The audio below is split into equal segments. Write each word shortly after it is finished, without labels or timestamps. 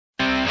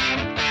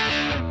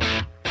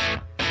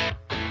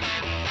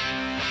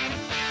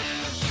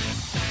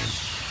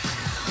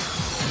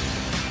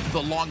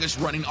The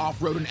longest-running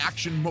off-road and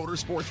action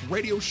motorsports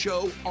radio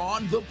show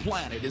on the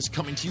planet is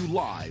coming to you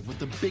live with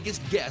the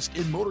biggest guest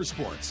in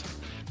motorsports.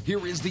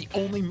 Here is the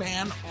only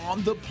man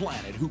on the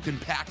planet who can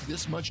pack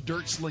this much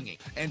dirt slinging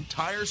and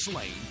tire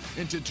slaying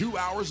into 2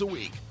 hours a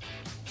week.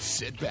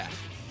 Sit back,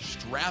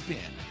 strap in,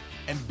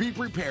 and be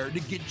prepared to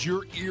get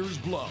your ears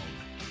blown.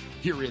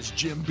 Here is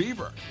Jim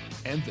Beaver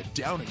and the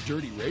Down and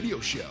Dirty Radio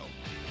Show,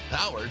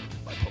 powered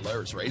by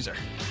Polaris Razor.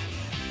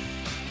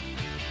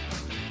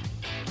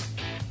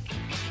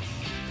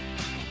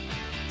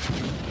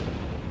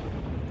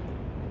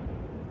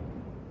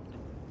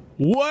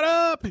 What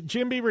up?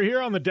 Jim Beaver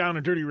here on the Down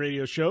and Dirty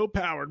Radio Show,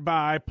 powered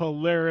by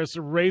Polaris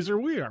Razor.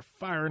 We are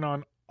firing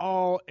on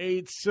all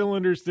 8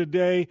 cylinders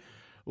today.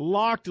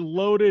 Locked,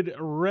 loaded,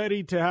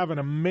 ready to have an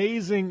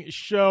amazing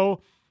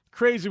show.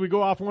 Crazy, we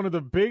go off one of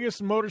the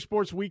biggest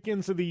motorsports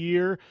weekends of the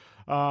year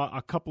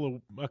a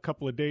couple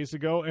of days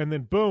ago, and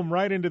then boom,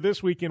 right into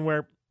this weekend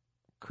where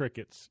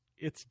crickets,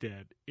 it's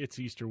dead. It's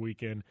Easter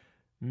weekend.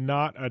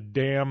 Not a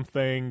damn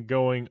thing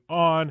going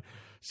on.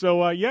 So,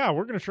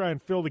 we're going to try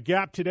and fill the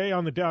gap today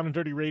on the Down and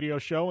Dirty Radio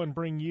Show and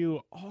bring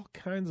you all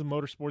kinds of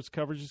motorsports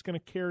coverage. It's going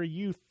to carry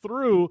you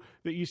through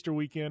the Easter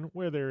weekend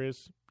where there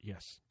is,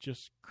 yes,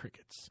 just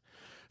crickets.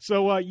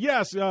 So,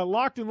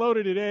 locked and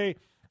loaded today.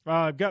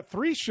 I've got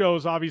 3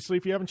 shows, obviously.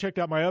 If you haven't checked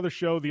out my other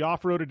show, the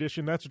Off-Road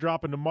Edition, that's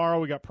dropping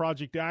tomorrow. We got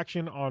Project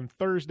Action on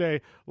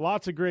Thursday.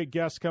 Lots of great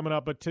guests coming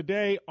up. But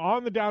today,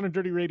 on the Down and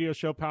Dirty Radio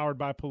Show, powered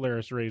by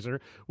Polaris Razor,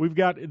 we've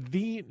got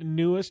the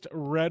newest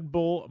Red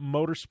Bull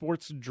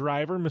Motorsports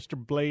driver, Mr.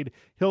 Blade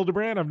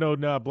Hildebrand. I've known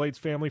Blade's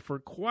family for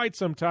quite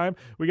some time.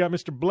 We got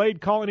Mr.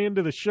 Blade calling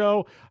into the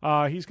show.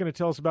 He's going to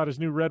tell us about his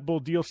new Red Bull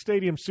Deal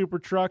Stadium Super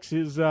Trucks,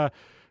 his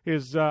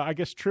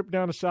trip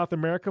down to South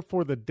America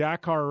for the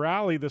Dakar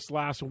Rally this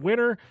last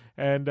winter,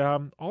 and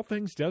all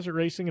things desert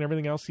racing and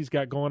everything else he's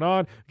got going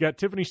on. Got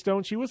Tiffany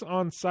Stone. She was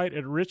on site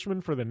at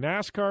Richmond for the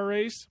NASCAR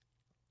race.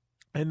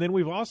 And then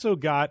we've also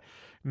got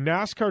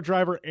NASCAR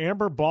driver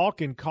Amber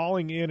Balkin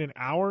calling in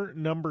hour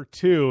number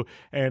 2.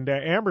 And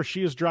Amber,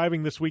 she is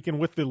driving this weekend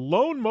with the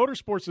lone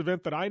motorsports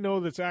event that I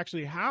know that's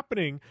actually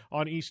happening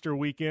on Easter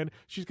weekend.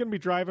 She's going to be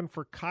driving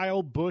for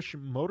Kyle Busch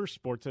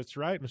Motorsports. That's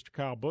right, Mr.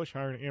 Kyle Busch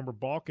hiring Amber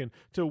Balkin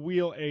to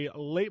wheel a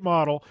late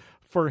model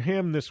for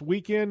him this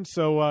weekend.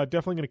 So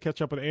definitely going to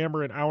catch up with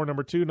Amber in hour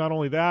number 2. Not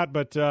only that,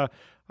 but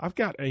I've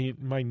got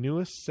my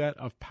newest set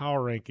of power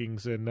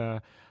rankings,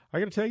 and I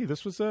got to tell you,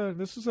 this was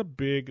a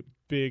big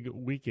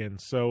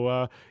weekend.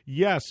 So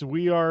yes,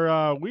 we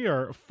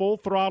are full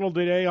throttle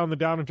today on the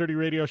Down and Dirty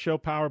Radio Show,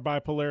 powered by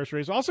Polaris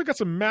Razor. Also got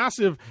some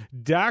massive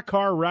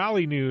Dakar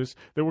Rally news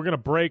that we're going to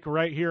break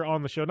right here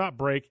on the show. Not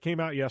break, came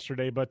out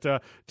yesterday, but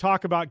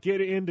talk about,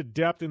 get into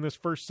depth in this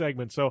first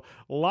segment. So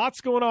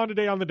lots going on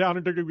today on the Down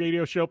and Dirty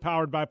Radio Show,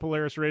 powered by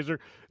Polaris Razor.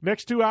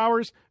 Next 2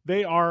 hours,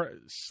 they are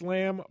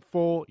slam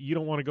full. You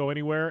don't want to go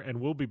anywhere, and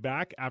we'll be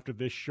back after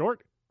this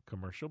short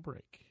commercial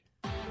break.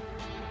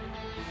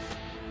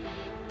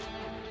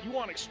 You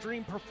want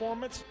extreme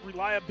performance,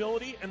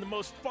 reliability, and the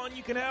most fun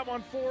you can have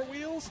on 4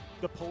 wheels?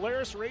 The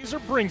Polaris Razor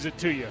brings it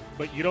to you.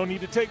 But you don't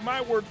need to take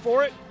my word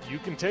for it. You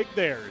can take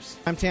theirs.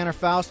 I'm Tanner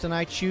Faust, and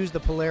I choose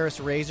the Polaris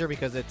Razor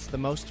because it's the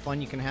most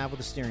fun you can have with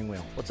a steering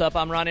wheel. What's up?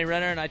 I'm Ronnie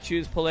Renner, and I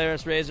choose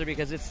Polaris Razor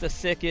because it's the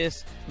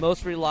sickest,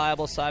 most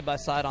reliable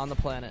side-by-side on the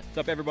planet. What's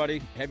up,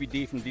 everybody? Heavy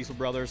D from Diesel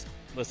Brothers.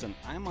 Listen,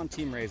 I'm on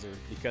Team Razor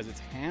because it's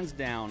hands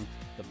down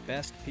the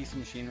best piece of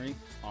machinery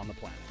on the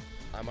planet.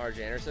 I'm RJ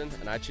Anderson,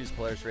 and I choose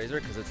Polaris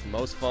Razor because it's the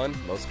most fun,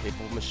 most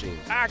capable machine.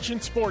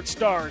 Action sports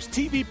stars,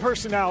 TV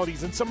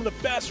personalities, and some of the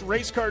best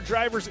race car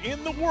drivers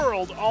in the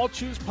world all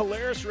choose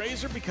Polaris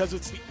Razor because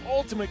it's the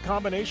ultimate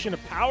combination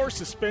of power,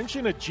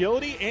 suspension,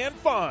 agility, and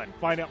fun.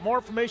 Find out more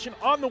information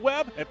on the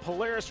web at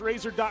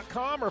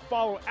PolarisRazor.com or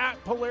follow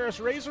at Polaris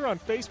Razor on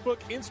Facebook,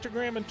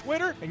 Instagram, and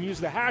Twitter, and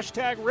use the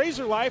hashtag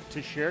RazorLife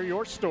to share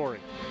your story.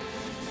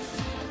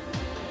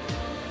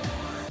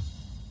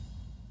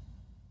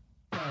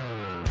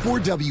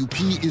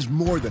 4WP is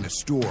more than a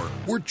store.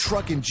 We're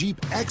truck and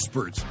Jeep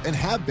experts and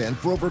have been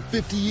for over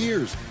 50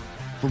 years.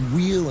 From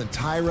wheel and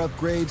tire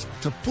upgrades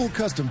to full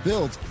custom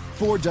builds,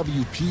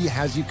 4WP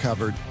has you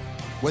covered.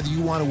 Whether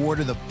you want to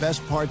order the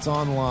best parts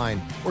online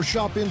or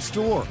shop in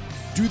store,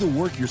 do the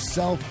work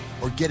yourself,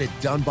 or get it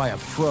done by a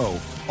pro,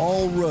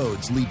 all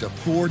roads lead to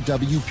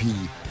 4WP.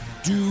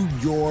 Do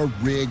your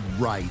rig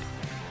right.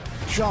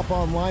 Shop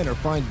online or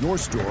find your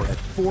store at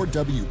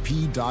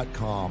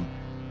 4WP.com.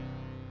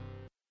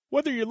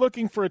 Whether you're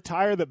looking for a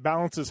tire that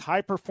balances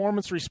high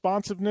performance,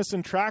 responsiveness,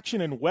 and traction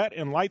in wet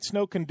and light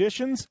snow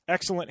conditions,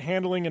 excellent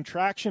handling and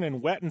traction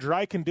in wet and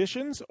dry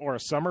conditions, or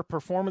a summer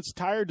performance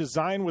tire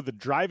designed with the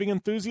driving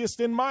enthusiast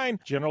in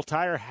mind, General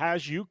Tire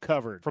has you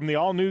covered. From the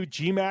all-new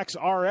G-Max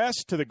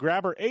RS to the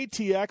Grabber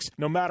ATX,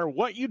 no matter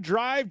what you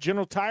drive,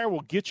 General Tire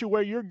will get you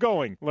where you're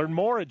going. Learn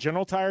more at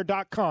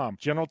GeneralTire.com.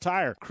 General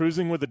Tire,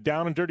 cruising with the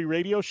Down and Dirty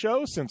Radio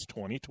Show since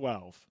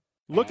 2012.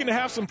 Looking to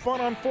have some fun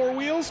on four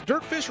wheels?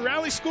 Dirtfish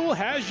Rally School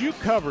has you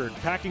covered.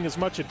 Packing as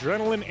much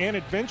adrenaline and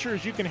adventure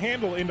as you can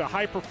handle into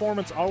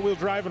high-performance all-wheel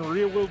drive and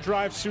rear-wheel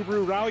drive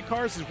Subaru rally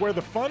cars is where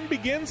the fun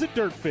begins at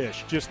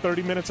Dirtfish. Just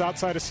 30 minutes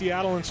outside of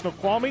Seattle and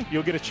Snoqualmie,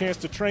 you'll get a chance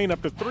to train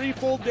up to 3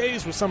 full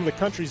days with some of the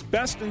country's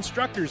best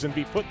instructors and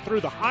be put through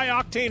the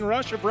high-octane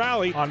rush of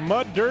rally on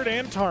mud, dirt,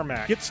 and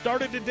tarmac. Get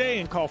started today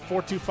and call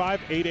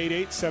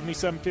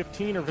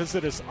 425-888-7715 or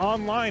visit us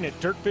online at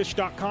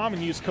dirtfish.com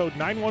and use code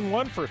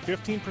 911 for a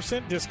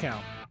 15%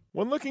 discount.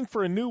 When looking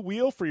for a new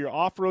wheel for your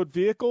off-road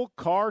vehicle,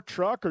 car,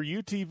 truck, or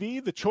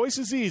UTV, the choice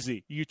is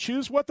easy. You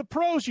choose what the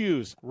pros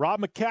use.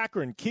 Rob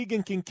McCachran,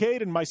 Keegan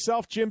Kincaid, and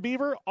myself, Jim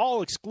Beaver,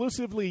 all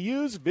exclusively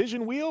use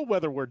Vision Wheel,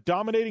 whether we're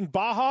dominating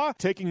Baja,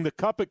 taking the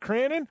cup at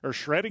Crandon, or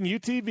shredding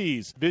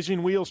UTVs.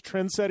 Vision Wheel's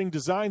trend-setting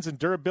designs and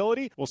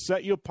durability will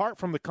set you apart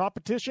from the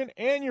competition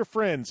and your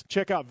friends.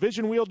 Check out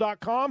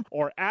visionwheel.com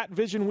or at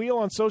Vision Wheel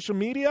on social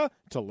media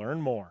to learn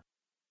more.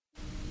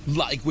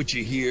 Like what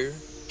you hear?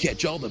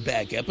 Catch all the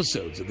back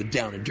episodes of the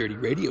Down and Dirty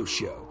Radio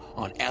Show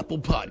on Apple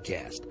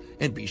Podcast,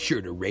 and be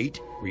sure to rate,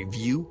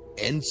 review,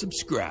 and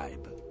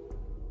subscribe.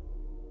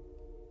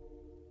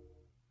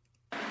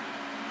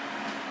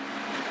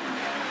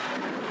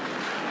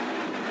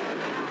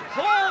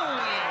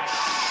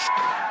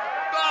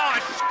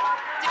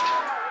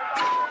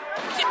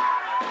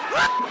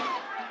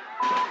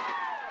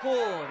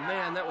 Oh,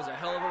 man, that was a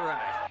hell of a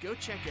ride. Go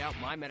check out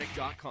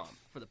mymedic.com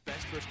for the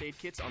best first aid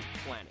kits on the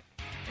planet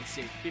and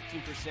save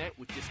 15%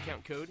 with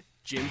discount code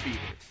Jim Beaver.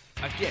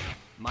 Again,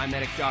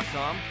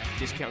 mymedic.com,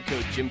 discount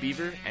code Jim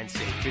Beaver, and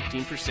save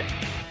 15%.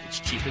 It's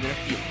cheaper than a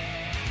funeral.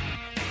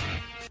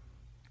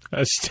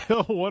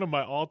 Still one of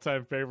my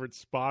all-time favorite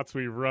spots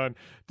we've run.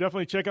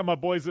 Definitely check out my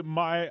boys at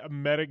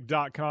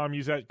mymedic.com.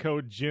 Use that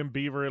code Jim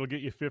Beaver. It'll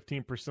get you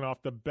 15%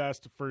 off the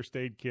best first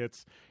aid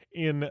kits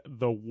in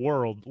the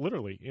world.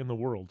 Literally in the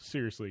world.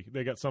 Seriously.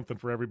 They got something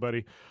for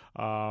everybody.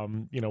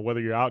 Whether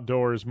you're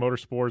outdoors,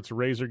 motorsports,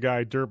 razor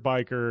guy, dirt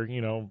biker,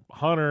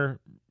 hunter,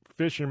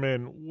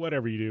 fisherman,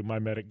 whatever you do, My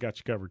Medic got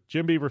you covered.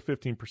 Jim Beaver,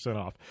 15%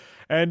 off.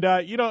 And,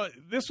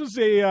 this was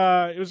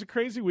it was a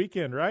crazy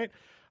weekend, right?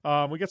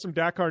 We got some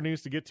Dakar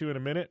news to get to in a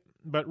minute,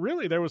 but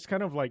really there was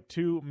kind of like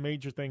two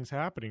major things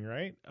happening,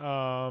 right?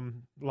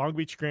 Long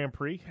Beach Grand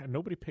Prix, and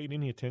nobody paid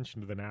any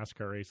attention to the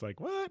NASCAR race. Like,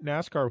 what?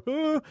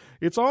 NASCAR?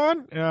 It's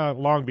on?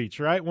 Long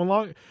Beach, right?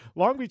 Well,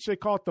 Long Beach, they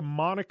call it the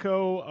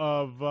Monaco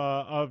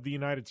of the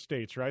United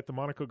States, right? The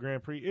Monaco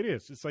Grand Prix. It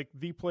is. It's like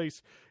the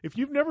place. If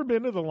you've never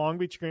been to the Long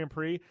Beach Grand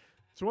Prix,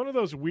 it's one of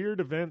those weird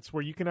events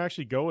where you can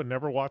actually go and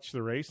never watch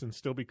the race and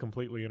still be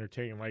completely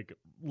entertained. Like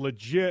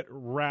legit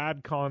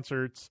rad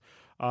concerts.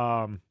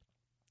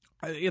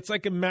 It's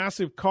like a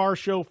massive car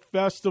show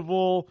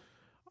festival.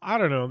 I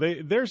don't know.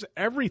 There's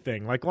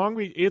everything. Like Long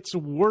Beach, it's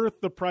worth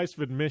the price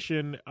of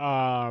admission.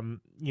 Not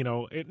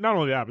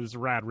only that, but it's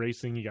rad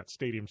racing. You got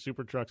stadium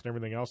super trucks and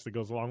everything else that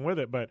goes along with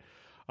it. But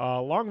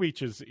Long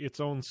Beach is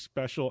its own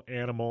special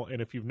animal,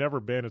 and if you've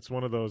never been, it's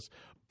one of those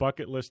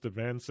bucket list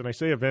events. And I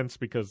say events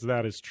because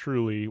that is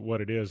truly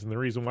what it is. And the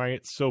reason why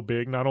it's so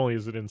big, not only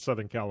is it in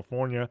Southern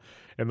California,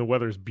 and the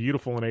weather's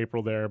beautiful in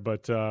April there,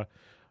 but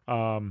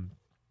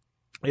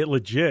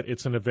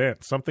it's an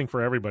event, something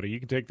for everybody. You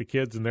can take the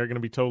kids and they're going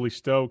to be totally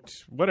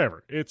stoked,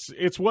 whatever.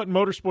 It's what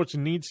motorsports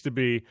needs to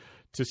be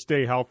to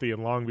stay healthy,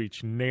 and Long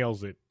Beach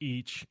nails it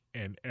each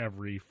and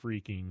every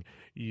freaking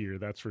year,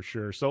 that's for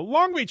sure. So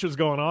Long Beach was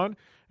going on,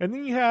 and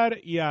then you had,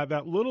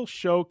 that little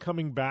show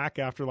coming back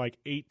after like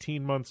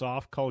 18 months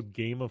off called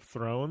Game of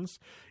Thrones.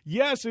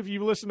 Yes, if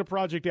you listen to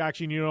Project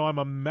Action, you know I'm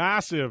a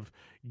massive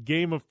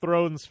Game of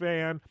Thrones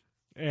fan,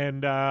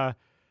 and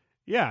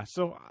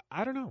so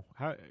I don't know.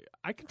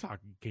 I can talk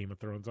Game of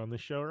Thrones on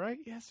this show, right?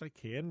 Yes, I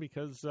can,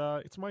 because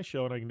it's my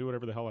show and I can do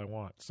whatever the hell I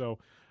want. So,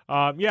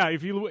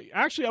 if you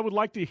actually, I would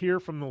like to hear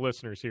from the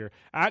listeners here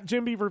at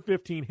Jim Beaver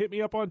 15. Hit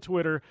me up on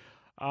Twitter.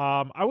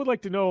 I would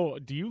like to know: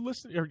 do you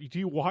listen or do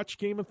you watch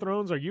Game of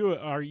Thrones? Are you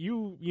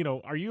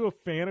a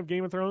fan of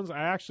Game of Thrones?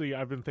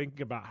 I've been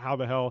thinking about how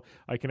the hell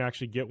I can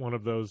actually get one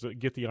of those,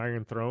 get the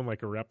Iron Throne,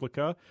 like a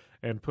replica,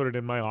 and put it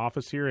in my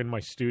office here in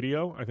my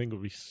studio. I think it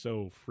would be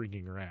so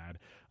freaking rad.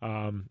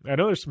 I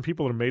know there's some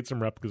people that have made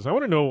some replicas. I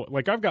want to know,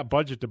 like, I've got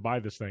budget to buy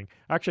this thing.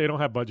 Actually, I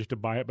don't have budget to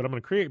buy it, but I'm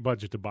going to create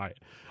budget to buy it.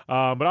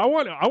 But I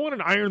want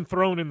an Iron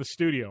Throne in the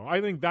studio. I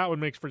think that would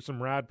make for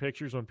some rad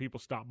pictures when people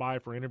stop by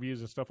for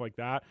interviews and stuff like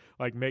that.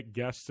 Like make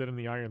guests sit in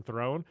the Iron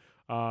Throne.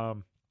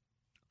 How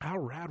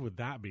rad would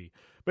that be?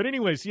 But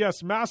anyways,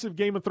 yes, massive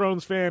Game of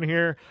Thrones fan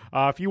here.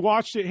 If you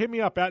watched it, hit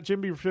me up at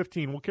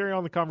JimBeaver15. We'll carry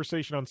on the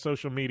conversation on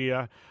social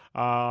media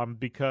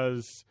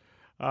because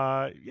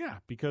I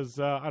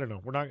don't know.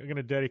 We're not going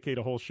to dedicate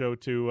a whole show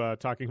to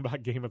talking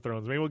about Game of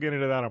Thrones. Maybe we'll get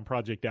into that on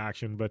Project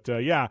Action. But I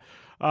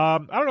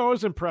don't know. I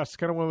was impressed.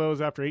 Kind of one of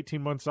those after 18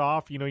 months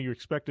off. You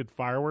expected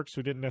fireworks.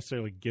 We didn't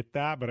necessarily get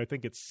that, but I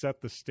think it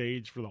set the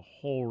stage for the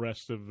whole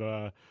rest of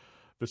the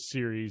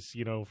series,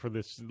 for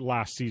this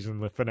last season,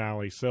 the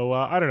finale. So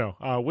I don't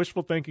know.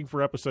 Wishful thinking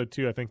for episode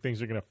 2. I think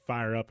things are going to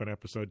fire up in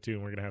episode 2,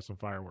 and we're going to have some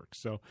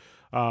fireworks. So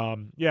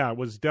it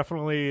was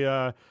definitely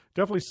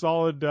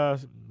solid.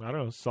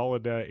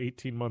 Solid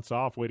 18 months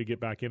off. Way to get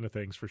back into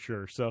things for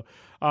sure. So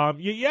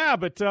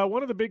but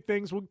one of the big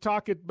things, we'll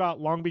talk about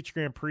Long Beach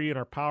Grand Prix and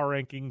our power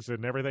rankings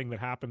and everything that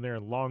happened there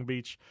in Long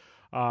Beach.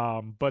 We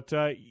got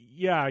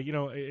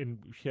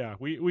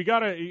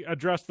to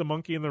address the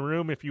monkey in the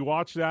room. If you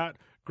watch that,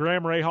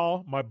 Graham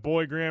Rahal, my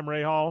boy Graham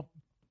Rahal,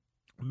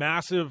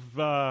 massive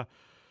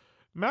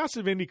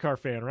IndyCar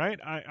fan, right?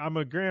 I'm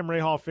a Graham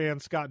Rahal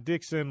fan. Scott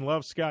Dixon,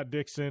 love Scott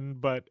Dixon,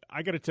 but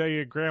I got to tell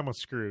you, Graham was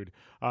screwed.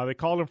 They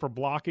called him for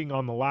blocking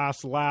on the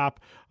last lap.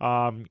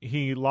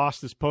 He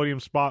lost his podium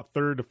spot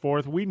 3rd to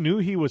 4th. We knew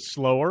he was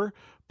slower,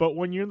 but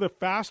when you're the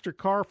faster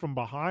car from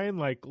behind,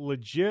 like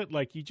legit,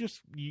 like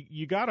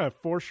you got to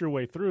force your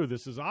way through.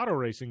 This is auto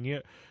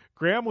racing.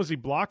 Graham, was he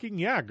blocking?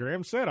 Yeah,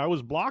 Graham said, I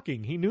was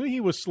blocking. He knew he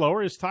was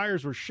slower. His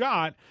tires were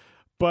shot,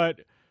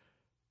 but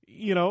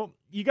you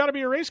got to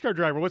be a race car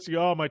driver.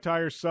 My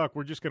tires suck.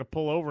 We're just going to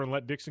pull over and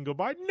let Dixon go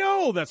by.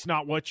 No, that's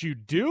not what you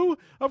do.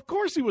 Of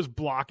course he was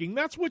blocking.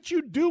 That's what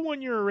you do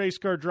when you're a race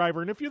car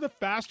driver. And if you're the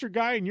faster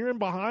guy and you're in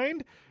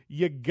behind,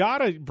 you got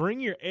to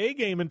bring your A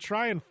game and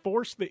try and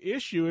force the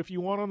issue if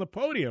you want on the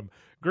podium.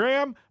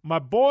 Graham, my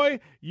boy,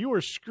 you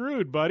were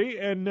screwed, buddy.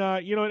 And,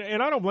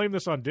 and I don't blame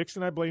this on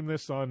Dixon. I blame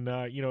this on,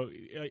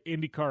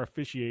 IndyCar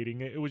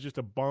officiating. It was just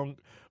a bum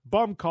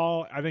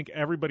call. I think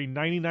everybody,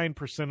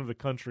 99% of the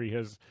country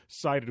has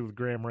sided with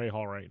Graham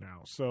Rahal right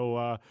now.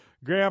 So,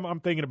 Graham,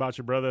 I'm thinking about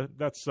you, brother.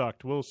 That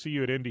sucked. We'll see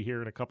you at Indy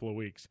here in a couple of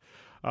weeks.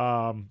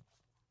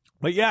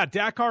 But yeah,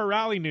 Dakar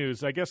Rally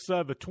news. I guess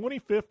the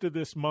 25th of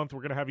this month,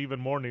 we're going to have even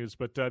more news.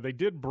 But they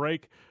did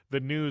break the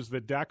news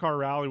that Dakar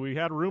Rally, we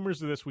had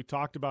rumors of this we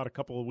talked about a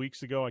couple of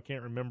weeks ago. I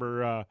can't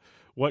remember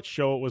what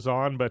show it was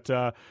on. But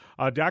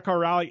Dakar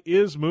Rally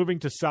is moving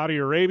to Saudi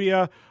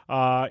Arabia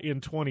in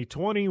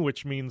 2020,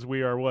 which means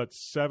we are,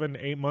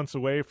 7-8 months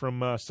away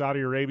from Saudi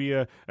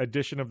Arabia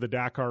edition of the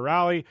Dakar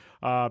Rally.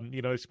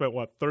 They spent,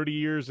 30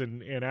 years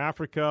in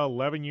Africa,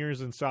 11 years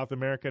in South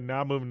America,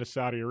 now moving to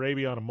Saudi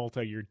Arabia on a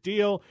multi-year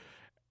deal.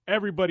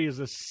 Everybody is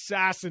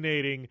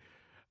assassinating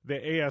the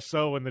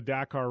ASO and the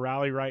Dakar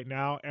Rally right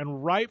now,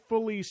 and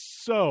rightfully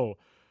so.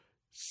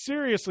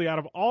 Seriously, out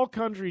of all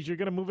countries, you're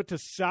going to move it to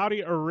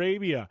Saudi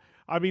Arabia.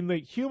 I mean, the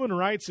human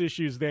rights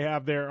issues they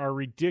have there are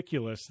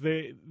ridiculous.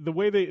 The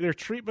way their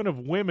treatment of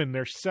women,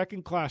 they're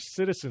second-class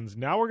citizens.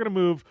 Now we're going to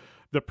move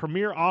the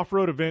premier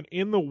off-road event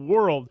in the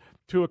world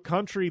to a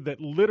country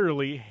that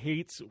literally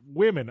hates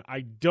women.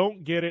 I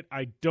don't get it.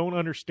 I don't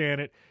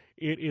understand it.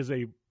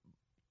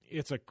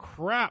 It's a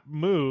crap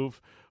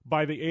move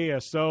by the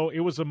ASO.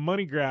 It was a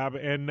money grab,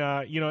 and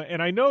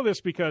and I know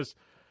this because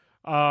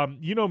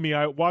me,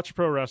 I watch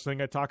pro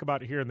wrestling. I talk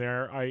about it here and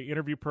there. I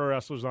interview pro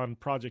wrestlers on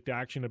Project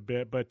Action a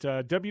bit, but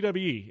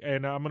WWE,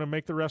 and I'm going to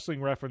make the wrestling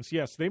reference.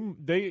 Yes,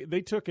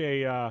 they took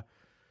it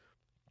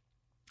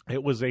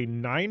was a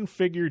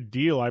 9-figure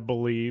deal, I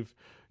believe,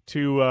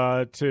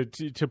 to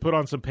put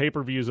on some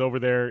pay-per-views over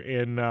there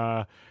in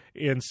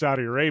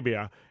Saudi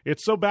Arabia.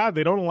 It's so bad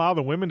they don't allow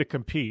the women to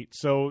compete.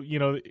 So,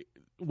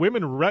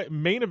 women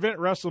main event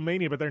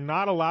WrestleMania, but they're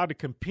not allowed to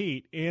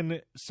compete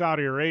in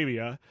Saudi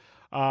Arabia.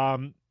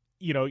 I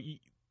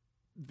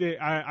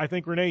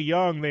think Renee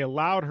Young, they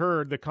allowed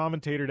her, the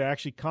commentator, to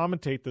actually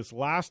commentate this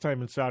last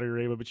time in Saudi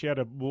Arabia, but she had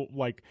to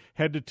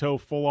head to toe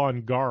full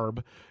on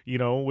garb,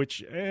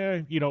 which,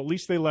 at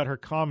least they let her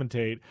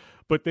commentate.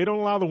 But they don't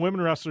allow the women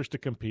wrestlers to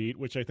compete,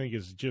 which I think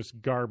is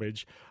just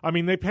garbage. I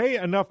mean, they pay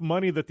enough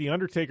money that The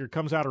Undertaker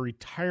comes out of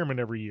retirement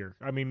every year.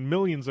 I mean,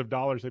 millions of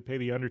dollars they pay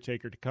The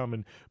Undertaker to come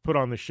and put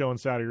on the show in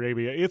Saudi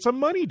Arabia. It's a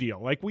money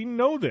deal. Like, we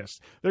know this.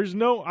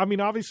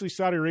 Obviously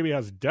Saudi Arabia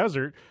has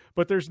desert,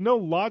 but there's no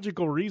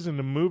logical reason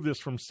to move this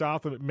from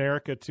South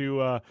America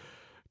to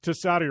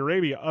Saudi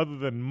Arabia other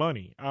than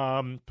money.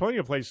 Plenty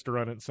of places to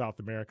run it in South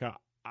America.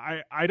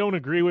 I don't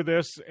agree with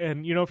this.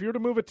 And, if you were to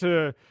move it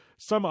to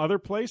some other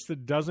place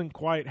that doesn't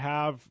quite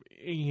have,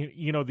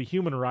 the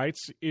human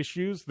rights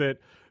issues that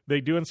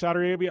they do in Saudi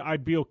Arabia,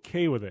 I'd be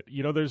okay with it.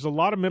 There's a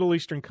lot of Middle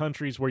Eastern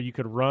countries where you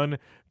could run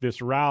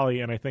this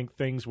rally, and I think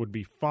things would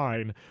be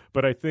fine.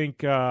 But I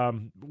think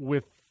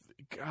with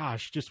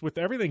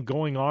everything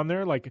going on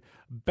there, like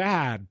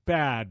bad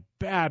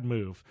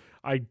move.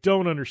 I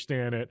don't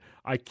understand it.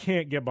 I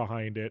can't get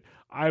behind it.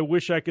 I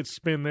wish I could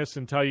spin this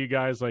and tell you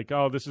guys like,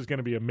 oh, this is going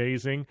to be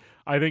amazing.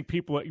 I think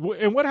people,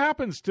 and what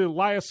happens to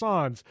Laia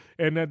Sanz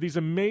and these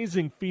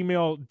amazing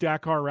female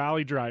Dakar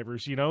rally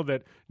drivers,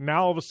 that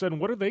now all of a sudden,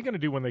 what are they going to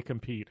do when they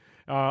compete?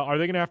 Are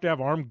they going to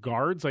have armed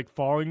guards like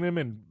following them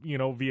and,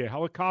 via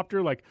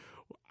helicopter? Like,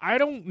 I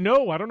don't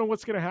know. I don't know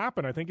what's going to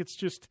happen. I think it's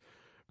just,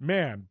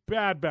 man,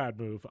 bad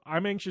move.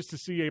 I'm anxious to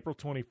see April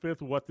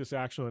 25th what this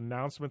actual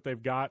announcement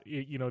they've got, to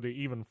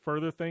even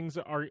further things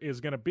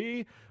is going to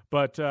be.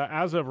 But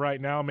as of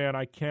right now, man,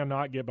 I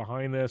cannot get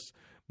behind this.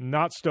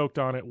 Not stoked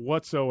on it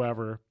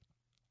whatsoever.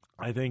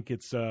 I think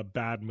it's a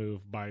bad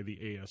move by the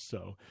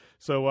ASO.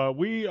 So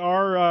we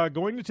are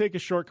going to take a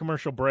short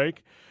commercial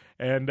break.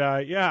 And,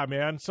 yeah,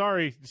 man,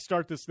 sorry to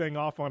start this thing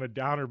off on a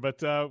downer,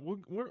 but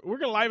we're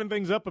going to liven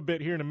things up a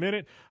bit here in a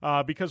minute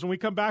because when we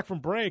come back from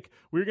break,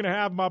 we're going to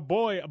have my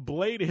boy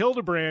Blade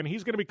Hildebrand.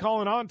 He's going to be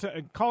calling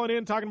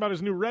in, talking about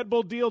his new Red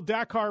Bull deal,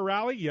 Dakar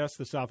Rally, yes,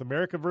 the South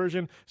America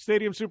version,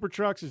 Stadium Super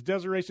Trucks, his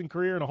desert racing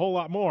career, and a whole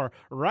lot more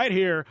right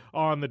here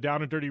on the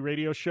Down and Dirty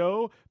Radio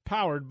Show,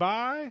 powered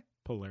by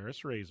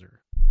Polaris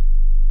Razor.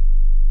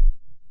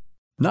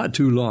 Not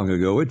too long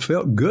ago, it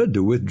felt good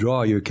to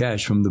withdraw your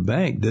cash from the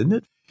bank, didn't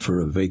it?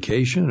 For a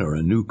vacation or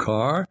a new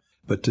car.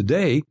 But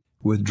today,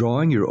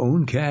 withdrawing your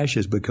own cash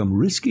has become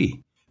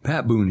risky.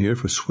 Pat Boone here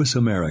for Swiss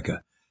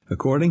America.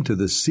 According to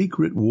The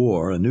Secret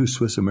War, a new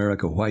Swiss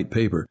America white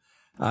paper,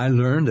 I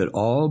learned that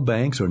all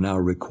banks are now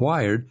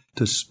required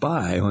to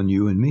spy on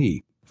you and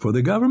me for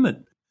the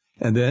government,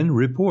 and then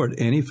report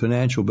any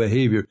financial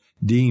behavior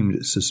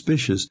deemed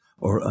suspicious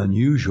or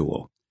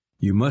unusual.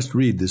 You must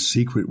read The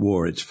Secret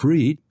War. It's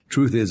free.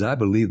 Truth is, I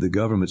believe the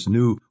government's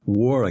new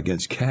war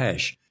against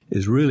cash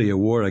is really a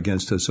war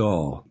against us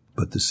all.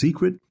 But the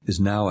secret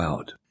is now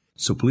out.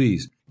 So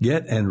please,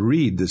 get and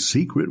read The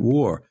Secret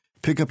War.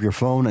 Pick up your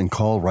phone and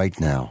call right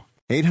now.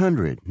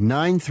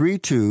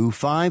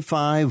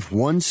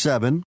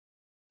 800-932-5517.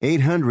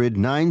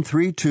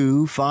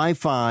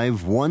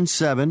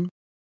 800-932-5517.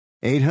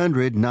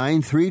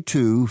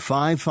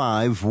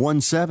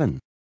 800-932-5517.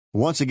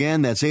 Once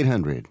again, that's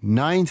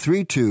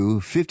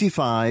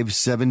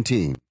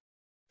 800-932-5517.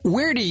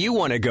 Where do you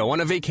want to go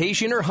on a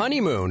vacation or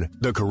honeymoon?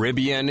 The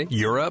Caribbean,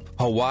 Europe,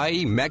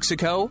 Hawaii,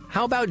 Mexico?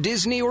 How about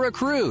Disney or a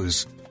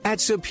cruise? At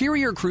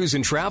Superior Cruise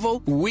and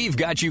Travel, we've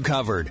got you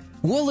covered.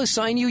 We'll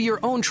assign you your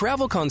own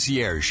travel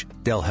concierge.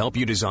 They'll help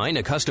you design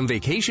a custom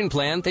vacation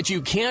plan that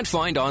you can't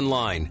find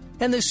online.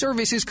 And the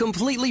service is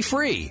completely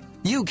free.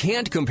 You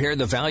can't compare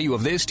the value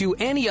of this to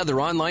any other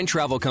online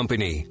travel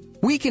company.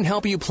 We can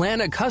help you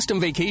plan a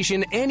custom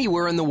vacation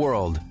anywhere in the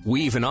world.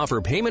 We even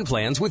offer payment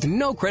plans with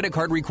no credit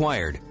card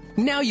required.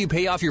 Now you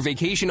pay off your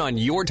vacation on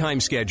your time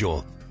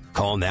schedule.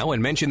 Call now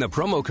and mention the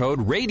promo code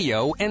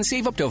RADIO and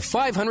save up to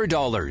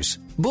 $500.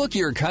 Book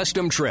your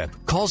custom trip.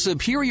 Call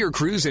Superior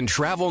Cruise and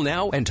Travel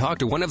now and talk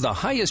to one of the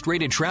highest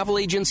rated travel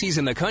agencies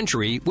in the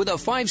country with a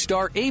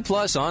 5-star A+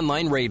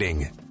 online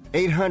rating.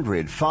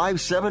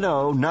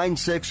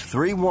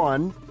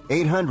 800-570-9631.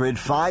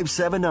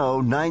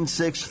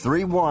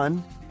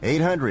 800-570-9631.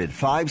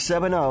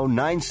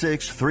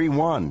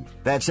 800-570-9631.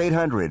 That's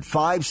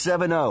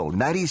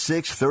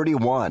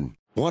 800-570-9631.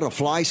 Want to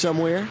fly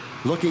somewhere?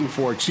 Looking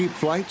for cheap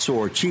flights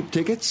or cheap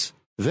tickets?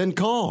 Then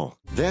call.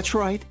 That's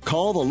right.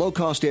 Call the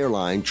low-cost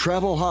airline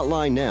travel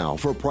hotline now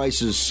for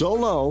prices so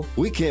low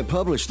we can't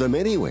publish them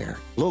anywhere.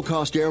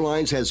 Low-cost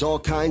airlines has all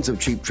kinds of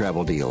cheap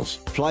travel deals.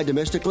 Fly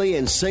domestically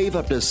and save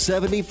up to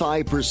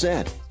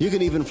 75%. You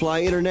can even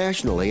fly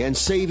internationally and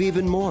save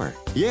even more.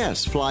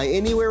 Yes, fly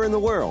anywhere in the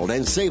world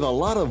and save a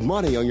lot of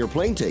money on your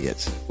plane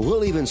tickets.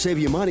 We'll even save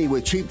you money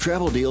with cheap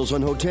travel deals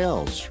on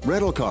hotels,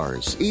 rental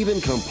cars,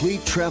 even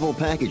complete travel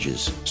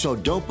packages. So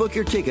don't book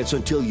your tickets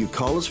until you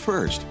call us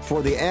first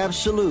for the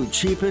absolute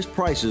cheapest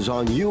prices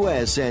on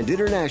U.S. and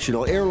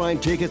international airline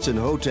tickets and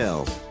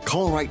hotels.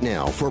 Call right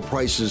now for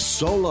prices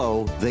so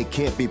low they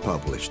can't be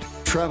published.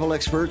 Travel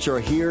experts are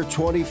here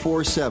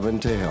 24/7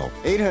 to help.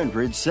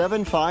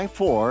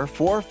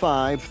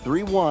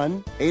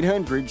 800-754-4531.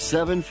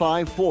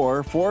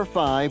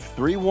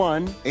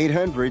 800-754-4531.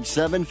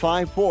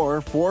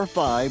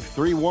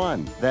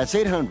 800-754-4531. That's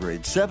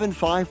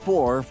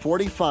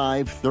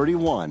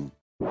 800-754-4531.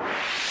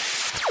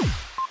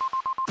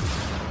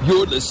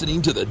 You're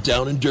listening to the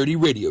Down and Dirty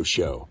Radio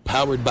Show,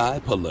 powered by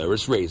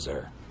Polaris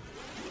Razor.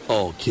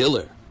 All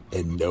killer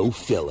and no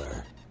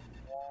filler.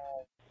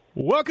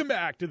 Welcome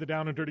back to the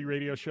Down and Dirty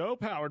Radio Show,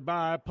 powered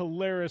by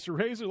Polaris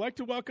Razor. I'd like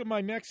to welcome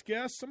my next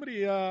guest.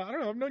 Somebody, I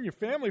don't know, I've known your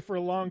family for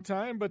a long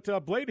time, but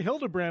Blade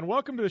Hildebrand,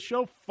 welcome to the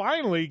show.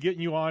 Finally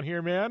getting you on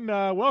here, man.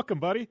 Welcome,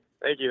 buddy.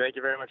 Thank you. Thank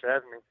you very much for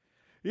having me.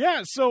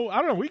 Yeah, so I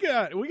don't know. We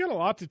got a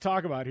lot to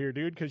talk about here,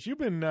 dude, because you've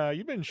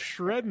been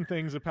shredding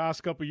things the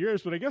past couple of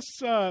years. But I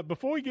guess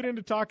before we get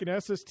into talking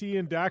SST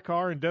and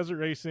Dakar and desert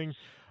racing,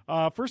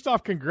 first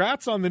off,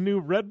 congrats on the new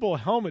Red Bull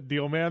helmet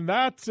deal, man.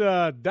 That's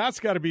got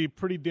to be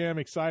pretty damn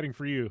exciting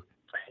for you.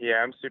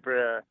 Yeah, I'm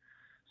super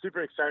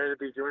excited to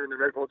be joining the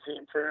Red Bull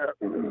team for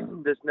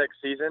this next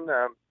season.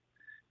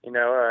 You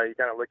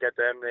kind of look at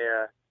them; they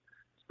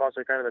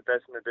sponsor kind of the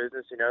best in the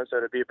business. So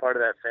to be a part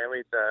of that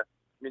family, it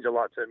means a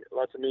lot to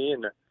me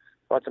and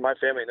lots of my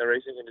family in the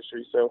racing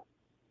industry. So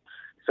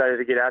excited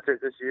to get after it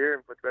this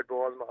year with Red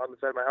Bull on the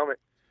side of my helmet.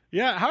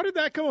 Yeah, how did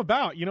that come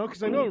about?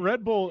 Because I know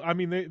Red Bull, I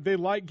mean, they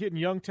like getting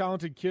young,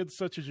 talented kids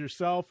such as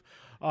yourself,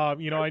 and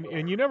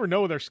you never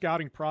know their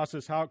scouting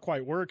process, how it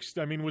quite works.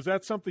 I mean, was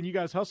that something you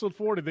guys hustled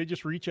for? Did they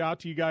just reach out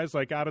to you guys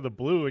like out of the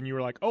blue and you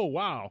were like, oh,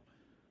 wow?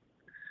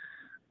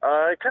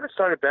 It kind of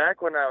started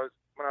back when I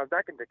was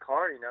back in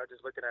Dakar,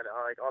 just looking at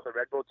all the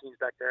Red Bull teams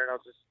back there, and I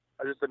was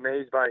just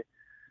amazed by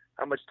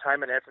how much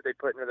time and effort they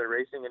put into the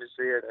racing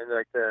industry and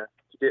like to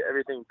get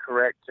everything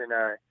correct. And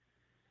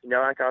you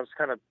know, like I was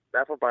kind of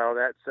baffled by all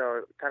that, so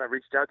I kind of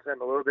reached out to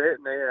them a little bit,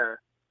 and they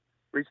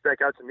reached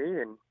back out to me,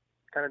 and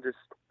kind of just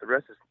the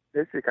rest is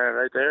history, kind of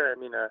right there. I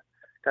mean,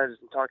 kind of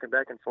just been talking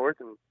back and forth,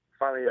 and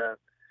finally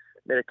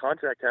made a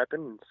contract happen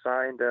and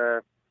signed.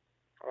 I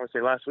want to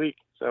say last week,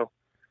 so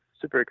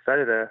super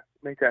excited to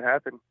make that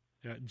happen.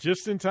 Yeah,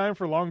 just in time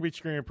for Long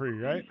Beach Grand Prix,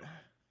 right?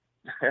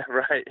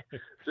 Right,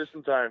 just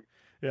in time.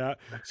 Yeah.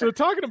 So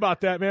talking about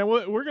that, man,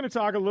 we're going to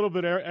talk a little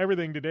bit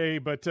everything today,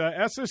 but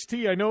SST,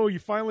 I know you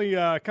finally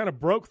kind of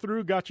broke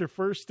through, got your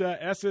first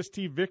SST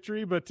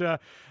victory, but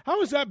how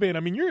has that been?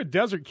 I mean, you're a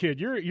desert kid.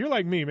 You're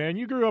like me, man.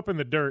 You grew up in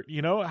the dirt,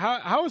 you know.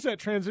 How has that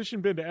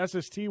transition been to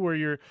SST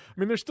where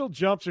there's still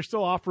jumps, there's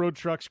still off-road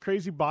trucks,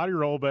 crazy body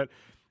roll, but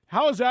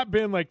how has that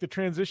been, like the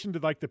transition to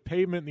like the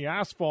pavement and the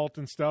asphalt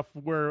and stuff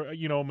where,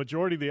 you know,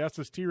 majority of the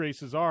SST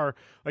races are?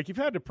 Like you've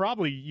had to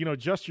probably, you know,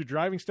 adjust your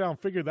driving style and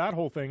figure that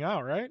whole thing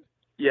out, right?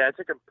 Yeah, it's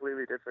a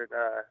completely different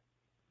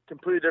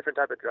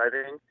type of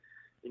driving.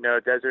 You know,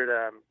 desert.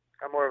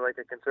 I'm more of like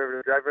a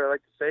conservative driver, I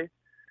like to say.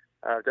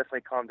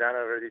 Definitely calmed down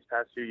over these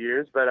past few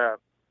years, but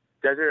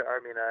desert. I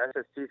mean,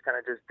 SST is kind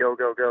of just go,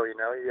 go, go. You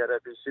know, you got to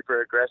be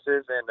super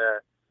aggressive, and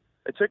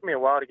it took me a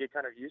while to get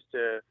kind of used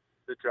to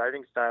the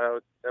driving style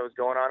that was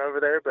going on over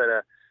there, but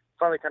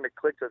finally kind of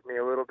clicked with me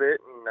a little bit,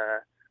 and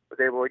was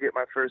able to get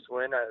my first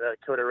win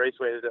at Coda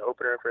Raceway, the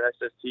opener for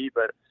SST.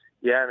 But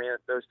yeah, I mean,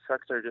 those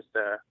trucks are just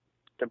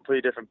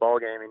completely different ball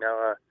game. You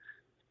know,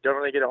 don't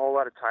really get a whole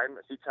lot of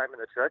seat time in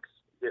the trucks.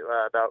 You get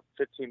about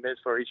 15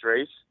 minutes for each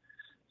race,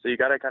 so you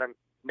got to kind of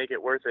make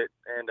it worth it.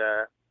 And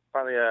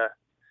finally,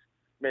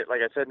 like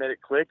I said, made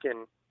it click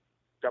and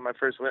got my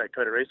first win at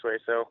Coda Raceway.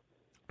 So.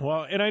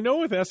 Well, and I know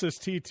with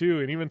SST too,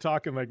 and even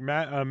talking like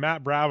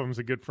Matt Brabham's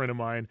a good friend of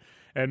mine,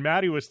 and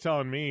Matty was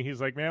telling me, he's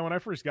like, man, when I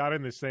first got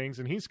in these things,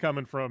 and he's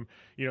coming from,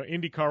 you know,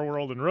 IndyCar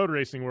world and road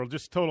racing world,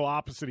 just total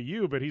opposite of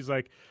you, but he's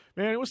like,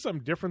 man, it was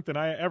something different than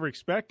I ever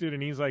expected,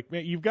 and he's like,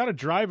 man, you've got to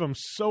drive them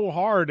so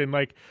hard, and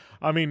like,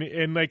 I mean,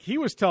 and like he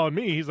was telling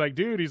me, he's like,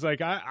 dude, he's like,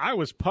 I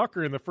was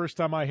puckering the first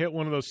time I hit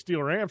one of those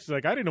steel ramps. He's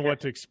like, I didn't know what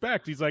to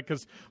expect. He's like,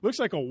 because looks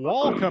like a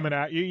wall coming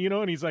at you, you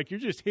know, and he's like, you're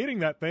just hitting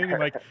that thing, and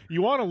like,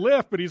 you want to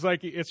lift, but he's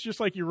like, it's just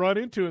like you run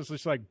into it, it's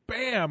just like,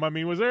 bam. I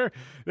mean, there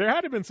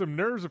had to have been some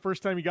nerves the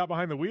first time you got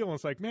behind the wheel, and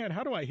it's like, man,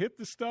 how do I hit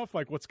this stuff?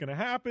 Like, what's going to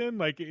happen?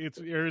 Like,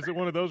 or is it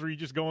one of those where you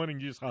just go in and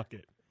you just huck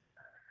it?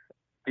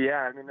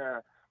 Yeah, I mean,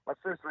 my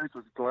first race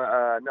was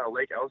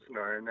Lake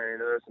Elsinore, and there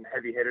were some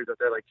heavy hitters up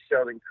there like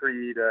Sheldon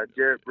Creed,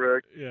 Jarrett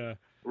Brooks,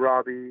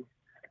 Robbie.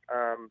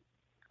 I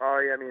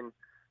mean,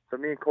 so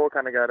me and Cole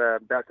kind of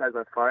got baptized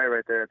by fire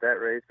right there at that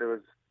race. It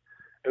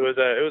was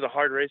a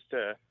hard race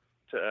to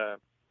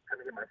kind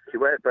of get my feet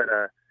wet, but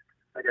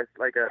I guess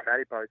like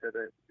Matty probably said,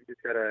 that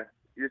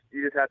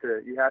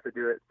you have to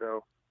do it.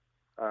 So,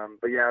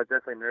 but yeah, I was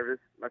definitely nervous.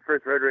 My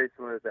first road race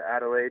was at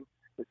Adelaide,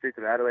 the streets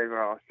of Adelaide, in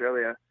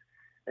Australia.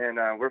 And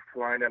we're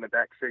flying down the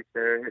back streets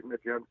there, hitting the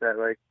jumps at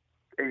like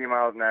 80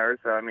 miles an hour.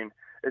 So, I mean,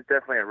 it's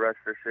definitely a rush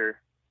for sure.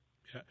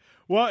 Yeah.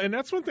 Well, and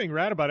that's one thing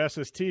rad about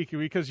SST,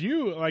 because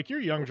you're a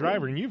young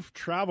driver and you've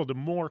traveled to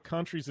more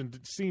countries and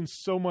seen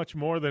so much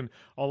more than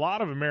a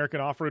lot of American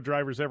off-road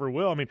drivers ever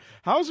will. I mean,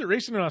 how is it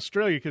racing in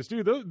Australia? Because,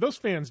 dude, those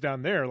fans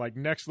down there are like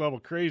next level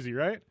crazy,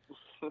 right?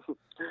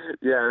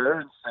 Yeah,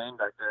 they're insane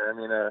back there. I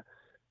mean,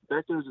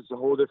 back there is just a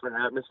whole different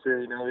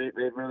atmosphere. You know,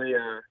 they really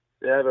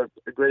they have a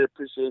great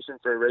appreciation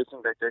for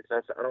racing back there,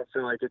 because I don't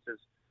feel like it's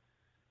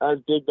as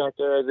big back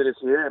there as it is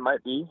here. It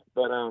might be,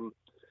 but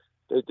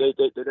they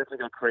definitely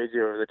go crazy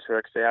over the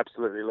trucks. They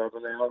absolutely love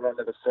them. They all run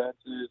to the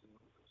fences.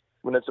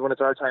 When it's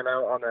our time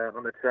out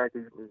on the track,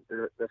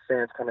 the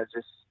fans kind of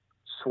just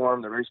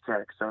swarm the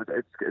racetrack. So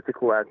it's a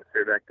cool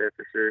atmosphere back there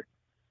for sure.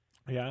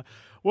 Yeah.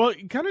 Well,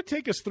 kind of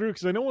take us through,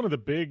 because I know one of the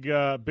big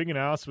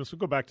announcements, we'll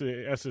go back to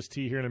the SST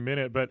here in a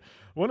minute, but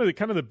one of the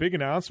kind of the big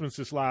announcements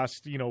this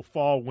last, you know,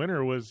 fall,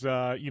 winter was,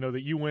 that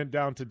you went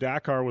down to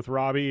Dakar with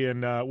Robbie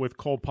and with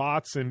Cole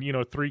Potts and, you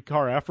know,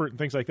 3-car effort and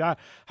things like that.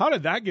 How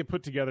did that get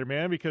put together,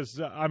 man? Because,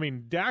 I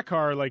mean,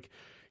 Dakar, like,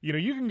 you know,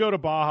 you can go to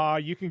Baja,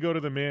 you can go to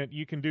the Mint,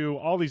 you can do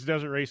all these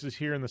desert races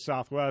here in the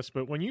Southwest,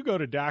 but when you go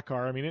to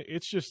Dakar, I mean,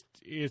 it's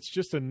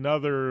just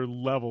another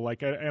level.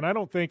 Like, and I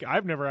don't think,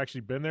 I've never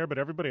actually been there, but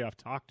everybody I've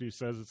talked to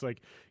says it's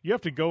like you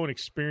have to go and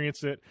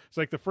experience it. It's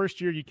like the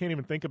first year you can't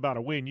even think about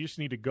a win. You just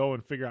need to go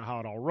and figure out how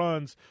it all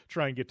runs,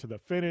 try and get to the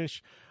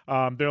finish.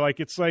 They're like,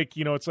 it's like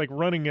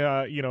running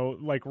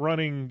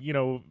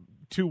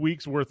 2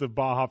 weeks worth of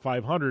Baja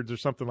 500s or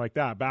something like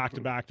that, back to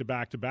back to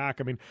back to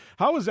back. I mean,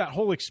 how was that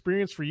whole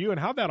experience for you, and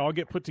how'd that all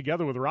get put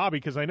together with Robbie?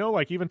 Because I know,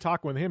 like, even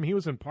talking with him, he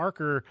was in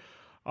Parker.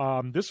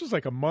 This was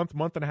like a month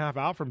and a half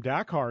out from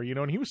Dakar, you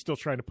know, and he was still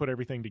trying to put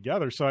everything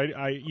together. So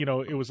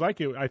it was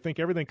like, I think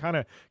everything kind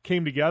of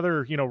came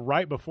together, you know,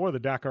 right before the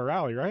Dakar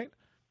Rally, right?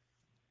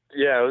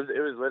 Yeah, it was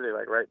literally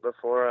like right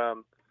before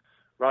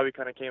Robbie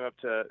kind of came up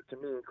to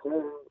me and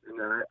Cole,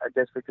 and I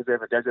guess because they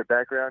have a desert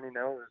background, you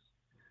know,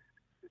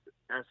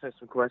 asked us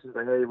some questions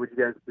like, hey, would you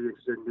guys be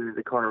interested in doing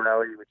the Dakar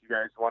Rally? Would you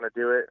guys want to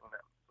do it? And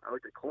I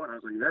looked at Cole and I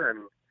was like, yeah, I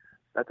mean,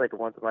 that's like a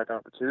once in a lifetime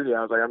opportunity.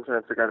 I was like, I'm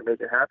trying to figure out how to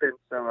make it happen.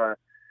 So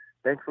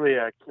thankfully,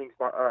 King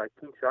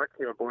Shark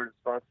came aboard and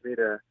sponsored me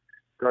to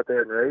go out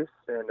there and race,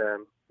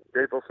 and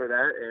grateful for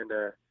that. And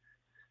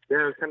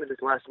yeah, it was kind of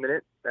just last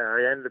minute.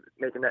 I ended up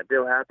making that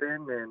deal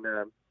happen, and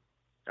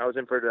I was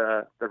in for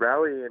the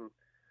rally, and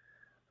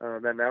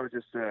then that was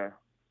just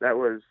that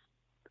was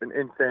an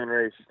insane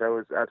race. That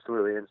was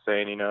absolutely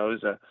insane. You know,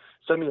 it was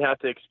something you have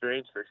to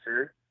experience for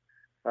sure.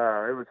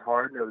 It was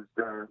hard. It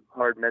was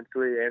hard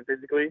mentally and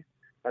physically.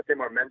 I'd say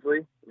more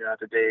mentally. You know, at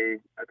the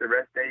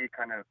rest day, you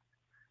kind of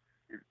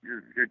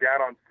you're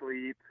down on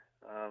sleep.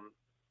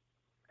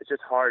 It's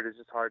just hard. It's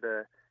just hard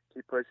to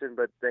keep pushing.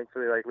 But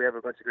thankfully, like, we have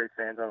a bunch of great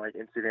fans on like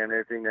Instagram and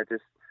everything that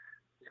just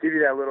give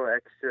you that little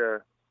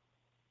extra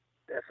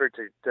effort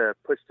to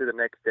push to the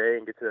next day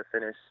and get to the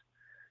finish.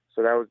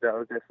 So that was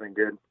definitely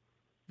good.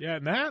 Yeah,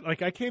 and that,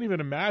 like, I can't even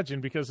imagine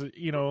because,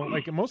 you know,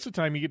 like most of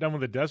the time you get done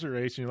with a desert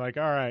race and you're like,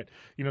 all right,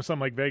 you know, something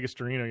like Vegas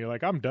to Reno, you're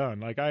like, I'm done.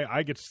 Like,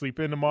 I get to sleep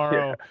in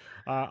tomorrow.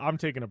 Yeah. I'm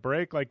taking a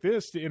break like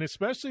this. And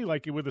especially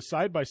like with the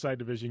side-by-side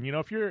division, you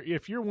know,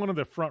 if you're one of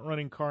the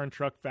front-running car and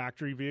truck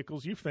factory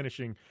vehicles, you're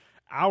finishing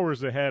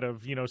hours ahead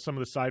of, you know, some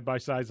of the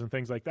side-by-sides and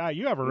things like that.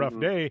 You have a rough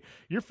day,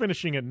 you're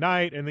finishing at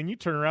night, and then you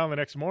turn around the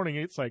next morning,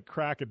 it's like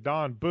crack of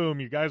dawn,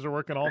 boom, you guys are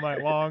working all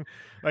night long.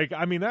 Like,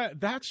 I mean,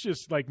 that's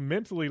just like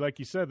mentally, like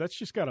you said, that's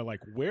just got to like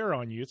wear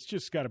on you. It's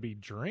just got to be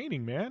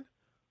draining, man.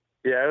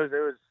 Yeah, it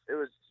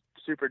was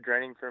super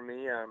draining for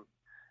me.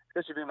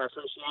 Especially being my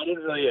first year. I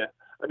didn't really,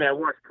 I mean, I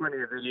watched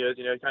plenty of videos,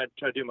 you know, kind of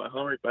try to do my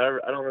homework, but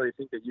I don't really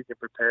think that you can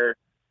prepare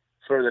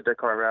for the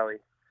Dakar Rally.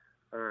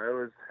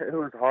 It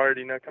was hard,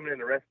 you know, coming in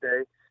the rest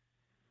day.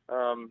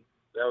 That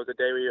was a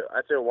day I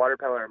threw a water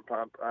pellet and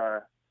pump,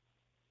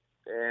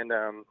 and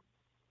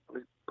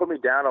it put me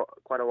down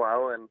quite a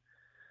while. And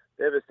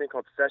they have this thing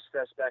called Fresh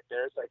back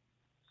there. It's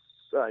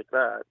like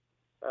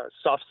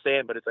soft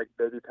sand, but it's like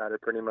baby powder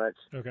pretty much.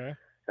 Okay.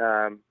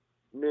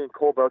 Me and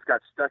Cole both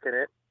got stuck in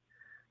it,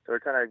 so we're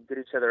trying to get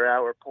each other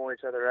out. We're pulling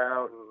each other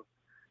out, and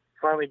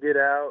finally get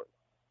out.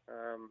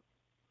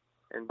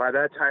 And by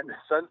that time, the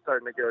sun's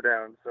starting to go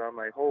down. So I'm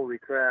like, holy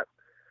crap.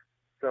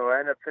 So I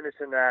ended up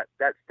finishing that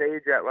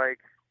stage at like,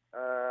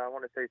 I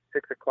want to say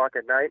 6 o'clock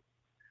at night.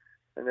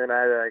 And then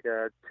I had like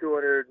a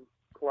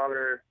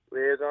 200-kilometer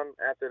liaison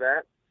after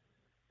that.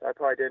 So I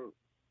probably didn't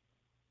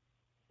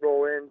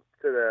roll into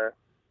the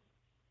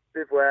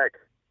bivouac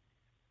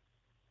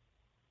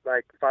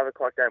like 5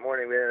 o'clock that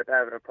morning. We ended up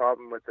having a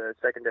problem with the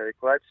secondary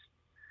clutch.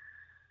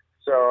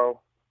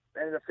 So I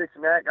ended up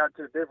fixing that, got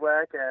to the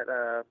bivouac at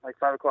like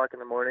 5 o'clock in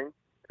the morning.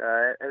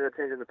 Ended up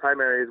changing the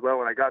primary as well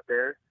when I got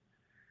there.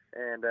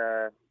 And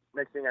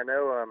next thing I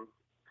know, I'm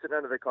sitting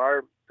under the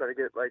car trying to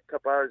get like a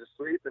couple hours of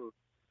sleep, and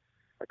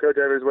my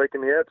co-driver is waking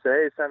me up, saying,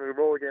 hey, it's time to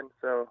roll again.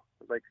 So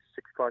it was like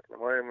 6 o'clock in the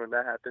morning when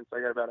that happened, so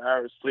I got about an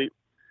hour of sleep.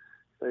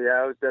 So yeah,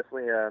 I was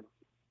definitely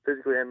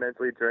physically and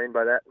mentally drained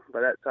by that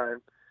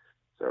time.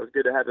 So it was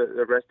good to have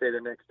the rest day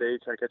the next day,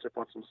 try to catch up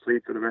on some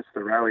sleep for the rest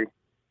of the rally.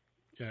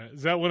 Yeah,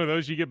 is that one of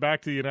those you get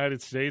back to the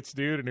United States,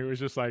 dude, and it was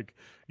just like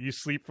you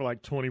sleep for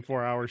like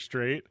 24 hours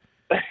straight?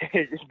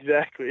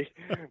 Exactly.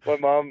 My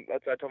mom,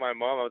 that's what I told my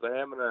mom. I was like, hey,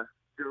 I'm going to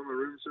go in my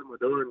room, shut my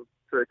door, and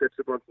try to catch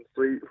up on some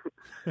sleep.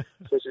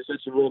 So she said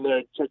she went in there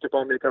and checked up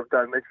on me a couple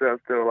times, make sure I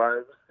was still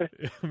alive.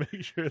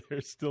 Make sure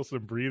there's still some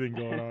breathing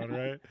going on,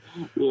 right?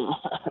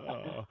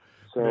 Yeah.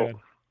 So. Man.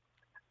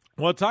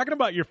 Well, talking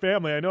about your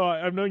family, I know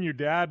I've known your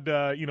dad,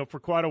 you know, for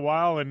quite a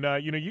while, and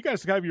you know, you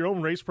guys have your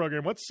own race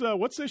program. What's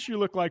this year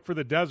look like for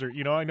the desert?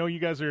 You know, I know you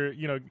guys are,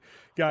 you know,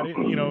 got,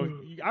 you know,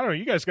 I don't know,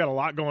 you guys got a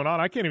lot going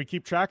on. I can't even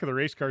keep track of the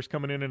race cars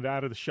coming in and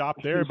out of the shop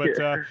there. But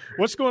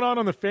what's going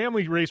on the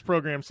family race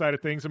program side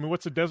of things? I mean,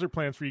 what's the desert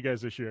plans for you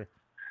guys this year?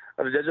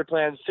 The desert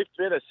plans,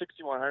 we had a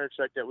 6100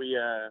 truck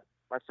that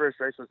my first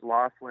race was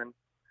Laughlin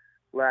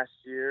last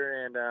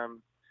year, and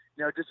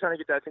you know, just trying to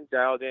get that thing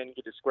dialed in,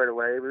 get it squared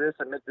away. With this,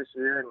 I missed this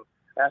year and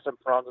had some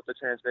problems with the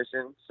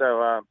transmission.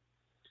 So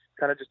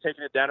kind of just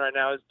taking it down right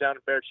now. It's down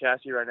to bare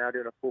chassis right now,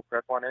 doing a full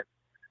prep on it,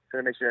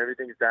 trying to make sure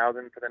everything's dialed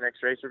in for the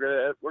next race.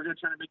 We're gonna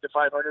try to make the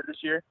 500 this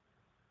year.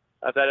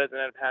 If that doesn't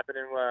end up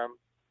happening, we're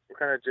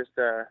kind of just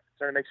trying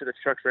to make sure the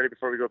truck's ready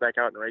before we go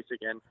back out and race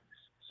again.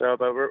 So,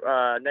 but we're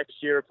next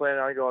year we're planning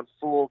on going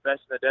full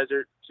best in the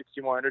desert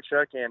 6100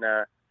 truck and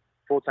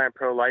full-time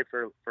pro light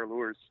for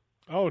lures.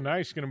 Oh,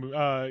 nice. Going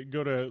to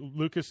go to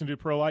Lucas and do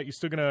Pro Light. You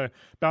still going to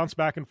bounce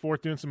back and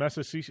forth doing some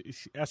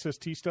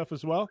SST stuff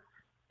as well?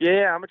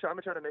 Yeah, I'm gonna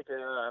try to make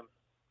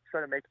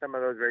some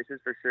of those races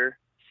for sure.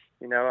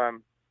 You know,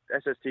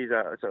 SST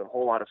it's a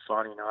whole lot of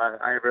fun. You know,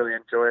 I really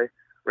enjoy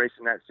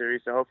racing that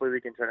series. So hopefully we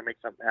can try to make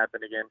something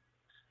happen again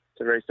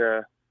to race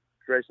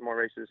some more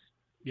races.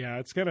 Yeah,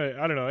 it's gonna.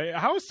 I don't know.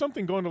 How is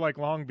something going to like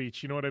Long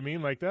Beach? You know what I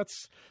mean? Like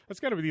that's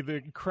got to be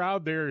the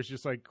crowd there is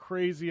just like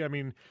crazy. I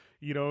mean,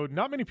 you know,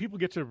 not many people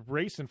get to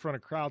race in front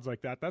of crowds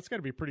like that. That's got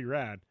to be pretty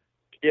rad.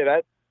 Yeah,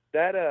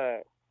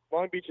 that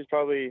Long Beach is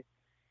probably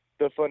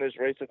the funnest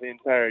race of the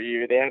entire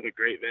year. They have a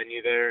great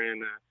venue there,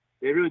 and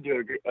they really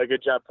do a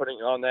good job putting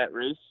on that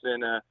race.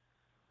 And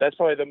that's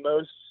probably the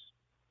most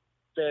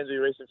fans we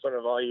race in front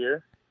of all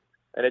year,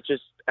 and it's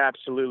just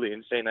absolutely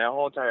insane. That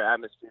whole entire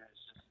atmosphere is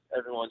just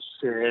everyone's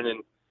cheering,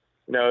 and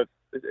you know,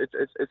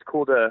 it's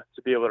cool to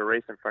be able to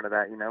race in front of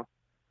that, you know.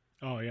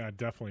 Oh, yeah,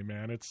 definitely,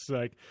 man. It's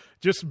like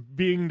just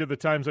being to the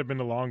times I've been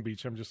to Long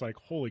Beach, I'm just like,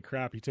 holy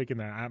crap, you take in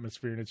that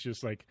atmosphere, and it's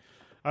just like,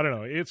 I don't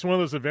know. It's one of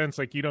those events,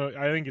 like, you know,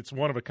 I think it's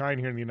one of a kind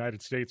here in the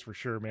United States for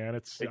sure, man.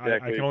 It's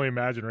exactly. I can only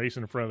imagine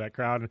racing in front of that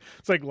crowd. And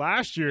it's like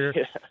last year,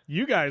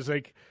 you guys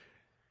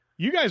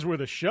were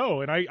the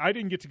show, and I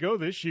didn't get to go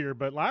this year,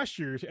 but last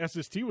year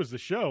SST was the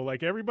show.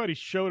 Like, everybody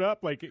showed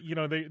up. Like, you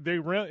know, they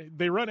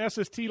run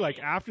SST like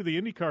after the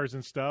Indy cars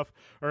and stuff,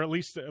 or at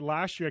least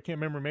last year, I can't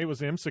remember, maybe it was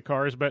the IMSA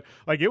cars, but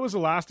like it was the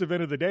last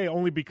event of the day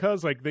only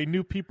because like they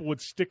knew people would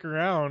stick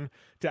around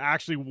to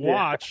actually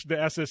watch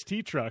the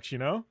SST trucks, you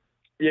know?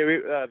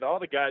 Yeah, all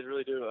the guys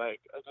really do like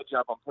a good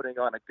job on putting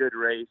on a good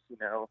race, you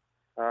know.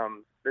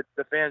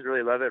 The fans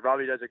really love it.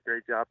 Robbie does a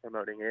great job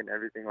promoting it and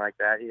everything like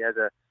that. He has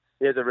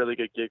a really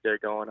good gig there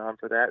going on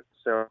for that.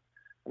 So,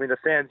 I mean, the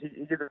fans,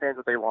 he gives the fans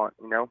what they want,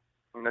 you know,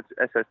 and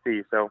that's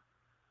SST. So,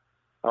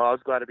 I was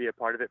glad to be a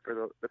part of it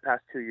for the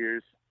past 2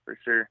 years, for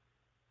sure.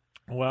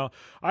 Well,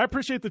 I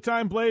appreciate the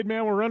time, Blade,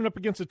 man. We're running up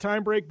against a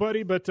time break,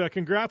 buddy, but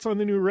congrats on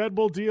the new Red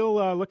Bull deal.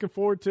 Looking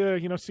forward to,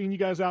 you know, seeing you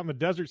guys out in the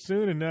desert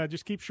soon, and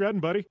just keep shredding,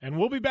 buddy. And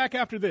we'll be back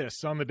after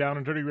this on the Down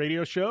and Dirty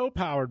Radio Show,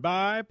 powered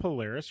by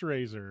Polaris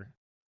Razor.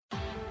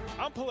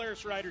 I'm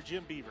Polaris rider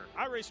Jim Beaver.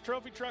 I race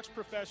trophy trucks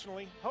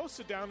professionally, host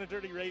a Down and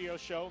Dirty radio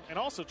show, and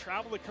also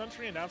travel the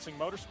country announcing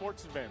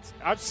motorsports events.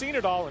 I've seen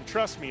it all, and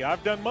trust me,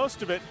 I've done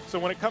most of it, so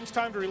when it comes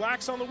time to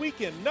relax on the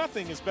weekend,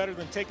 nothing is better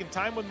than taking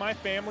time with my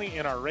family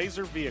in our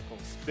Razor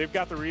vehicles. They've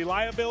got the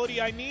reliability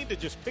I need to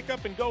just pick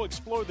up and go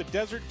explore the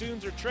desert,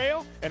 dunes, or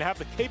trail, and have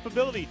the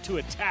capability to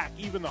attack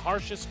even the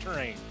harshest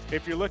terrain.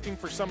 If you're looking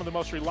for some of the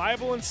most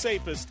reliable and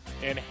safest,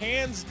 and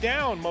hands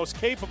down most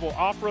capable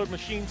off-road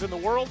machines in the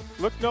world,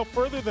 look no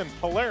further than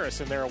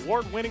Polaris and their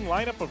award-winning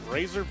lineup of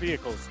Razor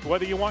vehicles.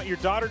 Whether you want your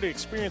daughter to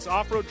experience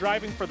off-road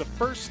driving for the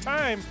first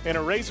time in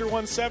a Razor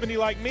 170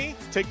 like me,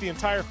 take the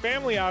entire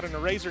family out in a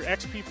Razor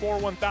XP4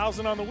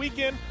 1000 on the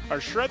weekend, or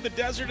shred the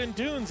desert and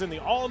dunes in the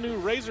all-new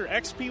Razor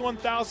XP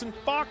 1000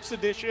 Fox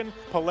Edition,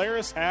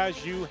 Polaris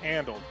has you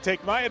handled.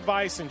 Take my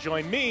advice and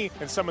join me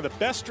and some of the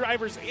best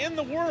drivers in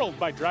the world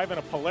by driving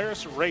a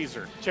Polaris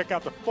Razor. Check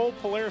out the full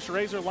Polaris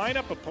Razor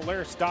lineup at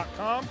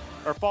Polaris.com,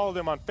 or follow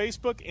them on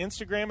Facebook,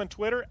 Instagram, and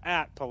Twitter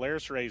at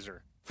Polaris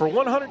Razor. For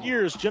 100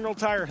 years, General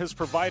Tire has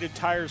provided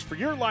tires for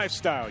your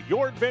lifestyle,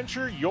 your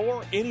adventure,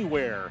 your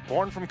anywhere.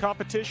 Born from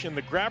competition,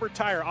 the Grabber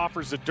tire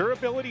offers the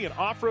durability and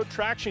off-road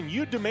traction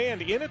you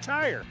demand in a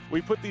tire.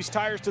 We put these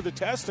tires to the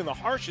test in the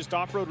harshest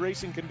off-road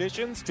racing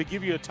conditions to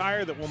give you a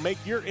tire that will make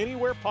your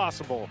anywhere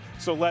possible.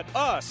 So let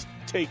us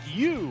take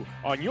you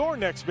on your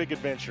next big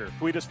adventure.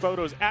 Tweet us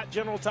photos at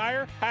General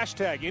Tire,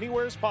 hashtag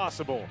anywhere is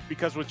possible.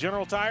 Because with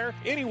General Tire,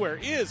 anywhere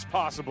is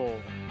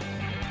possible.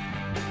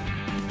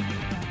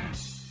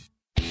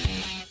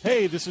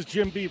 Hey, this is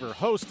Jim Beaver,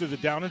 host of the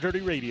Down and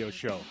Dirty Radio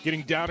Show.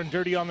 Getting down and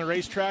dirty on the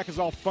racetrack is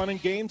all fun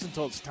and games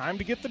until it's time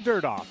to get the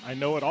dirt off. I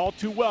know it all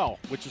too well,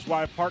 which is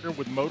why I've partnered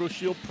with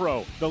MotoShield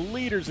Pro, the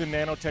leaders in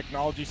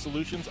nanotechnology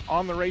solutions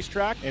on the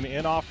racetrack and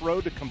in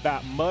off-road to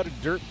combat mud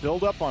and dirt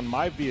buildup on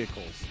my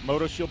vehicles.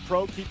 MotoShield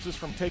Pro keeps us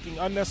from taking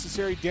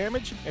unnecessary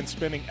damage and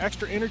spending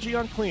extra energy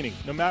on cleaning.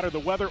 No matter the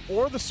weather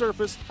or the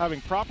surface, having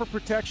proper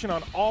protection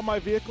on all my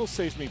vehicles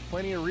saves me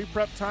plenty of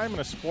reprep time in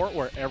a sport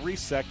where every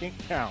second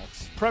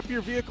counts. Prep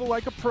your vehicle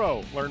like a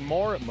pro. Learn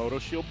more at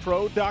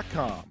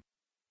MotoShieldPro.com.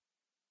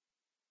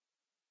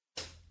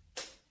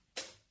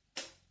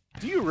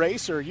 Do you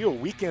race, or are you a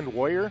weekend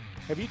warrior?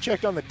 Have you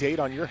checked on the date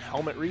on your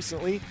helmet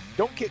recently?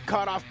 Don't get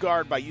caught off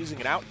guard by using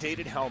an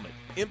outdated helmet.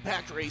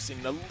 Impact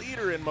Racing, the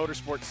leader in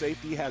motorsport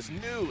safety, has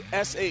new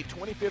SA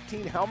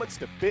 2015 helmets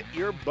to fit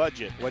your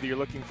budget. Whether you're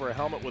looking for a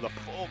helmet with a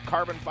full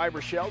carbon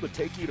fiber shell to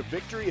take you to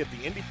victory at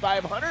the Indy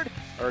 500,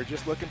 or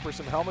just looking for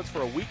some helmets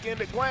for a weekend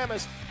at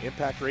Glamis,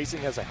 Impact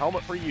Racing has a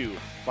helmet for you.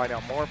 Find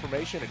out more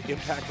information at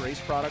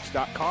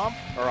ImpactRaceProducts.com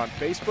or on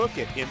Facebook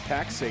at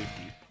Impact Safety.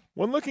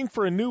 When looking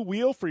for a new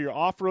wheel for your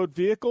off-road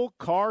vehicle,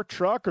 car,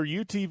 truck, or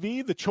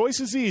UTV, the choice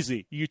is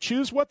easy. You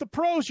choose what the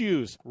pros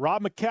use.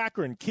 Rob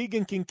McCachran,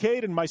 Keegan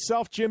Kincaid, and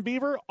myself, Jim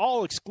Beaver,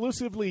 all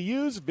exclusively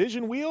use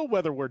Vision Wheel,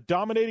 whether we're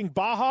dominating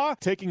Baja,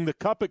 taking the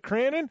cup at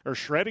Crandon, or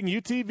shredding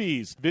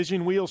UTVs.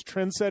 Vision Wheel's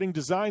trend-setting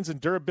designs and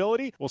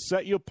durability will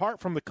set you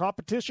apart from the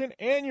competition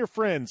and your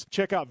friends.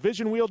 Check out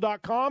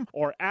VisionWheel.com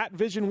or at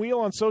Vision Wheel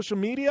on social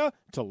media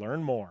to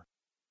learn more.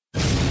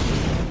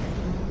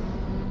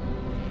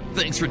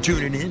 Thanks for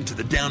tuning in to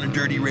the Down and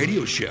Dirty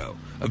Radio Show,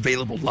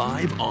 available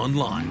live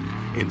online,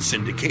 in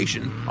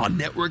syndication on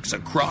networks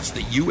across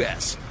the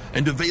U.S.,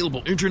 and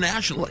available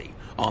internationally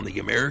on the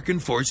American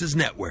Forces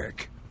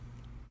Network.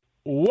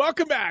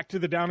 Welcome back to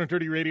the Down and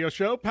Dirty Radio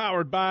Show,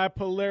 powered by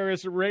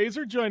Polaris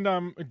Razor,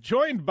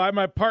 joined by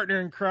my partner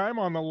in crime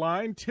on the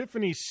line,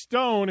 Tiffany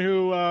Stone,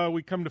 who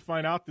we come to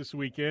find out this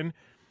weekend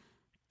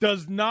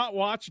does not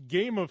watch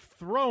Game of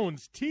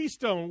Thrones.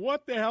 T-Stone,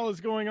 what the hell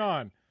is going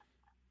on?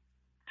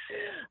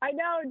 I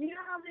know. Do you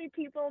know how many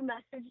people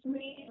messaged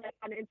me like,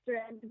 on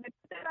Instagram? Because I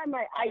put that on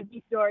my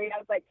IG story. I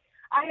was like,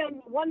 I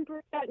am 1%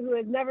 who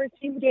has never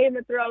seen Game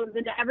of Thrones,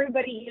 and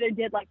everybody either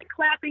did like the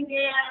clapping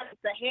hands,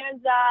 the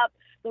hands up,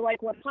 the like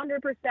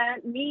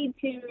 100%, me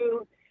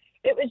too.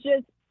 It was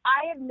just,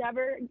 I have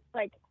never,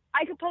 like,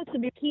 I could post a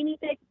bikini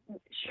pic,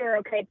 sure,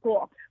 okay,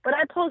 cool. But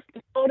I post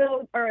a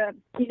photo or a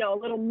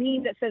little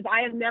meme that says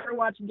I have never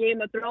watched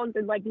Game of Thrones,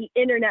 and like the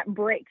internet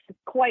breaks. It's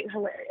quite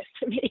hilarious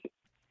to me.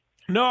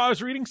 No, I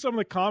was reading some of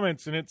the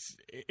comments, and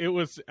it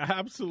was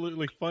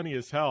absolutely funny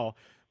as hell.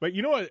 But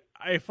you know what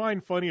I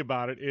find funny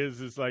about it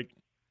is like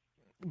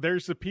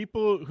there's the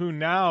people who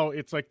now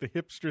it's like the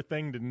hipster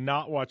thing to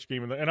not watch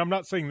Game of Thrones. And I'm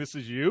not saying this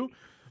is you,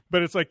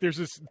 but it's like there's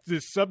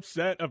this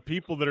subset of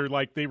people that are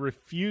like they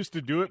refuse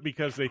to do it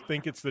because they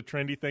think it's the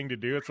trendy thing to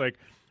do. It's like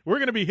we're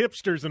going to be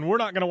hipsters and we're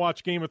not going to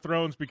watch Game of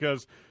Thrones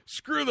because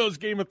screw those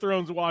Game of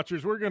Thrones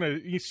watchers. We're going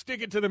to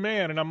stick it to the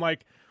man. And I'm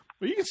like,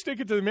 well, you can stick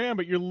it to the man,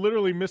 but you're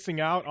literally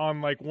missing out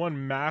on like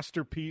one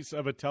masterpiece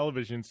of a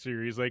television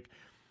series. Like,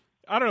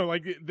 I don't know,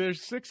 like there's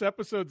 6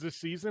 episodes this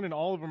season, and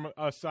all of them,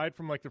 aside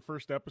from like the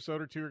first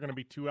episode or two, are going to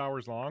be 2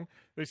 hours long.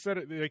 They said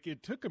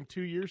it took them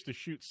 2 years to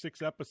shoot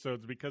 6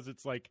 episodes because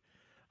it's like,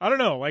 I don't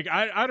know, like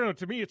I don't know.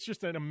 To me, it's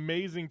just an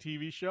amazing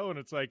TV show, and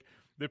it's like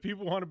the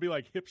people want to be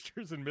like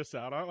hipsters and miss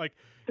out on it. Like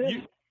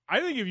I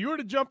think if you were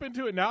to jump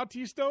into it now,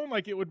 T-Stone,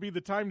 like it would be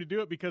the time to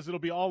do it because it'll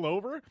be all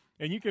over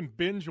and you can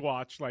binge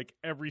watch like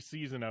every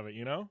season of it,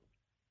 you know?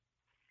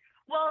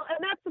 Well, and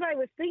that's what I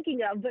was thinking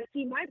of. But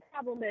see, my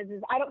problem is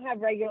I don't have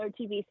regular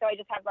TV, so I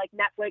just have like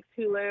Netflix,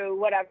 Hulu,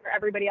 whatever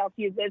everybody else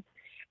uses.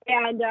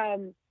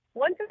 And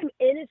once I'm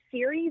in a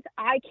series,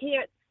 I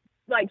can't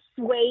like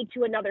sway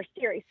to another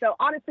series. So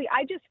honestly,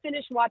 I just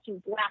finished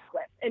watching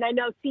Blacklist, and I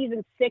know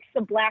season 6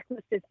 of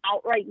Blacklist is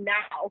out right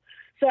now,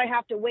 so I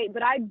have to wait.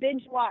 But I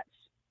binge watched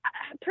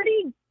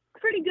pretty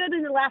good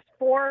in the last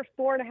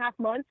 4.5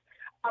 months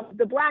of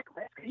the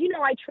Blacklist, because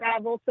I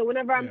travel, so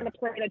whenever I'm on a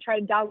plane I try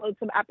to download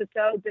some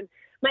episodes, and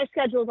my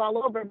schedule's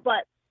all over.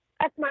 But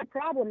that's my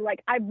problem.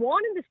 Like, I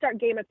wanted to start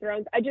Game of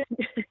Thrones.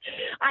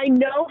 I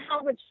know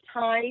how much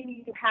time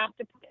you have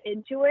to put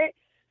into it,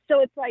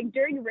 so it's like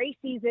during race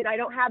season I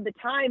don't have the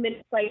time, and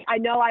it's like I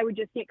know I would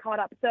just get caught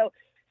up. So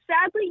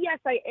sadly, yes,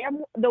 I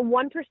am the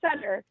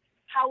 1%er.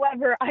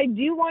 However, I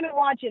do want to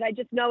watch it. I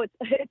just know it's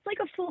like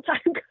a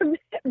full-time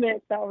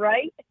commitment, though,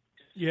 right?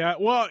 Yeah,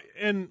 well,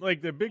 and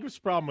like the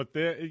biggest problem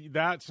with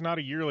that's not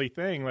a yearly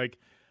thing. Like,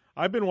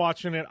 I've been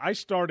watching it. I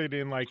started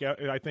in like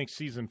I think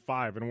season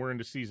 5, and we're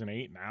into season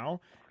 8 now.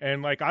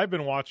 And like I've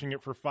been watching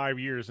it for 5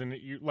 years, and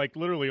like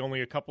literally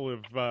only a couple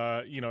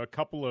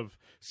of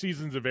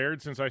seasons have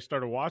aired since I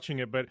started watching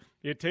it. But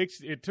it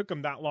took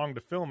them that long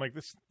to film. Like,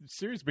 this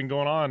series has been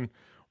going on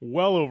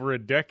well over a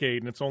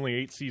decade, and it's only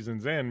 8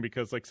 seasons in,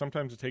 because like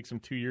sometimes it takes them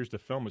 2 years to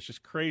film. It's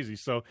just crazy.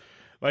 So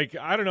like,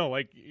 I don't know,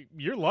 like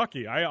you're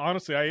lucky.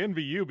 I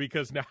envy you,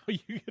 because now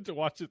you get to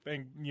watch the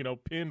thing,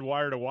 pinned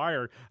wire to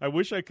wire. I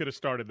wish I could have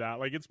started that.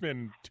 Like, it's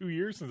been 2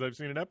 years since I've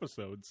seen an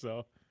episode.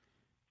 So.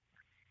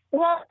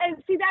 Well,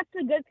 and see,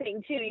 that's a good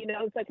thing too.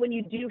 It's like when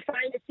you do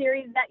find a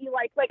series that you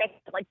like I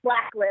said, like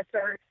Blacklist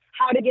or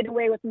How to Get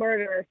Away with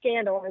Murder or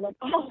Scandal, or like,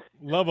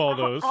 love all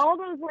those. All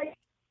those, like,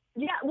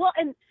 yeah. Well,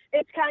 and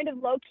it's kind of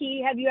low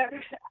key. Have you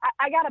ever?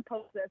 I gotta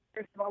post this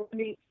first of all. Let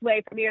me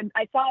play from here.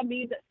 I saw a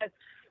meme that says,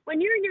 when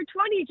you're in your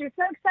 20s, you're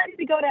so excited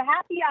to go to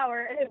happy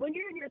hour, and when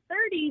you're in your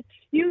 30s,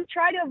 you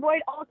try to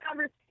avoid all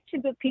conversations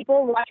with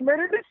people who watch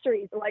murder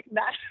mysteries. Like,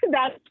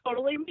 that's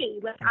totally me.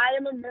 Like, I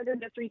am a murder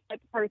mystery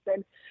type of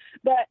person.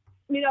 But,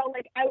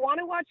 like, I want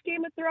to watch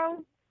Game of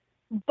Thrones,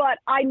 but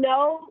I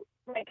know,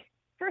 like,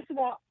 first of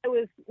all, I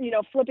was,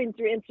 flipping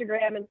through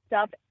Instagram and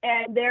stuff,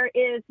 and there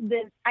is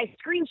this, I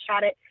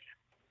screenshot it,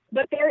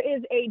 but there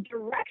is a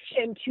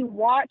direction to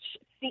watch,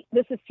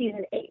 this is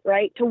season 8,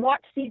 right? To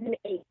watch season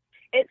 8.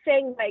 It's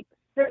saying, like,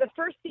 for the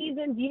first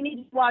season, you need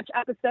to watch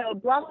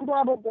episode blah, blah,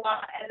 blah, blah,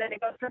 blah, and then it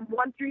goes from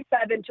 1 through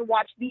 7 to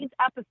watch these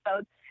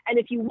episodes. And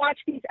if you watch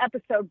these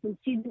episodes, then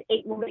season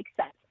 8 will make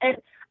sense. And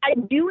I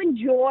do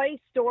enjoy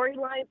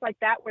storylines like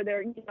that where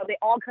they're, they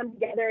all come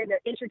together and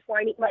they're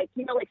intertwining, like,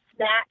 like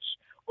Snatch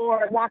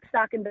or Lock,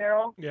 Stock, and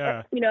Barrel.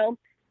 Yeah.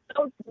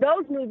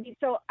 Those movies.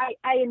 So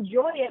I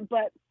enjoy it,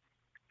 but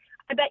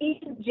I bet you,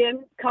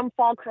 Jim, come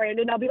fall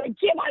Crandon, I'll be like,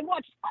 Jim, I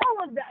watched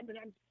all of that, and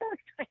I'm so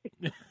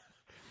excited.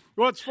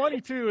 Well, it's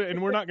funny, too,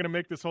 and we're not going to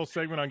make this whole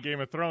segment on Game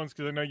of Thrones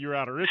because I know you're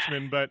out of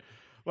Richmond, but,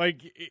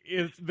 like,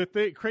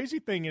 crazy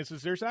thing is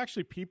there's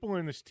actually people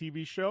in this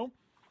TV show,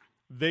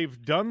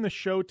 they've done the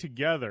show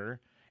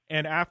together,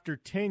 and after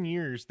 10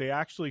 years, they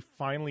actually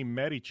finally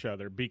met each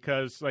other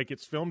because, like,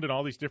 it's filmed in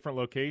all these different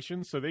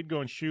locations, so they'd go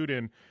and shoot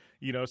in,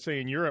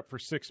 say in Europe for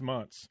 6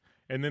 months.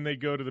 And then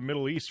they'd go to the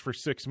Middle East for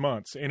 6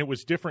 months. And it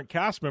was different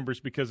cast members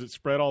because it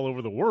spread all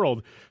over the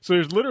world. So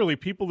there's literally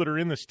people that are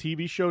in this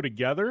TV show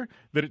together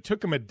that it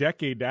took them a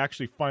decade to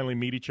actually finally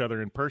meet each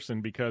other in person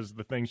because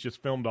the thing's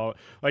just filmed all.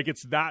 Like,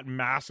 it's that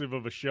massive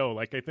of a show.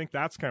 Like, I think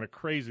that's kind of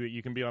crazy that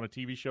you can be on a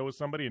TV show with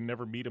somebody and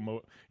never meet them,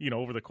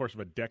 over the course of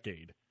a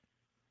decade.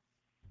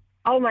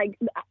 Oh my!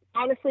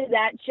 Honestly,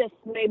 that's just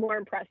way more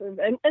impressive.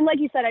 And like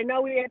you said, I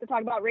know we have to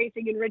talk about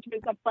racing and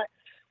Richmond stuff, but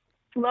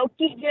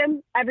low-key,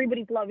 Jim,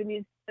 everybody's loving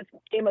this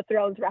Game of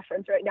Thrones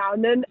reference right now.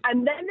 And then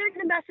they're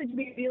gonna message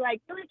me and be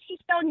like, "Really,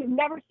 Keystone? You've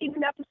never seen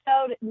an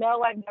episode?"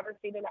 No, I've never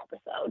seen an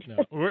episode.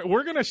 No.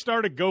 We're gonna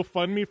start a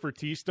GoFundMe for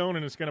Keystone,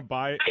 and it's gonna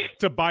buy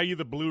you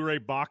the Blu-ray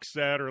box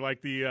set or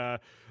like the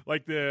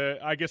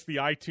I guess the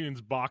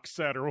iTunes box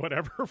set or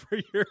whatever for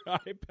your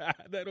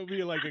iPad. That'll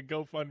be like a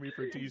GoFundMe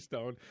for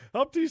Keystone.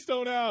 Help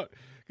Keystone out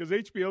because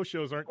HBO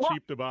shows aren't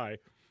cheap to buy.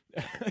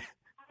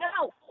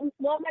 No,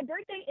 well, my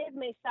birthday is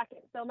May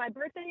 2nd, so my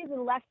birthday is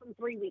in less than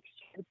 3 weeks,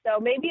 Jim. So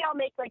maybe I'll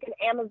make like an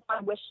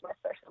Amazon wish list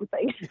or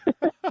something.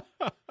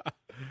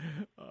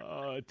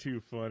 Oh, too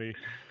funny.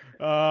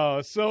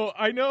 So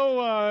I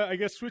know, I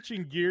guess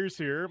switching gears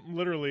here,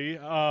 literally,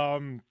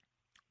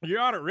 you're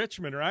out at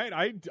Richmond, right?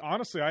 I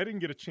didn't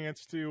get a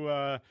chance to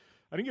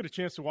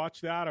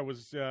watch that. I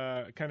was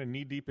kind of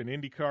knee deep in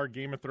IndyCar,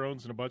 Game of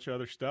Thrones, and a bunch of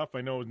other stuff.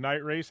 I know it was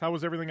night race. How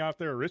was everything out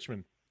there at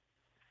Richmond?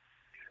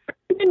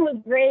 It was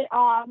great.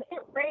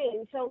 It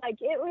rained, so like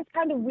it was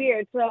kind of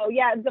weird. So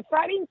yeah, it was a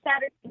Friday and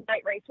Saturday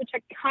night race, which I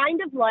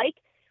kind of like.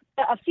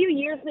 A few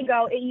years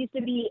ago, it used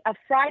to be a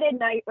Friday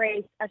night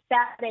race, a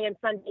Saturday and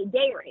Sunday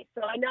day race.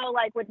 So I know,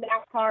 like with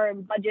NASCAR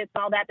and budgets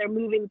and all that, they're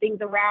moving things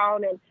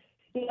around, and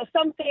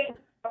some fans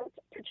aren't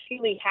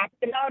particularly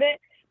happy about it.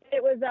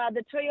 It was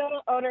the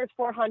Toyota Owners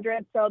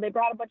 400, so they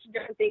brought a bunch of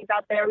different things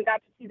out there. We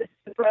got to see the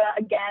Supra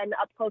again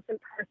up close in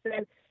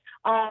person.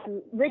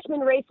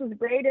 Richmond race was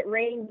great. It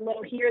rained a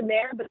little here and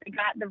there, but they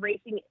got the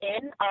racing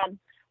in. A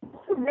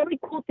really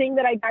cool thing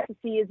that I got to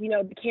see is,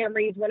 the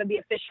Camry is one of the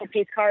official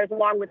pace cars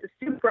along with the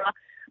Supra.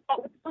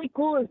 But what's really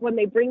cool is when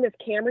they bring this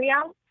Camry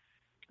out,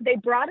 they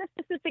brought a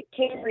specific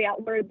Camry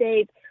out where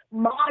they've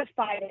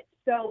modified it.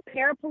 So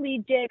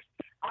paraplegics,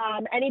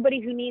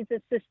 anybody who needs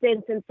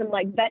assistance and some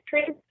like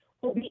veterans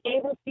will be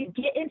able to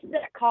get into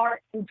that car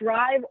and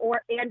drive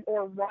or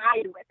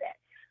ride with it.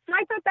 So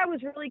I thought that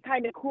was really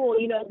kind of cool,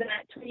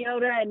 that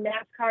Toyota and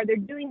NASCAR, they're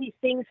doing these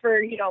things for,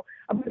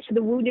 a bunch of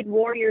the wounded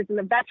warriors and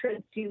the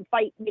veterans to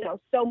fight,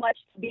 so much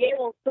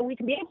so we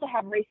can be able to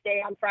have race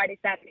day on Friday,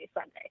 Saturday,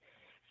 Sunday.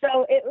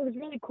 So it was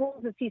really cool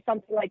to see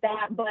something like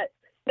that. But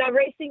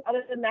racing,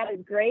 other than that,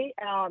 is great.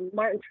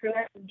 Martin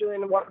Truex is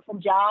doing a wonderful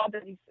job.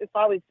 And it's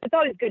always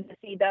good to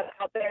see them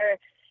out there.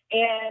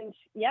 And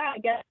yeah, I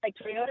guess like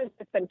Toyota's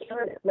just been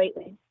killing it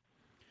lately.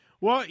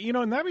 Well,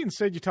 and that being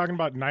said, you're talking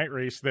about night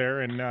race there,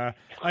 and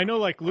I know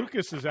like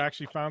Lucas has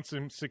actually found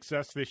some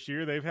success this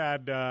year. They've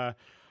had,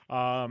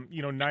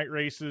 night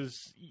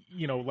races,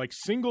 like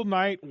single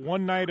night,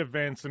 one night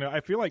events, and I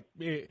feel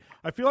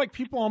like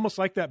people almost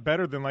like that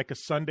better than like a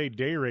Sunday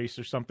day race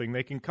or something.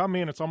 They can come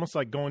in; it's almost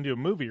like going to a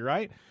movie,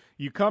 right?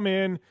 You come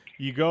in,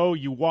 you go,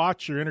 you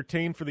watch, you're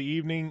entertained for the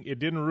evening. It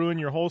didn't ruin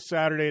your whole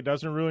Saturday. It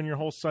doesn't ruin your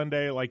whole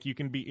Sunday. Like you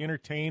can be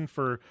entertained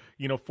for,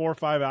 4 or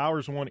 5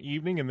 hours one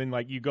evening, and then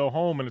like you go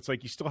home and it's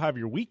like you still have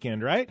your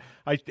weekend, right?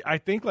 I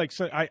think like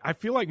I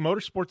feel like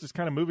motorsports is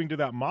kind of moving to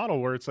that model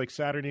where it's like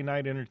Saturday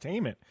night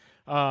entertainment.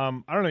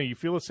 I don't know. You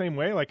feel the same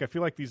way? Like I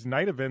feel like these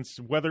night events,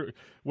 whether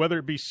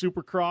it be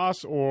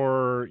Supercross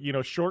or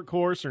short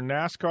course or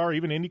NASCAR,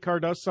 even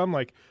IndyCar does some.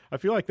 Like I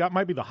feel like that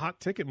might be the hot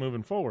ticket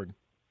moving forward.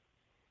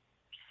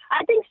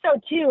 I think so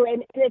too,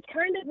 and it's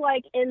kind of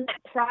like in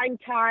that prime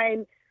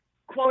time,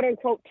 quote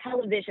unquote,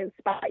 television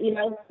spot.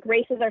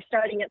 Races are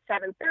starting at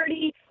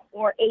 7:30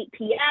 or 8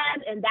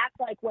 p.m., and that's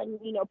like when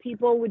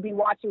people would be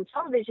watching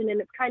television, and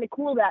it's kind of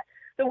cool that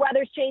the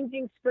weather's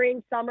changing,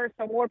 spring, summer,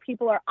 so more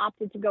people are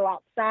opted to go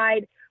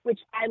outside, which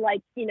I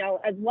like,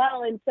 as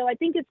well. And so I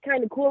think it's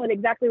kind of cool, and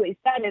exactly what you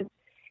said is,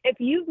 if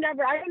you've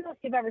never, I don't know if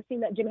you've ever seen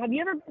that, Jim. Have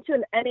you ever been to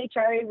an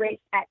NHRA race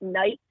at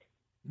night?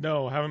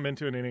 No, haven't been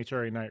to an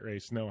NHRA night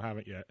race. No,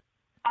 haven't yet.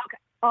 Okay.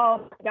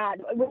 Oh, my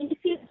God. When you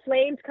see the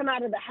flames come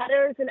out of the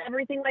headers and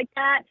everything like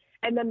that,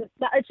 and then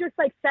it's just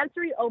like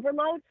sensory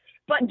overload.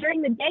 But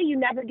during the day, you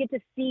never get to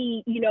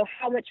see,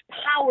 how much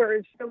power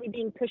is really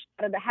being pushed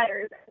out of the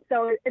headers.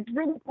 So it's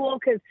really cool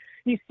because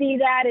you see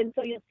that. And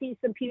so you'll see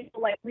some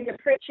people like Rita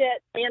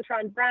Pritchett,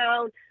 Antron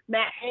Brown,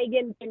 Matt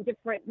Hagan, and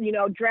different,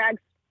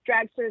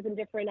 dragsters and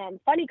different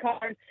funny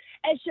cars.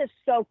 It's just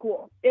so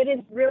cool. It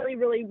is really,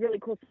 really, really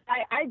cool.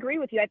 I agree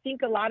with you. I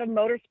think a lot of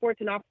motorsports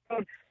and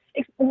off-road,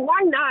 why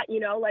not?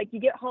 Like you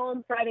get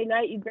home Friday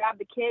night, you grab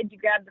the kids, you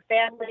grab the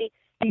family,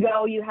 you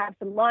go, you have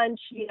some lunch,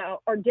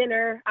 or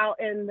dinner out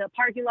in the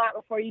parking lot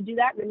before you do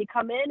that. And then you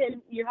come in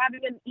and you're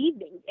having an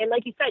evening. And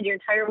like you said, your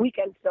entire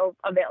weekend's still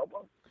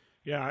available.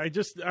 Yeah,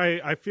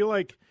 I feel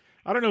like,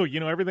 I don't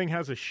know, everything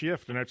has a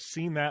shift, and I've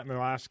seen that in the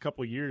last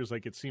couple of years.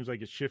 Like, it seems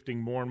like it's shifting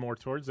more and more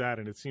towards that,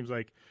 and it seems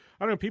like,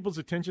 I don't know, people's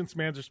attention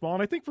spans are small,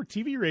 and I think for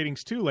TV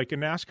ratings, too, like a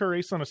NASCAR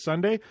race on a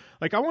Sunday,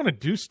 like, I want to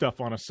do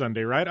stuff on a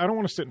Sunday, right? I don't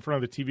want to sit in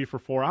front of the TV for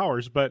 4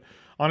 hours, but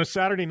on a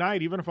Saturday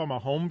night, even if I'm a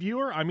home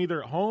viewer, I'm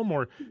either at home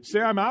or, say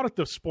I'm out at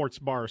the sports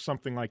bar or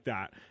something like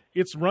that,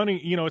 it's running,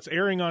 it's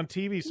airing on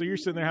TV, so you're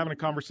sitting there having a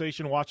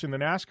conversation watching the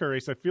NASCAR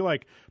race. I feel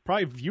like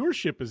probably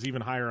viewership is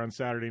even higher on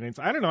Saturday nights.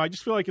 I don't know. I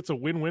just feel like it's a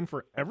win-win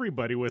for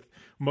everybody with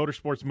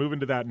motorsports moving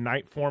to that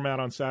night format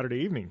on Saturday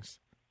evenings.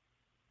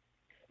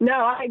 No,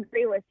 I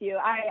agree with you.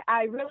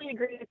 I really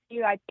agree with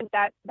you. I think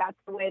that's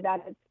the way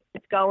that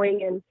it's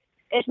going. And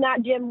if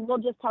not, Jim, we'll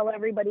just tell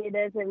everybody it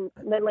is, and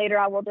then later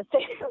I will just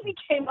say we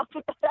came up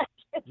with that.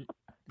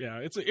 Yeah,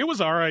 it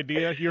was our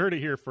idea. You heard it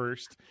here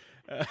first.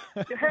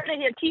 You heard it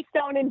here.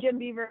 Keystone and Jim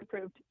Beaver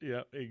approved.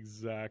 Yeah,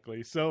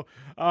 exactly. So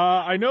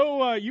I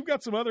know you've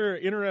got some other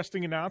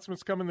interesting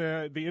announcements coming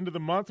the end of the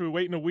month. We're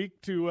waiting a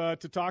week to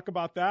talk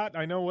about that.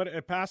 I know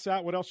past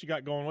that, what else you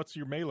got going? What's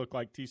your May look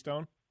like,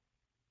 Keystone?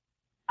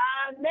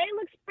 May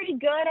looks pretty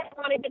good. I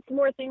want to get some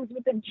more things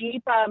with the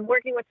Jeep. I'm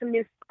working with some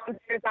new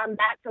sponsors on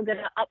that, so I'm going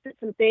to up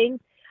some things.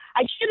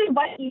 I should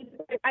invite you.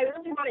 I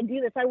really want to do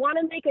this. I want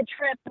to make a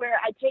trip where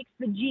I take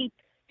the Jeep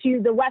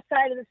to the west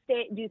side of the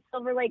state, do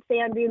Silver Lake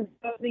Sand Dunes,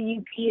 go to the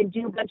UP, and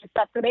do a bunch of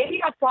stuff. So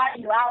maybe I'll fly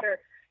you out or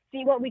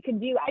see what we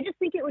could do. I just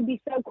think it would be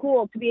so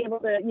cool to be able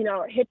to,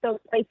 hit those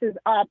places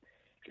up,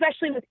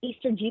 especially with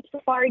Easter Jeep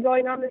Safari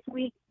going on this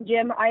week.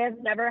 Jim, I have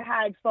never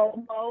had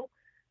FOMO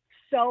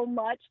so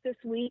much this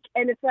week,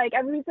 and it's like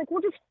everybody's like,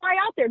 well, just fly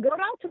out there, go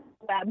out to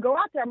Moab, go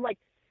out there. I'm like,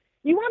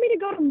 you want me to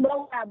go to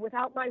Moab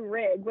without my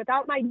rig,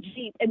 without my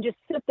Jeep, and just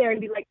sit there and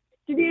be like,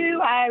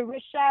 I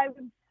wish I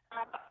was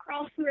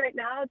crossing right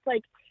now. It's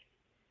like,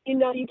 you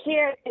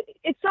can't.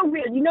 It's so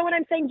weird. You know what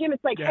I'm saying, Jim?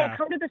 It's like, hey,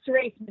 come to this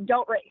race, but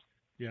don't race.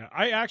 Yeah,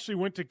 I actually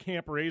went to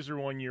Camp Razor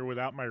one year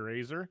without my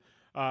Razor.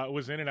 It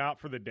was in and out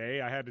for the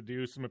day. I had to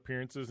do some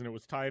appearances, and it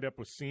was tied up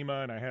with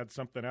SEMA, and I had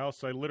something else.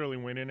 So I literally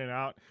went in and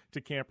out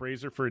to Camp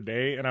Razor for a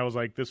day, and I was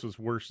like, this was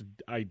worst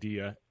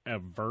idea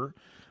ever.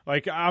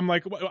 Like, I'm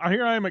like,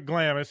 here I am at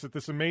Glamis at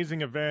this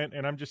amazing event,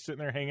 and I'm just sitting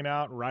there hanging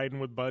out, riding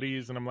with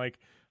buddies, and I'm like,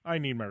 I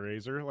need my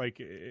Razor.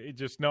 Like,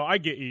 I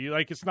get you.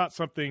 Like, it's not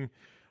something.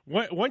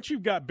 Once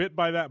you've got bit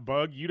by that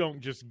bug, you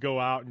don't just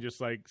go out and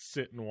just like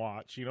sit and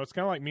watch. It's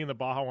kind of like me in the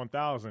Baja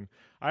 1000.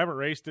 I haven't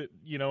raced it,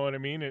 you know what I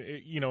mean?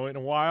 In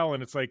a while,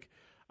 and it's like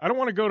I don't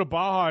want to go to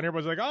Baja, and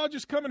everybody's like, "Oh,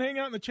 just come and hang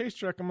out in the chase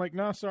truck." I'm like,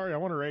 "No, sorry, I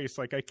want to race.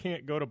 Like, I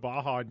can't go to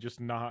Baja and just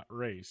not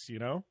race." I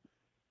know.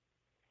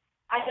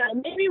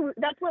 Maybe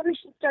that's what we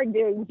should start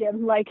doing,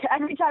 Jim. Like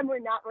every time we're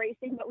not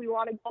racing, but we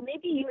want to go,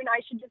 maybe you and I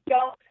should just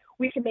go.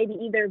 We should maybe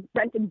either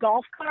rent a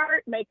golf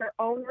cart, make our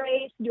own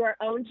race, do our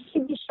own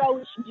TV show.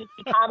 We should just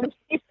be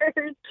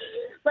commentators.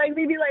 Like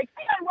we'd be like,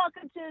 "Hey,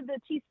 welcome to the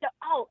T-Stuff.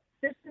 Oh,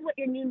 this is what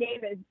your new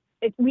name is."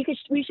 We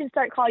should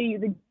start calling you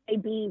the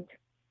JB,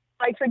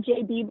 like for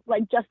JB,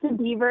 like Justin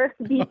Bieber.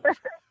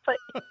 But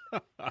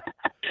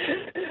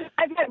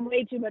I've had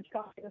way too much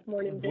coffee this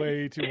morning.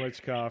 Way too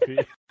much coffee.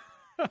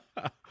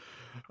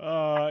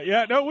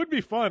 It would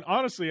be fun.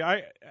 Honestly,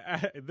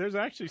 there's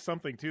actually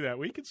something to that.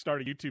 We could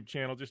start a YouTube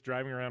channel just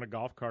driving around a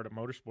golf cart at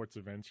motorsports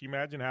events. You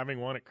imagine having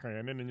one at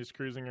Crandon and just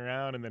cruising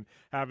around, and then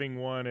having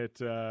one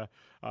at,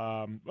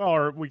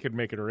 or we could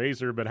make it a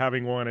Razor, but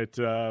having one at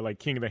like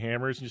King of the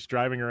Hammers, and just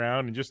driving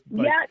around and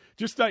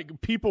just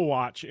like people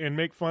watch and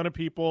make fun of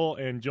people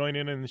and join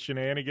in the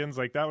shenanigans.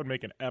 Like that would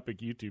make an epic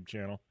YouTube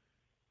channel.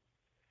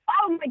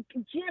 Oh my,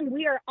 Jim,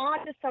 we are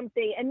on to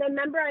something. And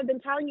remember, I've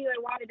been telling you I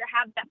wanted to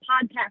have that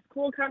podcast,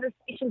 Cool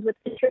Conversations with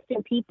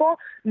Interesting People.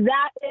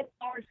 That is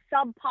our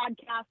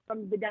sub-podcast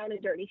from the Down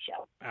and Dirty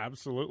Show.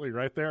 Absolutely,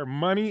 right there.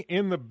 Money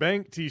in the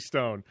bank,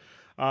 T-Stone.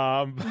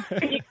 Before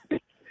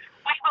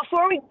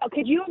we go,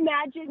 could you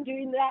imagine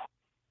doing that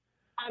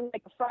on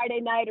like a Friday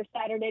night or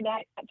Saturday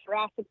night at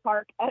Jurassic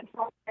Park at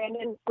Fort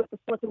Brandon with the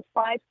Slip and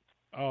Slide?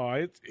 Oh,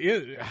 I've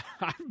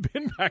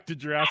been back to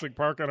Jurassic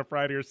Park on a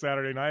Friday or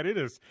Saturday night. It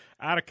is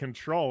out of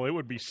control. It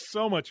would be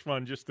so much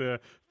fun just to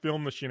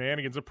film the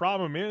shenanigans. The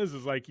problem is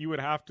like you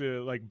would have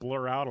to like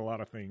blur out a lot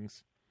of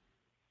things.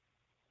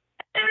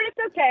 It's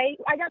okay.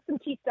 I got some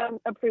Keystone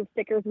approved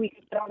stickers we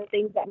can put on the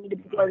things that need to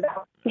be blurred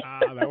out.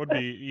 That would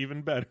be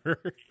even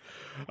better.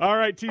 All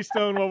right,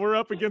 T-Stone. Well, we're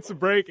up against the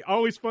break.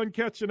 Always fun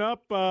catching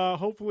up.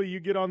 Hopefully you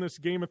get on this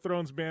Game of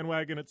Thrones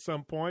bandwagon at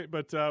some point,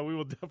 but we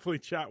will definitely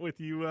chat with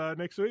you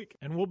next week.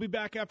 And we'll be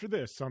back after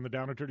this on the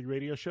Down and Dirty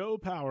Radio Show,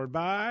 powered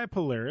by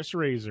Polaris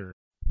Razor.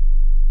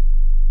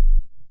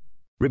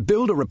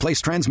 Rebuild or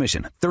replace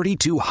transmission,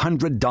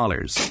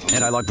 $3,200.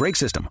 Anti-lock brake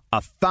system,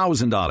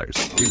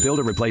 $1,000. Rebuild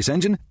or replace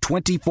engine,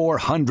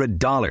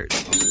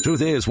 $2,400.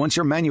 Truth is, once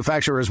your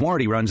manufacturer's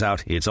warranty runs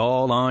out, it's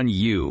all on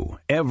you.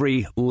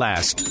 Every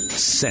last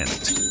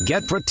cent.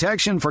 Get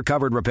protection for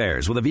covered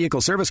repairs with a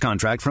vehicle service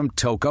contract from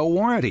Toco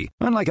Warranty.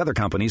 Unlike other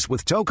companies,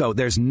 with Toco,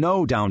 there's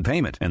no down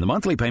payment, and the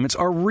monthly payments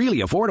are really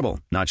affordable.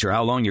 Not sure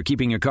how long you're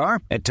keeping your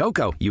car? At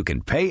Toco, you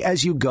can pay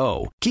as you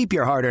go. Keep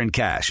your hard-earned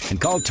cash and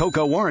call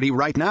Toco Warranty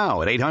right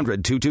now at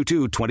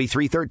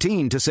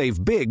 800-222-2313 to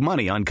save big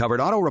money on covered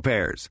auto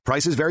repairs.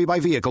 Prices vary by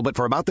vehicle, but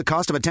for about the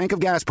cost of a tank of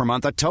gas per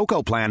month, a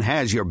Toco plan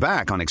has your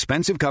back on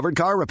expensive covered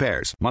car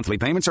repairs. Monthly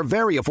payments are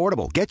very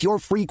affordable. Get your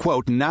free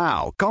quote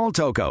now. Call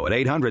Toco at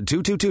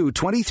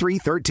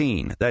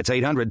 800-222-2313. That's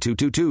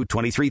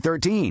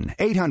 800-222-2313.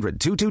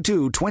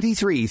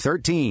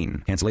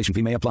 800-222-2313. Cancellation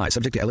fee may apply.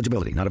 Subject to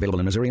eligibility. Not available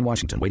in Missouri and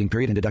Washington. Waiting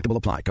period and deductible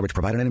apply. Coverage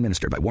provided and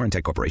administered by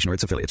Warrantech Corporation or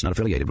its affiliates. Not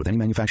affiliated with any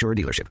manufacturer or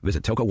dealership.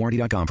 Visit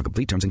TocoWarranty.com for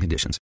complete terms and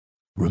conditions.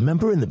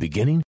 Remember in the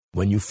beginning,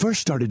 when you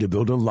first started to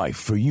build a life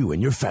for you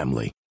and your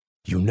family,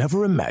 you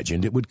never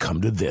imagined it would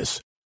come to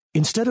this.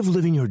 Instead of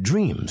living your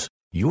dreams,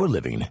 you're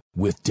living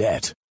with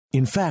debt.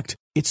 In fact,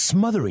 it's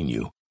smothering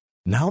you.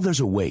 Now there's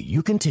a way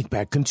you can take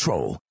back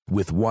control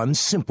with one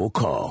simple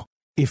call.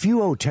 If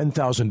you owe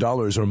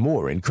 $10,000 or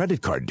more in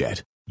credit card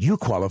debt, you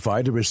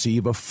qualify to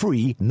receive a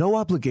free,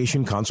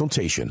 no-obligation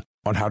consultation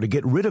on how to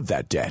get rid of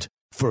that debt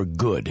for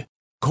good.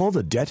 Call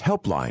the Debt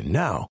Helpline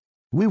now.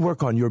 We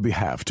work on your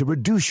behalf to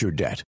reduce your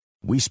debt.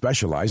 We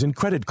specialize in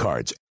credit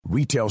cards,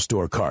 retail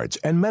store cards,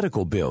 and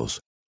medical bills.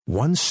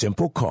 One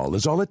simple call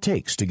is all it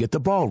takes to get the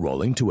ball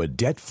rolling to a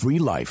debt-free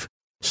life.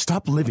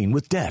 Stop living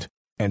with debt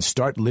and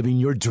start living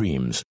your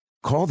dreams.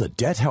 Call the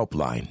Debt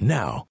Helpline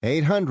now.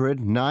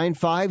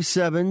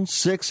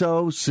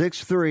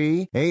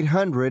 800-957-6063.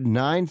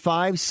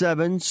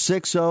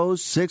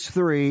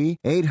 800-957-6063.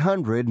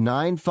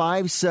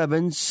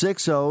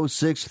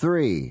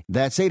 800-957-6063.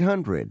 That's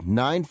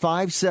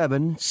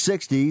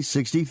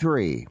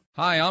 800-957-6063.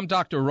 Hi, I'm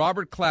Dr.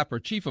 Robert Clapper,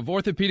 Chief of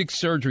Orthopedic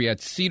Surgery at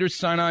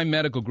Cedars-Sinai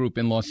Medical Group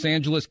in Los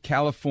Angeles,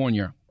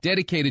 California.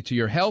 Dedicated to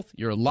your health,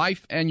 your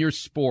life, and your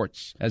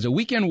sports. As a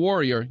weekend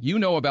warrior, you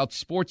know about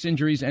sports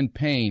injuries and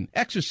pain.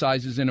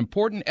 Exercise is an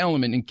important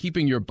element in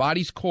keeping your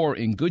body's core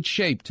in good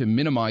shape to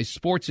minimize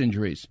sports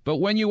injuries. But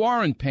when you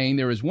are in pain,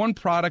 there is one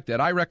product that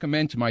I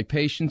recommend to my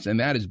patients, and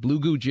that is Blue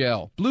Goo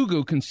Gel. Blue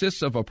Goo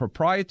consists of a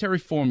proprietary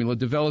formula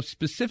developed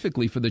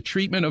specifically for the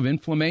treatment of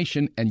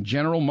inflammation and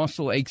general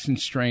muscle aches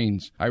and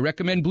strains. I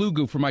recommend Blue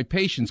Goo for my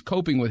patients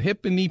coping with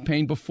hip and knee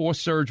pain before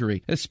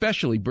surgery,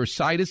 especially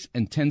bursitis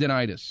and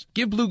tendinitis.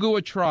 Give Blue Goo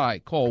a try.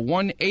 Call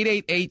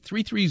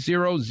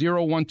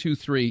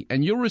 1-888-330-0123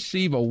 and you'll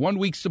receive a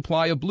 1-week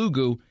supply of Blue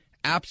Goo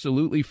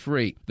absolutely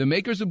free. The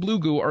makers of Blue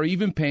Goo are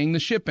even paying the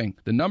shipping.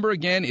 The number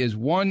again is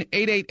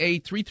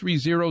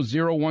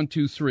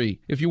 1-888-330-0123.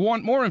 If you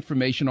want more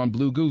information on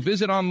Blue Goo,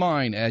 visit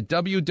online at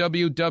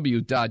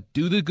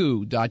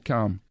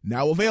www.dothegoo.com.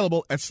 Now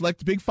available at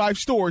select Big 5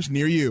 stores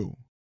near you.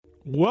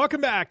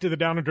 Welcome back to the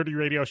Down and Dirty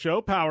Radio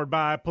Show, powered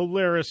by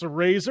Polaris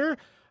Razor.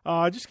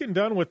 Just getting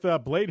done with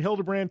Blade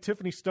Hildebrand,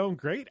 Tiffany Stone.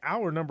 Great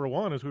hour number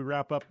one as we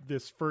wrap up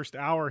this first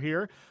hour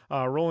here.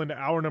 Roll into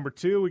hour number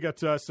two. We got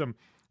some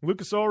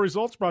Lucas Oil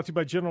results brought to you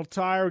by General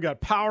Tire. We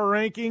got power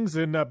rankings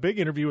and a big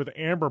interview with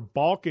Amber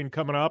Balcaen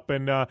coming up.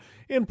 And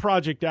in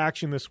Project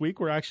Action this week,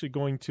 we're actually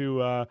going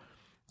to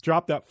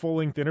drop that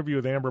full-length interview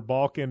with Amber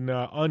Balcaen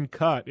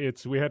uncut.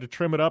 We had to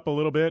trim it up a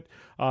little bit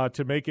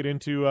to make it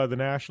into the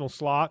national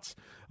slots.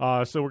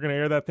 So we're going to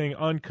air that thing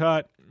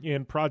uncut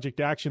in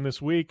Project Action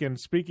this week. And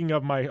speaking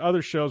of my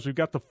other shows, we've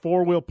got the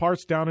Four Wheel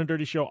Parts Down and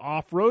Dirty Show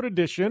Off-Road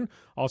Edition,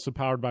 also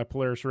powered by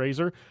Polaris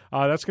Razor.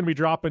 That's going to be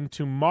dropping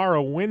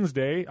tomorrow,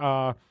 Wednesday,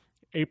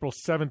 April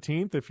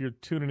 17th. If you're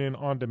tuning in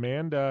on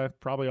demand,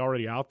 probably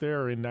already out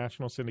there or in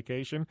national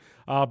syndication.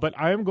 But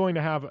I am going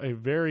to have a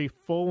very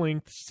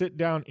full-length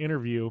sit-down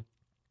interview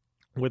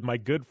with my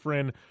good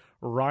friend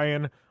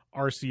Ryan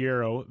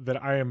Arciero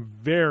that I am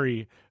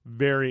very,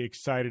 very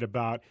excited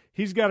about.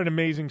 He's got an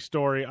amazing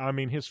story. I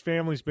mean, his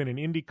family's been in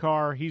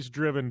IndyCar. He's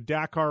driven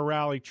Dakar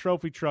Rally,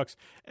 trophy trucks,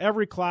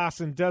 every class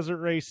in desert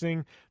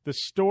racing. The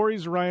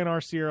stories Ryan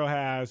Arciero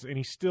has, and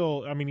he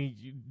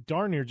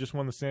darn near just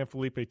won the San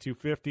Felipe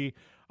 250.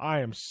 I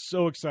am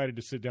so excited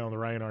to sit down with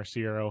Ryan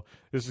Arciero.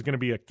 This is going to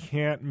be a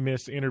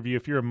can't-miss interview.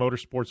 If you're a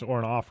motorsports or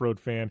an off-road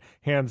fan,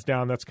 hands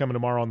down, that's coming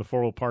tomorrow on the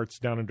Four Wheel Parts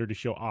Down and Dirty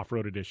Show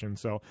Off-Road Edition.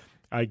 So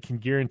I can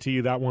guarantee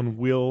you that one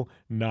will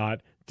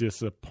not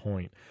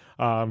disappoint.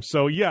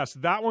 So yes,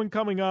 that one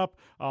coming up.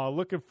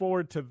 Looking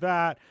forward to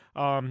that.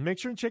 Make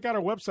sure and check out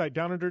our website,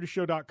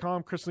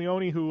 downanddirtyshow.com. Chris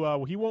Leone,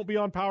 who he won't be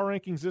on Power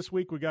Rankings this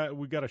week. We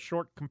got a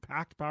short,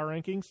 compact Power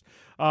Rankings.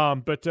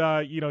 But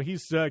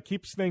he's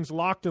keeps things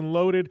locked and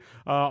loaded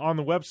on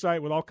the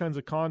website with all kinds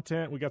of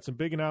content. We got some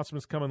big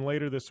announcements coming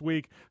later this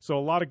week. So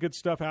a lot of good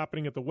stuff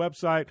happening at the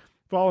website.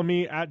 Follow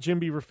me at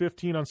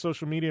JimBeaver15 on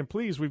social media. And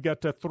please, we've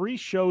got 3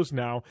 shows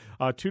now,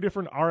 2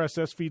 different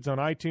RSS feeds on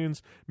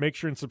iTunes. Make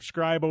sure and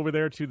subscribe over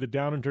there to the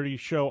Down and Dirty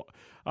Show,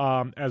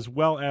 as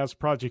well as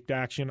Project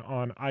Action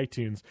on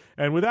iTunes.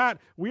 And with that,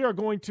 we are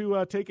going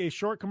to take a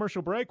short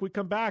commercial break. We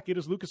come back. It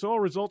is Lucas Oil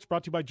Results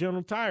brought to you by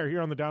General Tire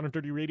here on the Down and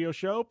Dirty Radio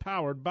Show,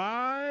 powered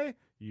by,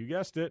 you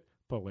guessed it,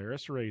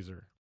 Polaris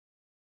Razor.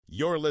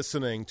 You're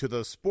listening to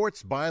the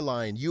Sports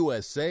Byline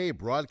USA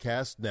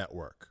Broadcast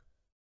Network.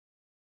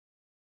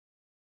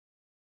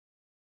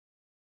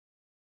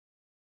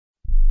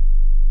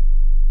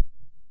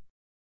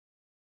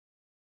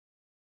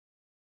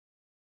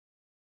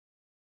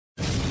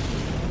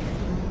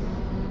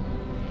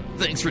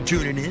 Thanks for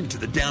tuning in to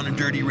the Down and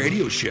Dirty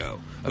Radio Show,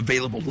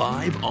 available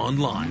live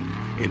online,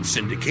 in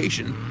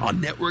syndication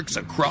on networks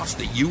across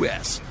the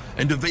U.S.,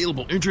 and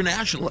available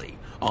internationally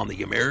on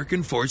the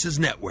American Forces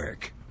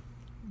Network.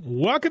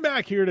 Welcome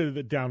back here to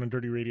the Down and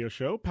Dirty Radio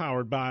Show,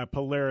 powered by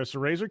Polaris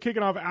Razor.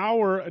 Kicking off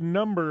hour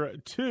number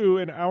 2,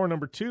 and hour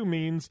number 2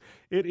 means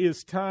it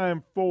is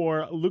time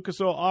for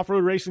Lucas Oil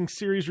Off-Road Racing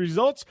Series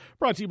results,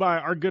 brought to you by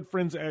our good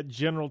friends at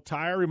General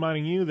Tire,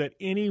 reminding you that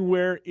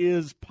anywhere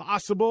is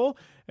possible.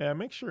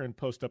 Make sure and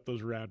post up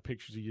those rad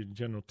pictures of your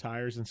General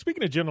Tires. And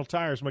speaking of General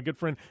Tires, my good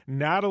friend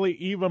Natalie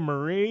Eva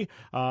Marie,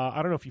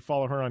 I don't know if you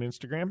follow her on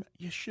Instagram.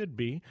 You should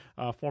be.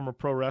 Former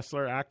pro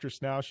wrestler,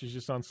 actress now. She's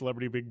just on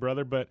Celebrity Big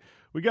Brother. But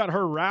we got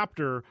her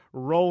Raptor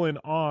rolling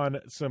on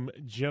some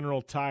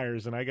General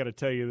Tires. And I got to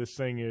tell you, this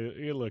thing,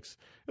 it looks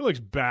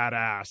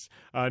badass.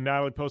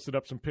 Natalie posted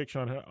up some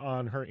pictures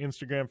on her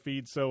Instagram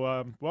feed.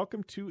 So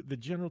welcome to the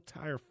General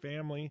Tire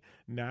family,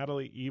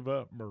 Natalie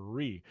Eva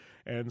Marie.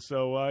 And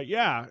so,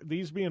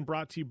 these being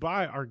brought to you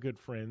by our good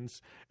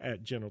friends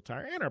at General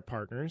Tire and our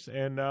partners.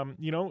 And,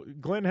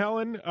 Glen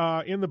Helen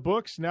in the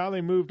books. Now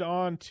they moved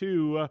on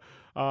to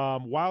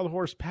Wild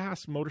Horse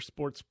Pass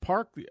Motorsports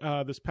Park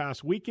this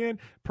past weekend.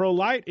 Pro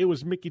Light, it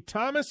was Mickey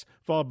Thomas,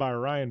 followed by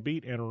Ryan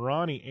Beat and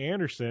Ronnie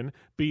Anderson.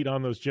 Beat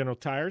on those General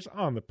Tires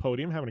on the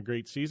podium, having a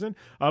great season.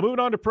 Moving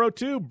on to Pro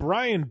 2,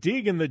 Brian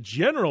Deegan, the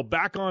General,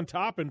 back on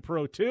top in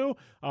Pro 2.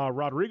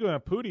 Rodrigo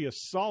Amputi, a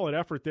solid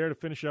effort there to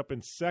finish up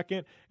in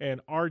second,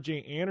 and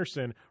R.J.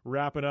 Anderson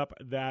wrapping up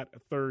that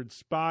third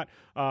spot.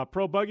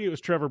 Pro Buggy, it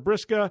was Trevor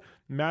Briska,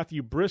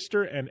 Matthew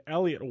Brister, and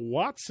Elliott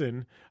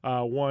Watson,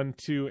 1,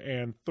 2,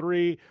 and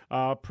 3.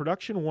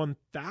 Production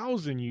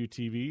 1000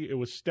 UTV, it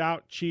was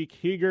Stout, Cheek,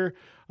 Heger.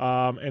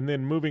 And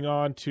then moving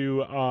on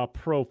to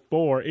Pro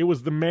 4, it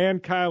was the man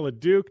Kyle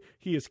LeDuc.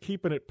 He is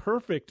keeping it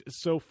perfect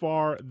so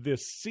far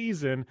this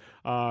season.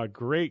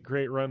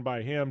 Great run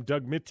by him.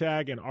 Doug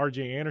Mittag and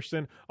R.J.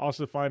 Anderson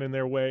also finding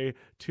their way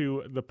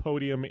to the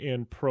podium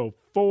in Pro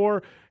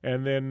 4.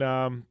 And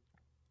then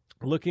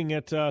looking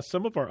at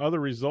some of our other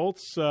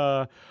results,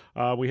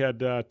 we had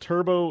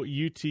Turbo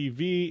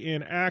UTV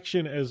in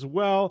action as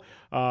well.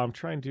 I'm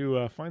trying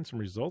to find some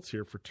results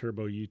here for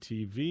Turbo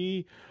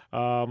UTV.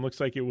 Looks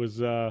like it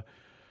was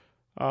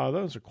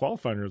those are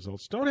qualifying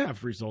results. Don't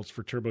have results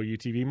for Turbo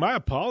UTV. My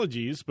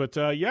apologies, but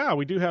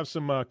we do have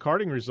some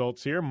karting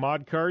results here.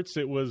 Mod Karts,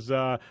 it was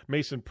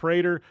Mason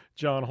Prater,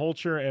 John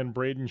Holcher, and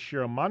Braden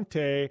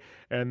Shiramonte.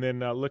 And then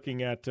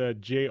looking at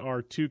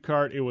JR2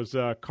 kart, it was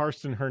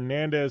Karsten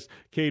Hernandez,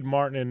 Cade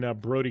Martin, and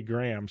Brody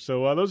Graham.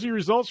 So those are your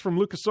results from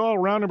Lucas Oil,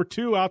 round number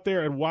 2 out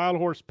there at Wild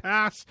Horse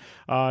Pass.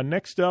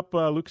 Next up,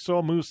 Lucas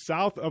Oil moves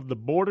south of the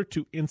border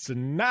to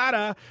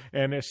Ensenada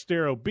and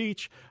Estero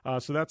Beach.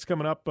 So that's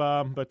coming up.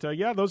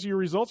 Those are your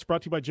results,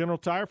 brought to you by General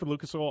Tire for the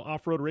Lucas Oil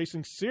Off-Road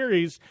Racing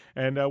Series.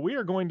 And we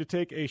are going to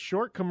take a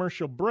short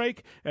commercial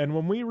break. And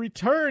when we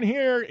return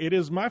here, it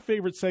is my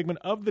favorite segment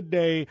of the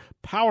day,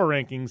 Power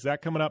Rankings.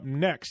 That coming up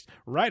next,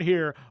 right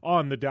here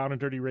on the Down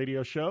and Dirty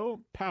Radio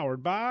Show,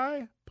 powered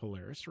by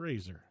Polaris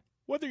Razor.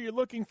 Whether you're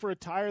looking for a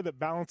tire that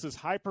balances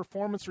high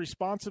performance,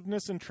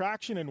 responsiveness, and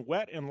traction in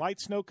wet and light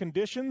snow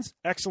conditions,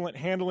 excellent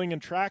handling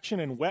and traction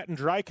in wet and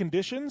dry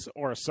conditions,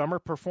 or a summer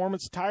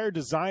performance tire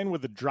designed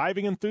with the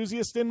driving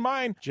enthusiast in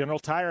mind, General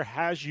Tire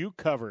has you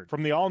covered.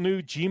 From the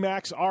all-new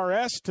G-Max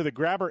RS to the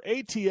Grabber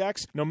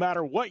ATX, no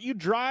matter what you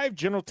drive,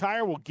 General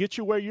Tire will get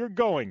you where you're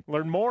going.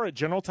 Learn more at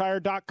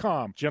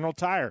GeneralTire.com. General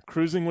Tire,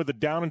 cruising with the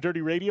Down and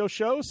Dirty Radio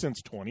Show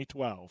since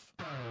 2012.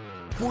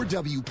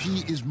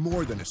 4WP is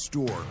more than a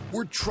store.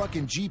 We're truck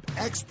and Jeep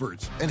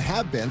experts and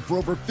have been for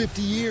over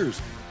 50 years.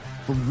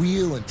 From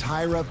wheel and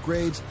tire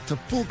upgrades to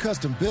full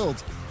custom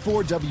builds,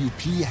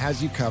 4WP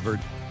has you covered.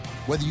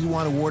 Whether you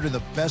want to order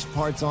the best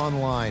parts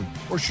online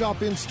or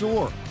shop in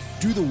store,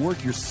 do the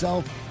work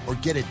yourself, or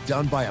get it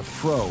done by a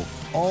pro,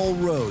 all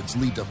roads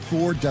lead to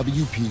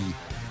 4WP.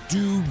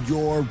 Do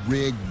your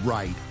rig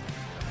right.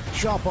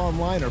 Shop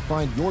online or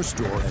find your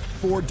store at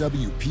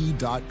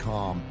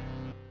 4WP.com.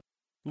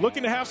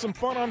 Looking to have some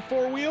fun on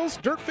four wheels?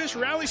 Dirtfish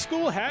Rally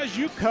School has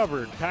you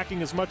covered.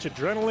 Packing as much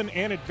adrenaline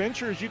and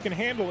adventure as you can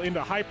handle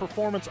into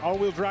high-performance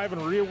all-wheel drive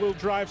and rear-wheel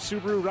drive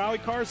Subaru rally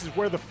cars is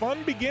where the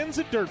fun begins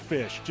at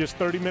Dirtfish. Just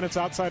 30 minutes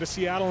outside of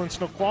Seattle and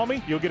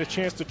Snoqualmie, you'll get a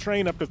chance to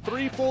train up to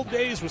 3 full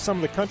days with some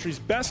of the country's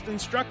best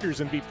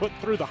instructors and be put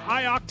through the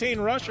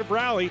high-octane rush of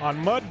rally on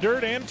mud,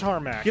 dirt, and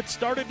tarmac. Get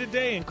started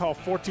today and call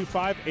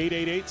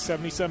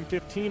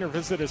 425-888-7715 or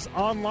visit us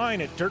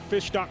online at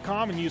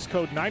dirtfish.com and use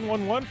code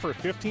 911 for a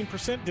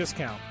 15%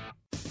 discount.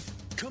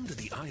 Come to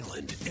the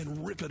island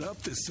and rip it up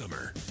this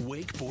summer.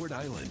 Wakeboard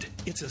Island.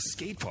 It's a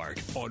skate park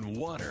on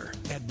water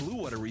at Blue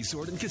Water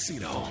Resort and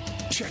Casino.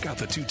 Check out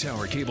the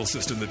 2-tower cable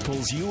system that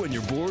pulls you and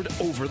your board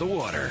over the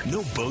water.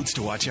 No boats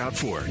to watch out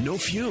for, no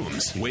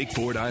fumes.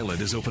 Wakeboard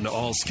Island is open to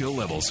all skill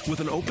levels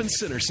with an open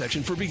center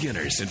section for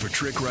beginners and for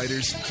trick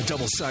riders, a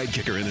double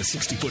sidekicker in a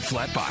 60-foot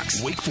flat box.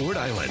 Wakeboard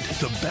Island,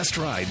 the best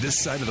ride this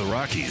side of the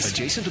Rockies.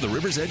 Adjacent to the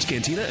River's Edge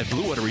Cantina at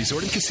Blue Water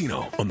Resort and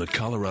Casino on the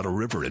Colorado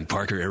River in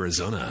Parker,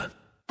 Arizona.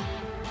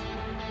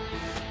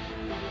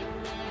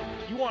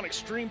 want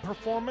extreme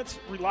performance,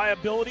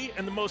 reliability,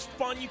 and the most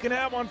fun you can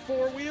have on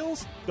four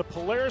wheels? The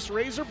Polaris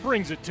RZR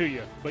brings it to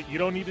you. But you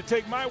don't need to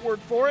take my word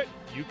for it.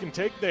 You can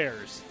take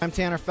theirs. I'm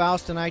Tanner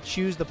Faust, and I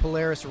choose the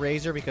Polaris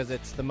RZR because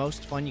it's the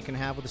most fun you can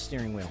have with a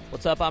steering wheel.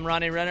 What's up? I'm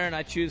Ronnie Renner, and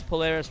I choose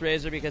Polaris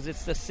RZR because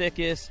it's the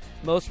sickest,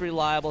 most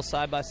reliable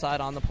side-by-side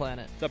on the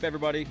planet. What's up,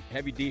 everybody?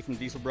 Heavy D from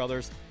Diesel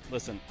Brothers.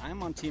 Listen,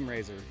 I'm on Team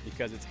RZR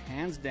because it's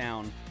hands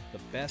down the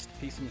best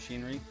piece of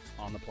machinery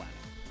on the planet.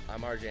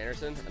 I'm RJ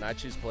Anderson, and I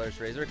choose Polaris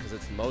RZR because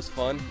it's the most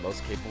fun,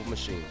 most capable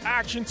machine.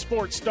 Action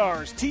sports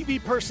stars,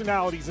 TV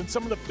personalities, and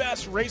some of the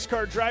best race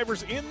car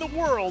drivers in the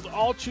world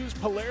all choose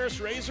Polaris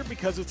RZR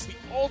because it's the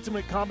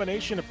ultimate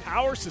combination of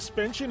power,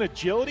 suspension,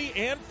 agility,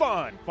 and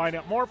fun. Find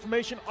out more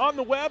information on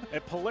the web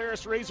at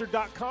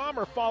PolarisRZR.com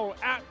or follow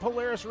at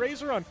Polaris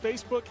RZR on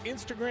Facebook,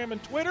 Instagram,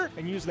 and Twitter,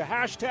 and use the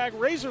hashtag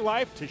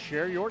RazorLife to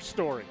share your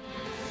story.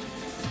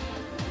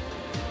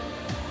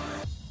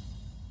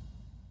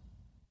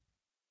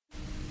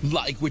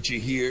 Like what you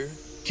hear?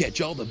 Catch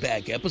all the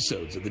back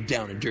episodes of the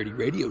Down and Dirty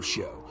Radio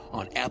Show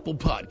on Apple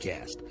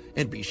Podcast,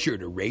 and be sure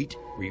to rate,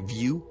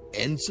 review,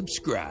 and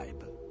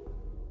subscribe.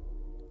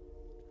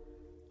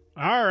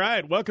 All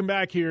right, welcome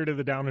back here to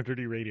the Down and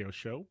Dirty Radio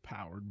Show,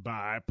 powered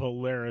by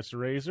Polaris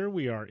RZR.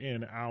 We are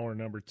in hour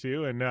number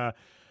 2, and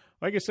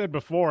like I said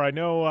before, I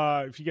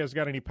know if you guys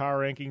got any power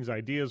rankings,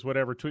 ideas,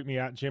 whatever, tweet me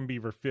at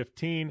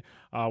JimBeaver15.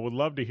 Would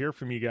love to hear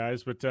from you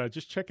guys, but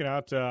just check it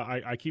out.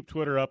 I keep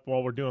Twitter up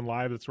while we're doing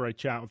live. That's where I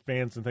chat with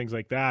fans and things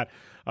like that.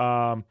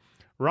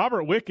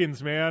 Robert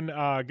Wickens, man,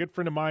 good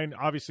friend of mine,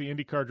 obviously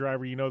IndyCar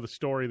driver. You know the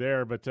story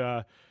there, but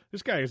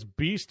this guy is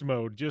beast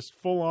mode, just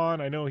full on.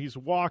 I know he's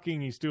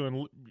walking. He's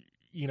doing,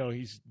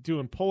 he's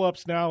doing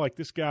pull-ups now. Like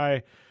this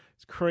guy.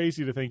 It's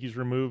crazy to think he's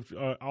removed,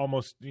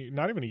 almost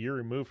not even a year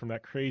removed from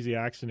that crazy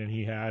accident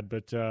he had.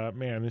 But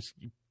man, this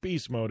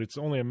beast mode. It's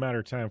only a matter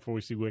of time before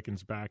we see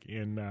Wickens back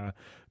in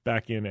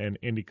an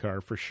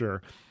IndyCar for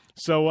sure.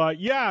 So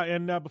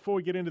and before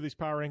we get into these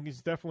power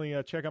rankings, definitely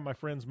check out my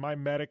friends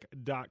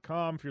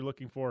mymedic.com if you're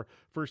looking for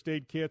first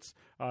aid kits.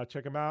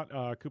 Check them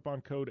out. Coupon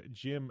code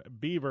Jim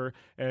Beaver,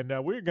 and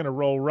we're going to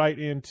roll right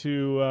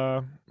into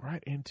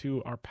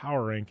our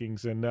power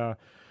rankings and.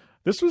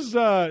 This is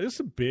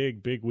a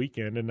big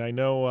weekend, and I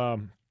know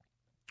I'm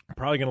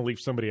probably going to leave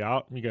somebody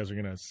out. You guys are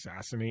going to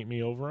assassinate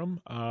me over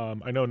them.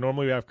 I know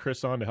normally we have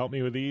Chris on to help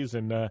me with these,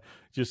 and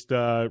just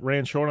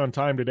ran short on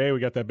time today. We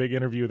got that big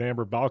interview with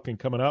Amber Balkan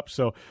coming up,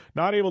 so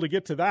not able to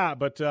get to that.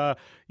 But,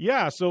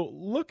 so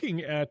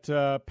looking at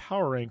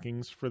power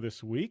rankings for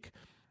this week,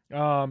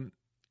 I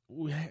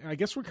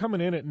guess we're coming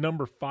in at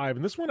number 5,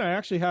 and this one I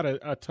actually had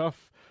a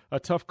tough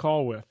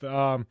call with.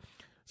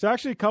 It's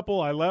actually a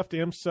couple I left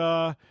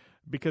IMSA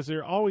because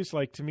they're always,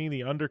 like, to me,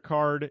 the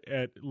undercard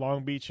at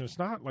Long Beach, and it's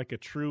not like a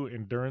true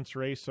endurance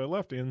race. So I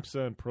left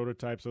IMSA and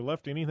prototypes. I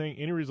left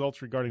any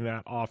results regarding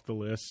that off the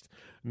list,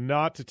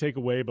 not to take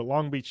away. But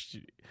Long Beach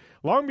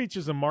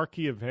is a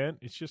marquee event.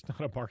 It's just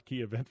not a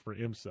marquee event for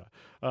IMSA.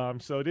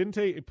 So I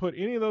didn't put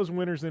any of those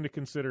winners into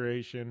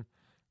consideration.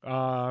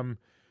 And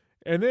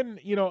then,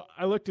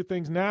 I looked at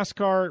things.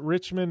 NASCAR,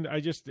 Richmond,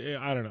 I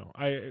don't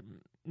know.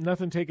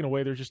 Nothing taken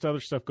away. There's just other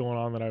stuff going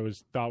on that I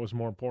thought was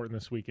more important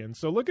this weekend.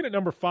 So looking at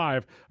number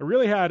 5, I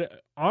really had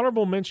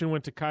honorable mention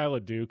went to Kyle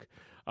Duke.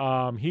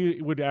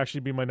 He would actually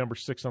be my number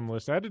 6 on the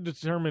list. I had to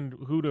determine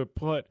who to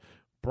put,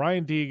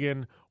 Brian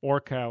Deegan or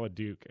Kyle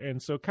Duke.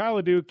 And so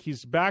Kyle Duke,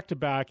 he's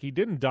back-to-back. He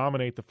didn't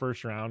dominate the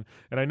first round,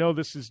 and I know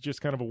this is just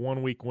kind of a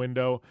one-week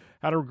window.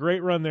 Had a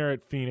great run there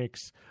at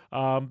Phoenix,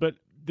 but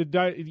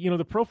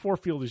the Pro 4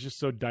 field is just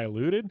so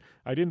diluted.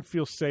 I didn't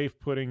feel safe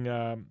putting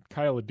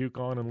Kyle Duke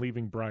on and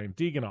leaving Brian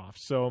Deegan off.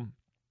 So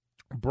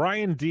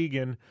Brian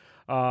Deegan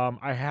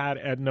I had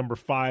at number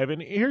 5,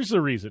 and here's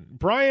the reason.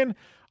 Brian,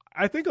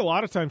 I think a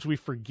lot of times we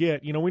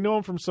forget, we know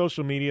him from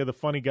social media, the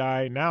funny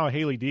guy. Now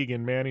Haley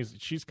Deegan, man,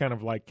 she's kind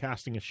of like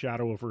casting a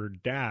shadow over her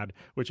dad,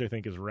 which I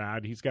think is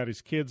rad. He's got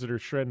his kids that are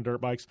shredding dirt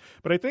bikes.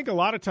 But I think a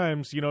lot of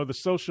times, the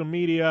social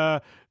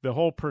media, the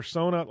whole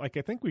persona, like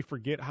I think we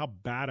forget how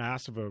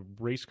badass of a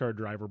race car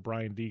driver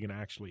Brian Deegan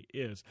actually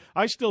is.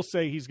 I still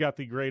say he's got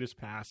the greatest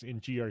pass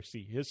in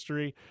GRC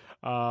history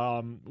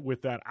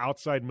with that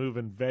outside move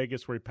in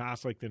Vegas where he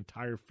passed like the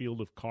entire field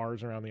of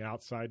cars around the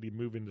outside. He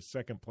moved into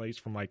second place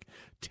from like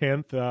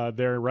 10th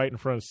there right in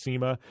front of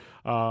SEMA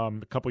a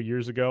couple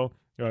years ago,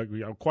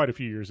 quite a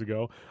few years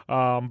ago. So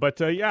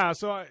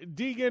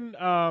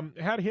Deegan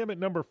had him at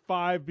number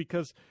 5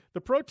 because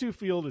the Pro 2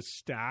 field is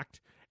stacked,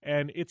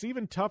 and it's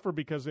even tougher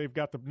because they've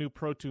got the new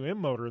Pro 2M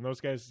motor, and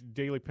those guys,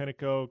 Daly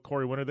Pinnico,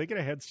 Corey Winter, they get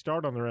a head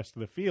start on the rest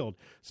of the field.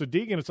 So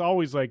Deegan, it's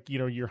always like,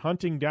 you're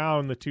hunting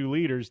down the 2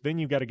 leaders, then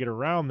you've got to get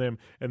around them,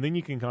 and then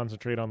you can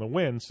concentrate on the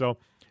win. So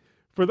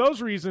for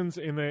those reasons,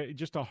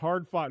 just a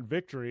hard-fought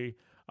victory,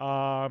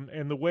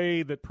 and the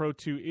way that Pro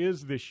 2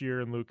 is this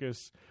year in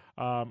Lucas,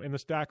 in the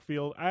stack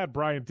field, I had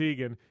Brian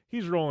Deegan.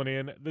 He's rolling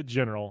in the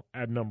general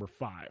at number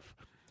 5.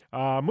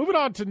 Moving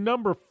on to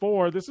number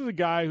 4. This is a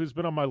guy who's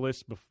been on my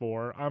list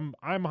before.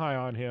 I'm high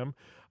on him.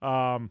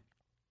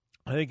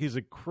 I think he's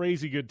a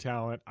crazy good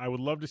talent. I would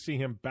love to see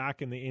him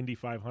back in the Indy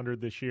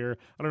 500 this year.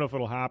 I don't know if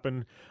it'll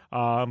happen,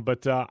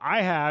 but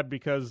I had,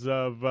 because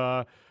of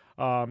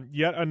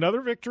yet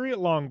another victory at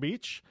Long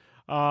Beach,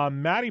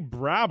 Matty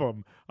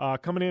Brabham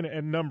coming in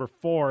at number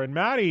 4. And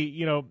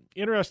Matty,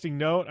 interesting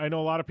note, I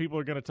know a lot of people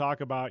are going to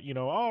talk about,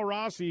 oh,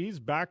 Rossi, he's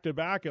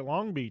back-to-back at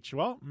Long Beach.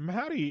 Well,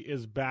 Matty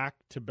is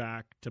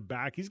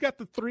back-to-back-to-back. He's got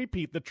the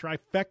three-peat, the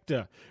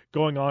trifecta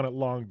going on at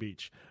Long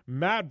Beach.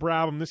 Matt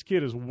Brabham, this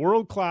kid is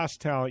world-class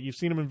talent. You've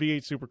seen him in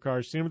V8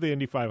 Supercars, seen him at the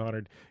Indy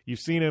 500. You've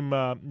seen him,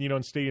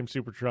 in Stadium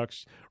Super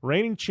Trucks.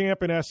 Reigning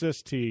champ in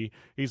SST.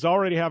 He's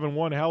already having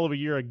one hell of a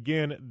year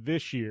again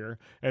this year,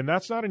 and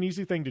that's not an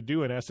easy thing to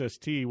do in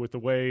SST with the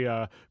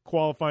way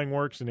qualifying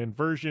works and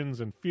inversions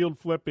and field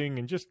flipping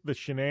and just the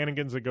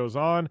shenanigans that goes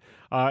on.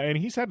 And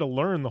he's had to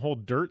learn the whole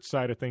dirt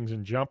side of things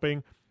and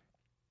jumping.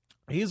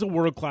 He's a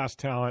world-class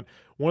talent,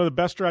 one of the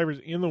best drivers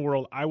in the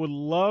world. I would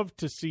love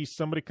to see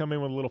somebody come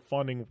in with a little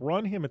funding,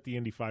 run him at the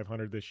Indy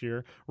 500 this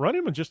year, run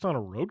him just on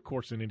a road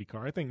course in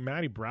IndyCar. I think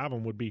Matty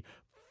Brabham would be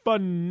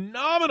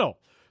phenomenal.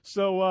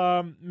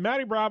 So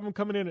Matty Brabham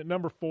coming in at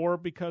number 4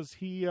 because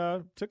he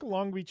took a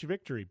Long Beach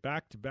victory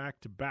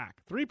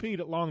back-to-back-to-back. Three-peat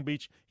at Long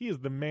Beach. He is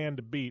the man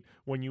to beat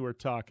when you are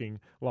talking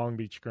Long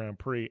Beach Grand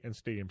Prix and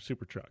Stadium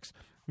Super Trucks.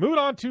 Moving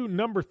on to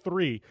number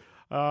 3.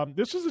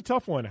 This is a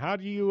tough one. How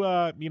do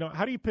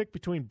you pick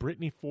between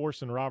Brittany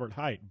Force and Robert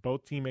Hight?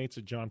 Both teammates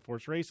at John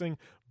Force Racing.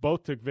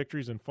 Both took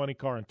victories in Funny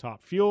Car and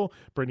Top Fuel.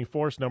 Brittany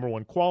Force, number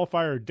 1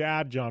 qualifier. Her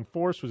dad, John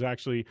Force, was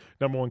actually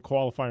number 1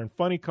 qualifier in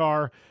Funny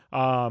Car.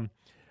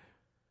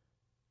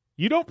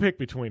 You don't pick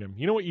between them.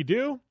 You know what you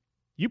do?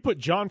 You put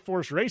John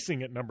Force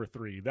Racing at number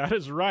 3. That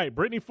is right.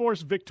 Brittany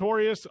Force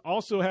victorious,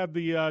 also had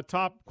the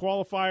top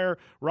qualifier.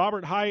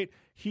 Robert Hight,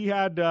 he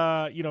had,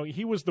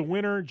 he was the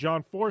winner.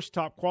 John Force,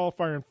 top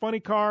qualifier in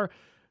Funny Car.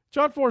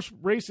 John Force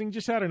Racing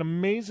just had an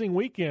amazing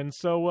weekend.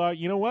 So,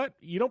 you know what?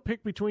 You don't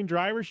pick between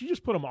drivers. You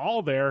just put them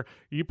all there.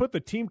 You put the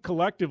team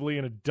collectively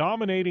in a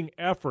dominating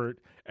effort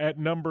at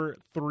number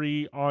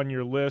 3 on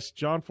your list.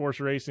 John Force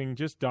Racing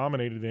just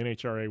dominated the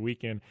NHRA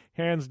weekend.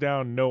 Hands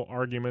down, no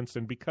arguments.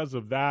 And because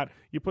of that,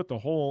 you put the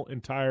whole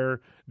entire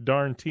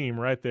darn team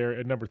right there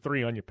at number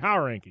 3 on your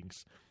power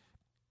rankings.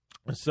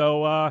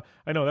 So I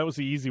know that was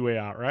the easy way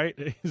out, right?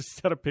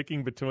 Instead of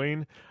picking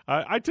between.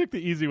 I took the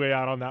easy way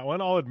out on that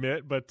one, I'll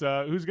admit, but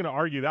who's going to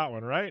argue that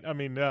one, right? I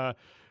mean,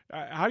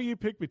 how do you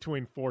pick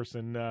between Force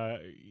and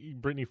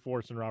Brittany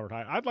Force and Robert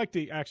Hight? I'd like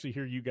to actually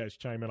hear you guys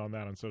chime in on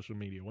that on social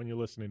media when you're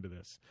listening to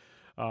this.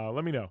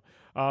 Let me know.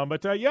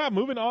 But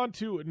moving on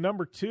to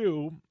number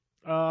 2.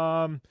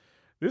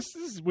 This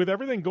is, with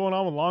everything going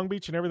on with Long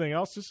Beach and everything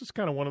else, this is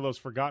kind of one of those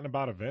forgotten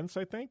about events,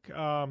 I think.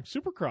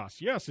 Supercross,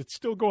 yes, it's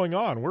still going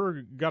on.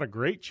 We've got a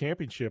great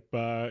championship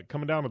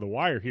coming down to the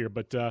wire here.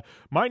 But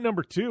my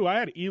number 2, I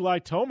had Eli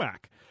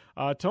Tomac.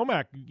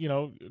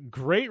 Tomac,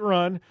 great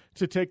run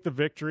to take the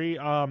victory.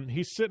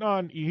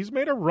 He's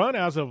made a run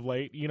as of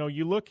late.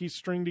 You look, he's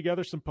stringed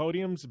together some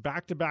podiums,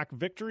 back-to-back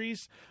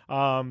victories.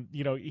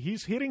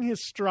 He's hitting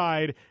his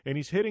stride and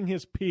he's hitting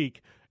his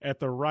peak at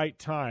the right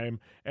time,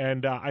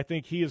 and I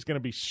think he is going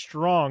to be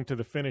strong to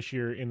the finish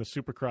here in the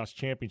Supercross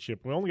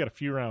Championship. We only got a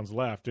few rounds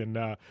left, and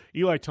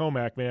Eli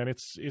Tomac, man,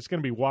 it's going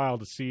to be wild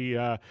to see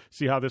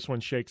how this one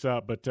shakes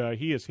up. But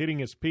he is hitting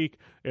his peak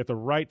at the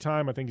right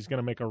time. I think he's going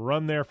to make a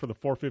run there for the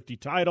 450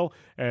 title,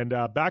 and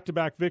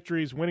back-to-back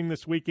victories, winning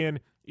this weekend.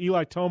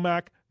 Eli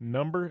Tomac,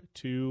 number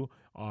 2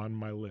 on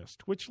my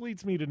list, which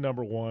leads me to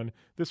number 1.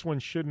 This one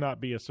should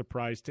not be a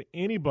surprise to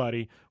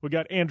anybody. We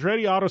got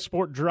Andretti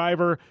Autosport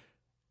driver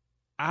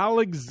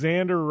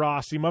Alexander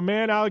Rossi, my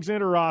man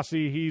Alexander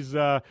Rossi. He's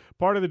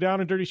part of the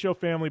Down and Dirty Show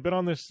family, been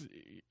on this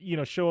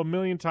show a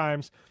million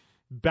times.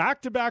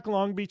 Back-to-back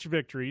Long Beach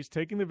victories,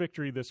 taking the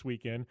victory this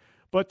weekend.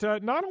 But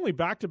not only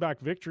back-to-back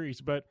victories,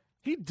 but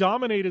he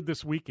dominated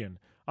this weekend.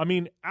 I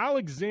mean,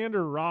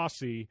 Alexander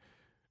Rossi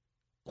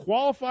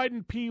qualified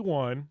in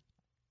P1.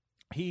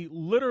 He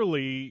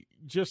literally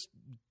just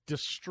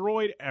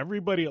destroyed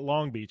everybody at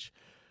Long Beach.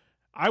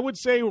 I would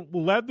say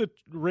led the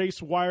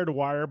race wire to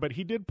wire, but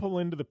he did pull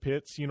into the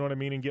pits, you know what I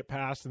mean, and get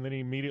past, and then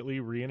he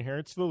immediately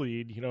re-inherits the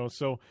lead,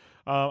 So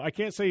I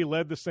can't say he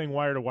led this thing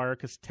wire to wire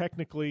because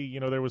technically,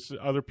 there was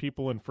other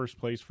people in first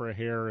place for a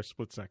hair or a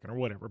split second or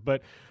whatever.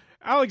 But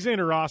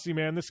Alexander Rossi,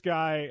 man, this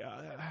guy,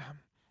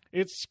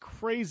 it's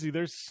crazy.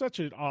 There's such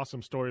an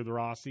awesome story of the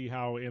Rossi,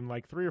 how in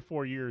like 3 or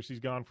 4 years he's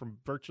gone from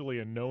virtually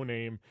a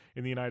no-name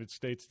in the United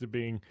States to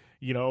being,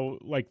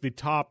 like the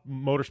top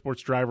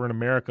motorsports driver in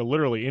America,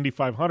 literally Indy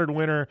 500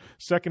 winner,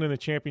 second in the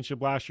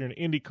championship last year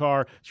in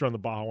IndyCar. He's run the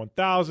Baja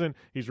 1000.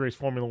 He's raced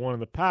Formula One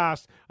in the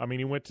past. I mean,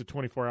 he went to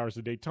 24 Hours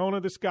of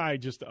Daytona. This guy,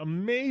 just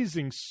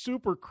amazing,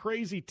 super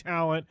crazy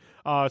talent,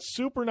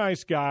 super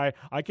nice guy.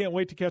 I can't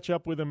wait to catch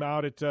up with him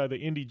out at the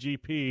Indy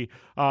GP.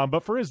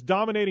 But for his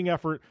dominating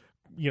effort,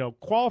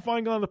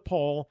 qualifying on the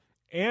pole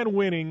and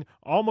winning,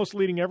 almost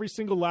leading every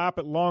single lap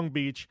at Long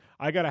Beach,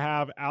 I got to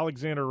have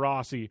Alexander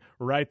Rossi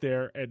right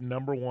there at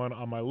number 1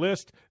 on my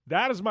list.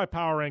 That is my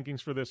power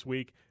rankings for this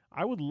week.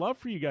 I would love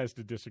for you guys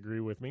to disagree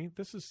with me.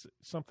 This is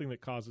something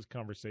that causes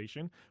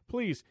conversation.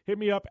 Please hit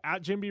me up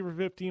at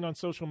JimBeaver15 on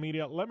social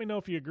media. Let me know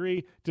if you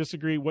agree,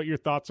 disagree, what your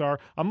thoughts are.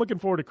 I'm looking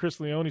forward to Chris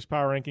Leone's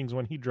Power Rankings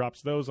when he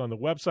drops those on the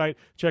website.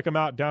 Check them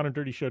out,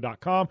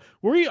 downanddirtyshow.com.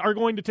 We are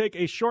going to take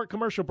a short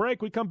commercial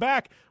break. We come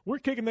back. We're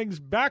kicking things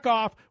back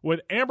off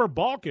with Amber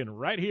Balcaen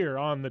right here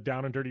on the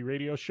Down and Dirty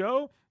Radio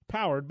Show,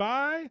 powered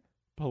by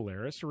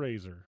Polaris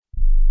Razor.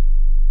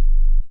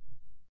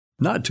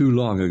 Not too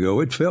long ago,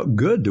 it felt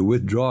good to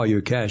withdraw your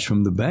cash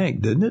from the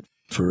bank, didn't it?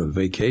 For a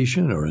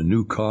vacation or a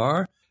new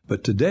car.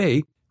 But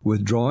today,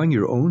 withdrawing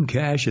your own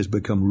cash has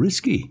become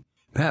risky.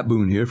 Pat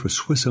Boone here for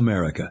Swiss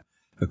America.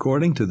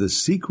 According to The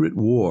Secret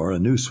War, a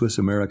new Swiss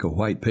America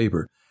white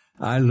paper,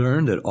 I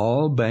learned that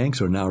all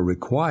banks are now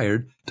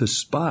required to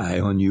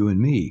spy on you and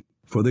me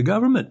for the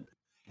government,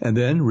 and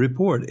then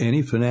report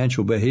any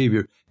financial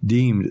behavior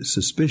deemed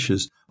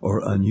suspicious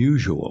or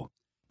unusual.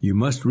 You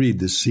must read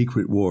The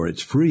Secret War.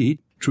 It's free.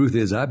 Truth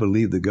is, I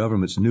believe the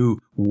government's new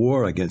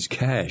war against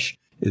cash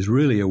is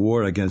really a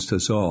war against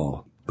us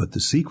all. But the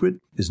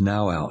secret is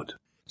now out.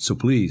 So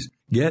please,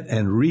 get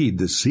and read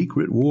The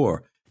Secret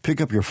War.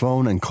 Pick up your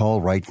phone and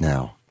call right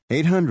now.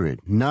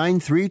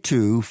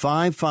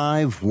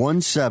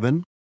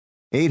 800-932-5517.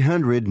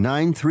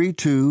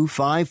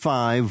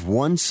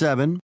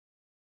 800-932-5517.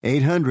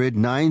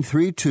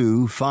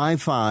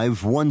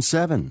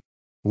 800-932-5517.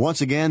 Once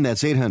again,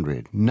 that's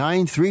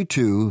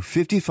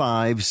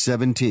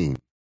 800-932-5517.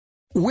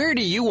 Where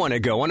do you want to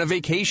go on a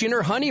vacation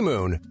or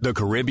honeymoon? The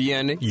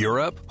Caribbean,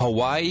 Europe,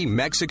 Hawaii,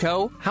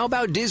 Mexico? How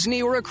about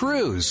Disney or a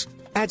cruise?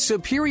 At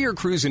Superior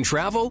Cruise and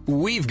Travel,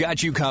 we've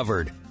got you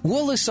covered.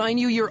 We'll assign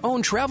you your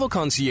own travel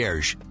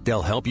concierge.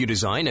 They'll help you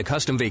design a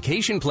custom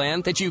vacation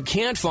plan that you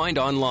can't find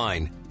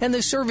online. And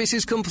the service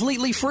is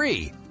completely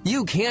free.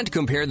 You can't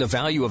compare the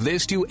value of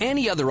this to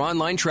any other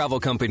online travel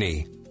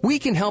company. We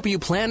can help you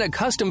plan a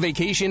custom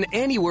vacation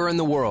anywhere in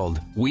the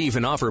world. We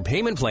even offer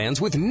payment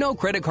plans with no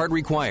credit card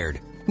required.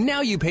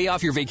 Now you pay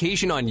off your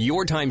vacation on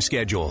your time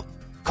schedule.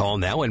 Call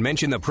now and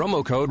mention the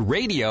promo code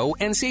RADIO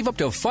and save up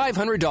to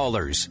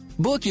 $500.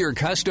 Book your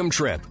custom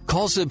trip.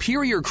 Call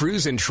Superior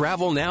Cruise and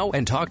Travel now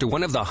and talk to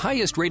one of the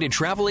highest rated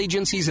travel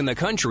agencies in the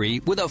country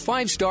with a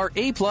 5-star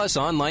A+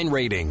 online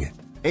rating.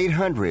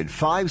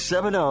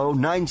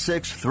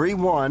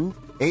 800-570-9631.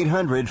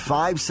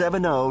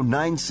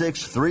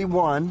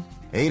 800-570-9631.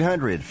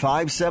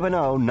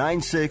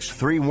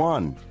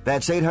 800-570-9631.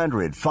 That's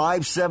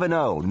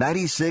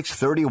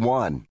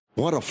 800-570-9631.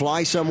 Want to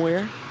fly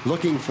somewhere?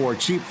 Looking for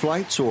cheap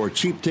flights or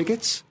cheap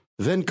tickets?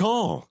 Then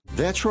call.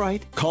 That's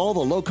right. Call the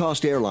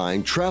low-cost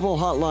airline travel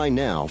hotline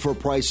now for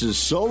prices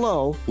so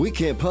low we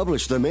can't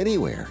publish them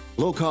anywhere.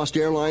 Low-cost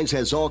airlines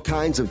has all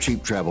kinds of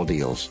cheap travel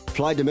deals.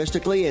 Fly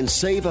domestically and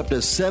save up to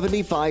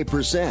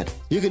 75%.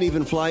 You can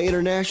even fly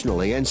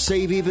internationally and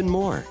save even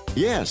more.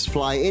 Yes,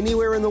 fly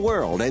anywhere in the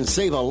world and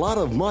save a lot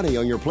of money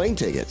on your plane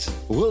tickets.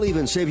 We'll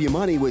even save you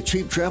money with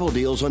cheap travel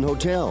deals on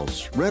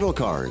hotels, rental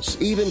cars,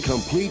 even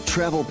complete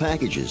travel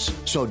packages.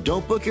 So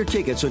don't book your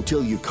tickets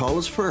until you call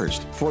us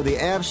first for the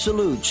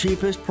absolute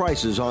cheapest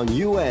prices on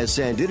U.S.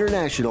 and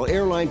international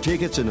airline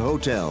tickets and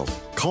hotels.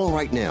 Call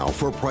right now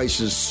for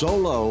prices so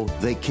low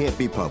they can't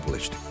be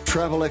published.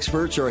 Travel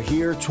experts are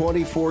here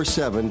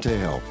 24/7 to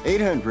help.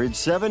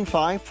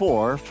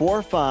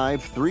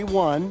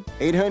 800-754-4531.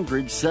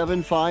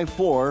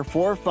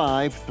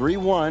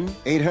 800-754-4531.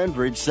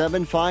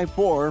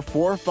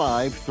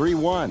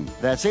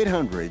 800-754-4531. That's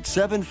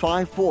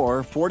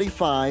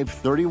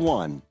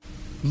 800-754-4531.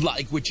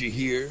 Like what you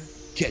hear?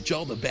 Catch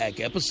all the back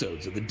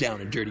episodes of the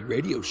Down and Dirty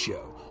Radio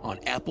Show on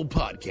Apple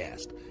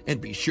Podcast, and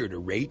be sure to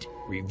rate,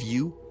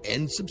 review,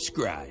 and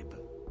subscribe.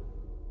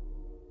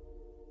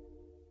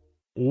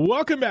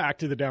 Welcome back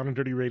to the Down and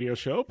Dirty Radio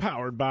Show,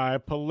 powered by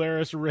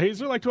Polaris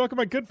Razor. I'd like to welcome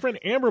my good friend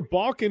Amber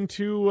Balcaen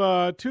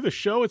to the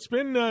show. It's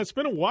been a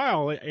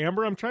while,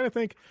 Amber. I'm trying to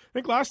think. I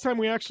think last time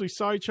we actually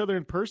saw each other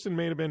in person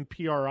may have been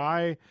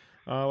PRI,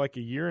 like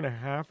a year and a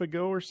half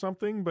ago or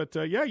something. But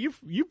yeah,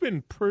 you've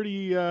been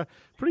pretty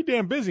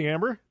damn busy,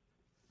 Amber.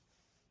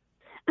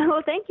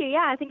 Well, thank you.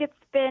 Yeah, I think it's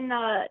been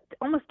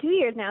almost 2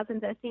 years now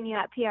since I've seen you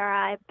at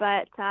PRI,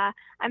 but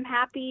I'm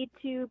happy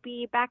to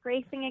be back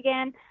racing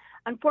again.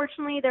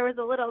 Unfortunately, there was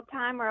a little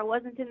time where I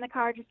wasn't in the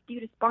car just due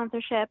to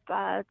sponsorship,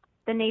 the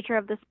nature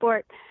of the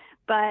sport,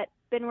 but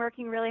been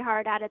working really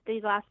hard at it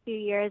these last few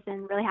years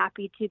and really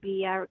happy to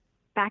be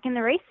back in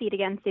the race seat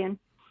again soon.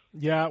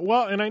 Yeah,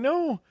 well, and I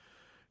know,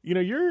 you know,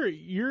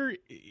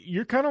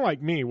 you're kind of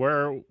like me,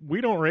 where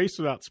we don't race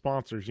without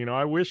sponsors. You know,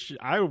 I wish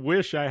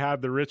I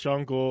had the rich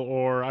uncle,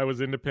 or I was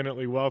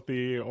independently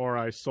wealthy, or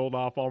I sold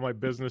off all my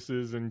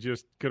businesses and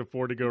just could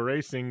afford to go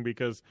racing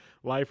because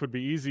life would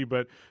be easy.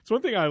 But it's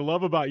one thing I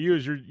love about you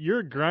is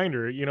you're a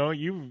grinder. You know,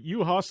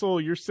 you hustle,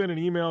 you're sending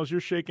emails,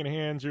 you're shaking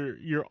hands,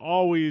 you're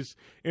always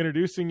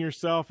introducing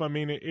yourself. I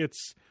mean,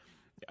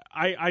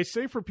 I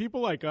say for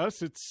people like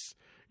us, it's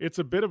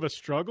a bit of a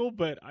struggle,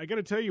 but I got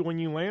to tell you, when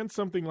you land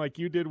something like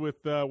you did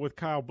with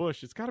Kyle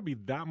Busch, it's got to be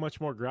that much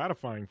more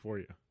gratifying for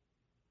you.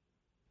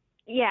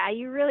 Yeah,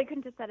 you really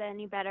couldn't have said it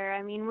any better.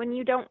 I mean, when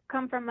you don't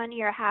come from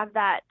money or have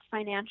that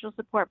financial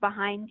support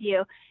behind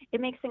you, it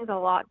makes things a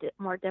lot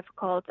more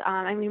difficult.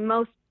 I mean,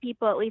 most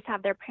people at least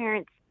have their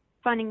parents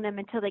funding them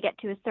until they get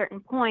to a certain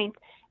point,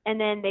 and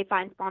then they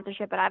find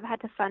sponsorship. But I've had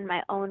to fund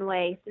my own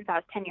way since I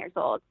was 10 years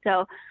old.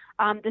 So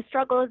the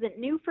struggle isn't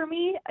new for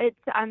me.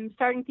 I'm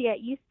starting to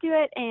get used to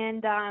it,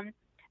 and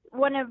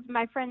one of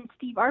my friends,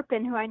 Steve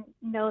Arpin, who I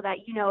know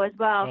that you know as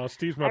well. Oh,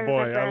 Steve's my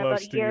boy. I love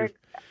Steve.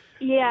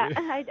 Yeah,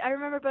 I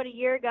remember about a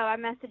year ago I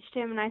messaged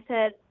him and I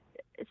said,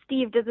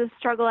 Steve, does this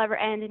struggle ever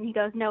end? And he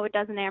goes, no, it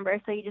doesn't,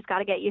 Amber, so you just got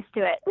to get used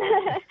to it.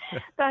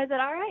 So I said,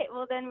 all right,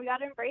 well, then we got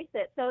to embrace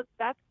it. So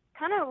that's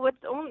kind of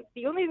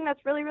the only thing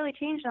that's really, really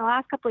changed in the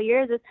last couple of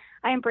years is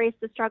I embrace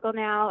the struggle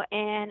now.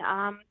 And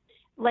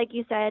like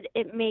you said,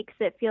 it makes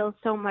it feel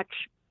so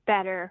much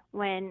better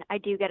when I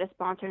do get a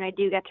sponsor and I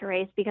do get to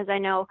race, because I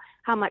know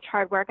how much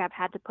hard work I've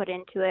had to put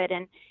into it,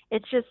 and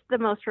it's just the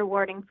most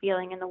rewarding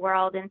feeling in the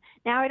world. And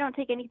now I don't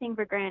take anything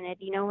for granted.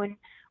 You know,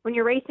 when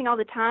you're racing all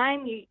the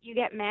time, you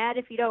get mad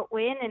if you don't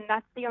win, and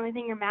that's the only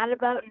thing you're mad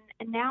about.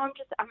 And now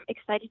I'm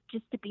excited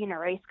just to be in a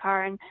race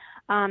car.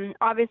 And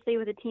obviously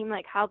with a team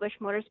like Kyle Busch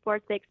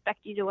Motorsports, they expect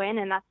you to win,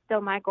 and that's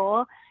still my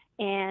goal.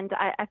 And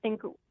I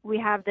think we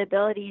have the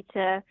ability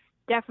to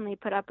definitely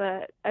put up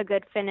a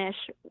good finish.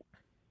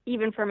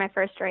 Even for my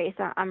first race,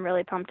 I'm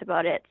really pumped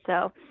about it.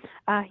 So,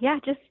 yeah,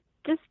 just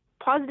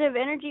positive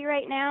energy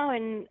right now,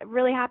 and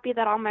really happy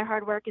that all my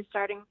hard work is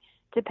starting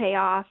to pay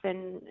off,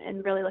 and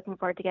really looking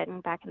forward to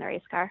getting back in the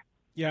race car.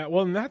 Yeah,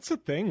 well, and that's the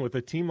thing with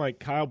a team like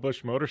Kyle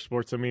Busch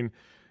Motorsports. I mean,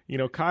 you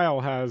know,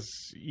 Kyle has,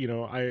 you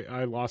know,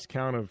 I lost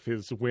count of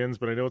his wins,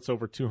 but I know it's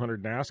over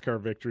 200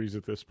 NASCAR victories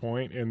at this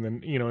point, and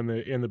then, you know,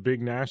 in the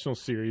big national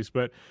series.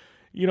 But,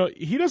 you know,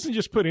 he doesn't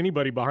just put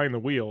anybody behind the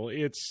wheel.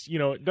 It's, you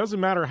know, it doesn't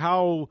matter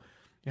how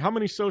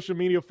many social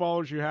media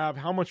followers you have,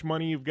 how much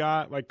money you've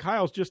got. Like,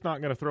 Kyle's just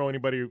not going to throw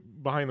anybody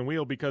behind the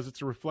wheel because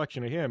it's a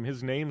reflection of him.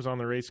 His name's on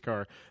the race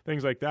car,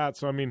 things like that.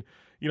 So, I mean,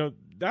 you know,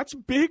 that's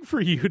big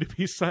for you to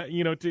be,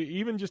 you know, to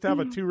even just have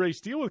a 2-race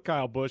deal with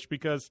Kyle Busch,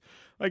 because,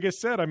 like I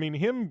said, I mean,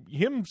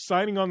 him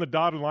signing on the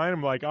dotted line,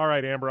 I'm like, all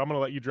right, Amber, I'm going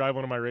to let you drive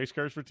one of my race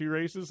cars for 2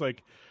 races.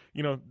 Like,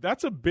 you know,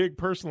 that's a big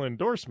personal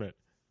endorsement.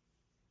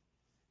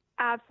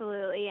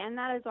 Absolutely, and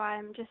that is why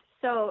I'm just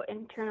so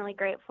internally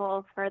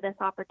grateful for this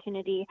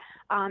opportunity.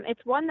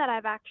 It's one that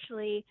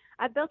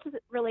I've built a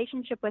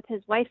relationship with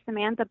his wife,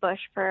 Samantha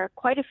Busch, for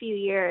quite a few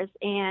years,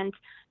 and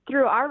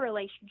through our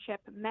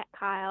relationship, met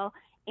Kyle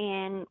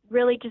and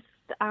really just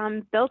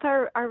built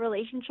our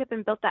relationship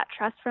and built that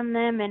trust from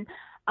them,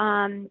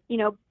 and, you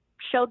know,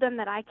 showed them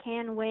that I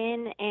can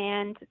win.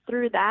 And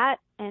through that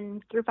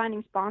and through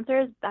finding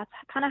sponsors, that's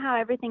kind of how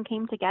everything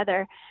came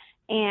together.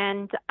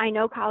 And I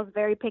know Kyle's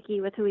very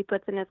picky with who he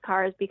puts in his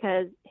cars,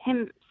 because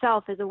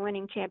himself is a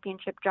winning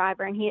championship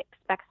driver, and he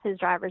expects his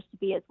drivers to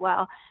be as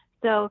well.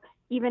 So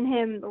even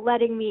him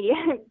letting me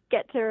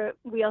get to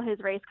wheel his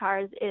race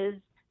cars is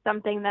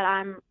something that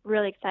I'm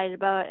really excited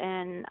about,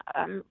 and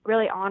I'm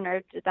really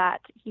honored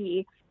that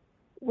he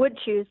would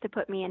choose to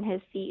put me in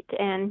his seat.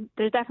 And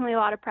there's definitely a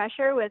lot of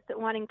pressure with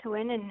wanting to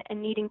win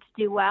and needing to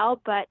do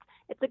well, but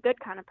it's a good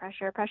kind of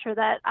pressure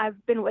that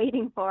I've been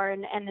waiting for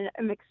and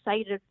I'm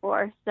excited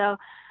for. So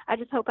I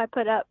just hope I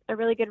put up a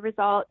really good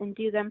result and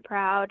do them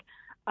proud.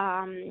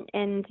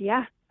 And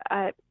yeah,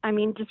 I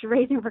mean, just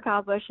racing for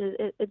Kyle Busch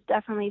is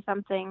definitely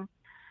something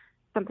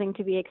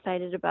to be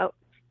excited about.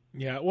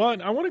 Yeah, well,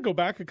 I want to go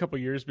back a couple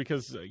of years,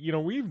 because, you know,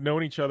 we've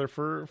known each other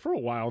for a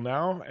while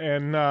now,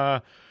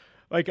 and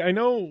like, I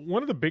know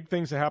one of the big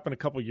things that happened a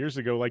couple of years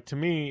ago, like, to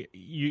me,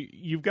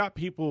 you've got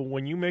people,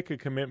 when you make a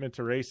commitment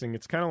to racing,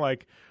 it's kind of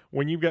like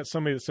when you've got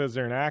somebody that says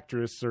they're an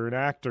actress or an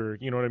actor,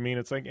 you know what I mean?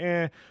 It's like,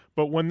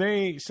 but when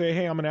they say,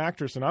 hey, I'm an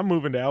actress and I'm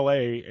moving to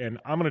LA and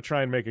I'm going to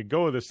try and make a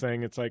go of this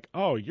thing, it's like,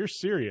 oh, you're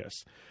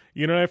serious.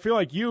 You know, I feel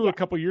like a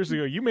couple of years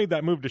ago, you made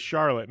that move to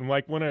Charlotte. And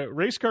like, when a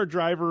race car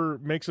driver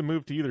makes a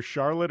move to either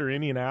Charlotte or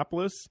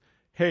Indianapolis,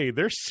 hey,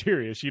 they're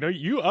serious. You know,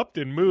 you upped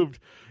and moved,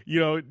 you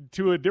know,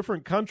 to a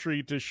different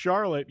country, to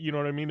Charlotte, you know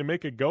what I mean, to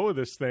make a go of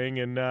this thing.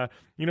 And,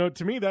 you know,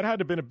 to me, that had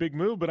to have been a big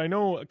move. But I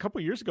know a couple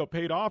of years ago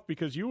paid off,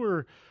 because you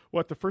were,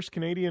 the first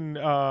Canadian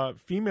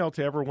female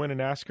to ever win a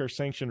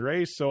NASCAR-sanctioned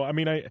race. So, I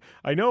mean,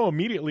 I know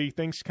immediately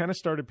things kind of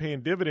started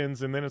paying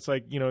dividends. And then it's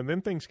like, you know, and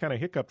then things kind of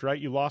hiccuped, right?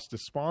 You lost a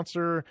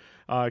sponsor,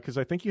 because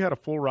I think you had a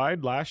full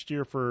ride last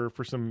year for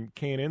some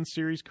K&N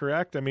series,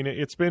 correct? I mean,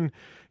 it's been,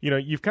 you know,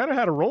 you've kind of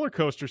had a roller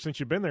coaster since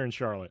you've been there in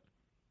Charlotte.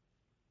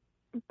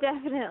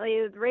 Definitely.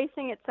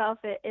 Racing itself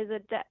is a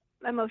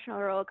emotional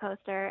roller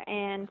coaster.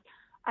 And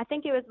I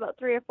think it was about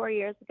 3 or 4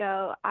 years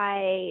ago,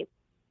 I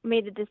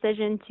made the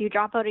decision to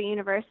drop out of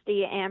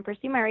university and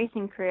pursue my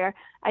racing career.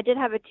 I did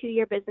have a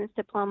 2-year business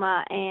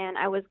diploma, and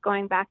I was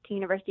going back to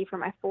university for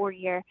my 4th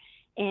year,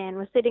 and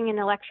was sitting in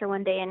a lecture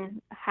one day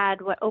and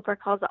had what Oprah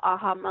calls an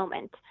aha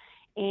moment.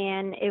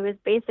 And it was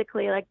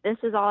basically like, this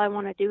is all I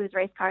want to do is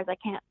race cars. I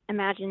can't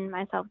imagine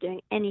myself doing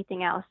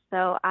anything else.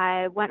 So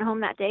I went home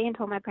that day and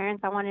told my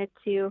parents I wanted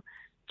to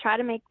try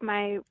to make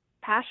my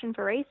passion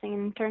for racing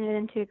and turn it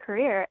into a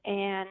career.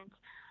 And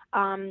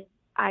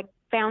I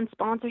found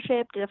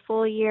sponsorship, did a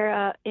full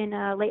year in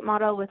a late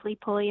model with Lee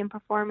Pulley in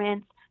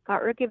Performance,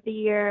 got Rookie of the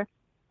Year,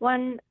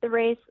 won the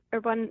race,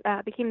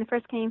 became the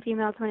first Canadian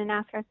female to win a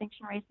NASCAR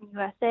sanctioned race in the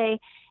USA.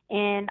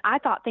 And I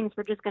thought things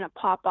were just going to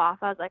pop off.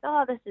 I was like,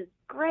 oh, this is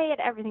great.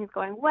 Everything's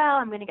going well.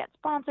 I'm going to get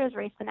sponsors,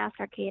 race the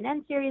NASCAR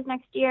K&N Series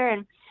next year.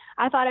 And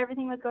I thought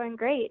everything was going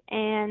great.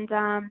 And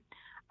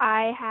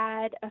I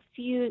had a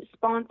few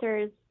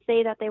sponsors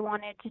say that they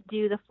wanted to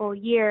do the full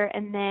year,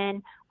 and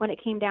then when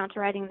it came down to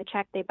writing the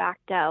check, they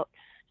backed out.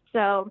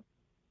 So,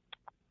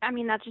 I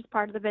mean, that's just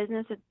part of the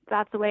business.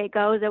 That's the way it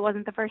goes. It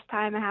wasn't the first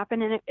time it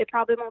happened, and it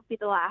probably won't be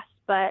the last,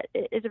 but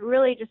it's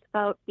really just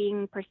about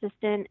being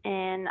persistent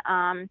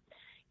and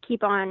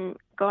keep on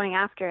going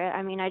after it.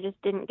 I mean, I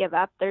just didn't give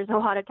up. There's a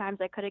lot of times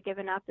I could have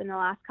given up in the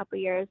last couple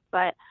of years,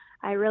 but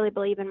I really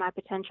believe in my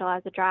potential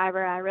as a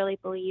driver. I really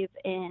believe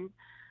in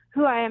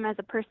who I am as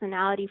a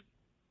personality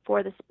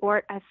for the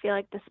sport. I feel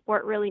like the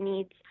sport really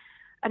needs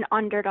an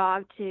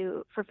underdog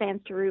for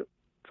fans to root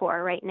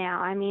for right now.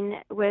 I mean,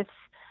 with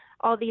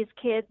all these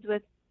kids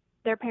with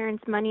their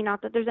parents' money,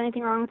 not that there's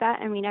anything wrong with that.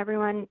 I mean,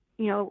 everyone,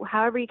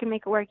 however you can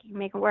make it work, you can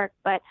make it work.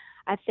 But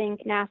I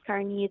think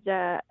NASCAR needs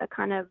a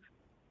kind of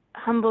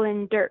humble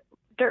and dirt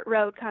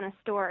road kind of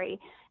story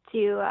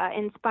to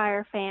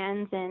inspire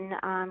fans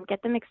and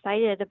get them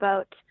excited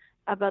about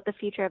the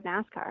future of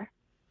NASCAR.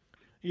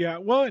 Yeah,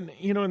 well,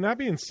 and that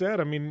being said,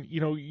 I mean,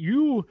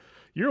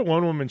 you're a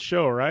one-woman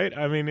show, right?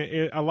 I mean,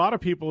 a lot of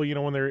people,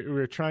 when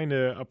they're trying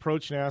to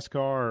approach NASCAR,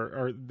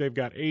 or they've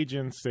got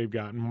agents, they've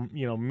got,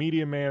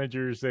 media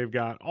managers, they've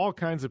got all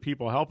kinds of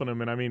people helping them.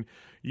 And I mean,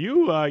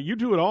 you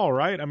do it all,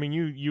 right? I mean,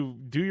 you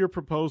do your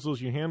proposals,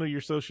 you handle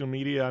your social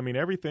media. I mean,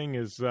 everything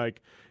is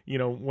like,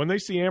 when they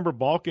see Amber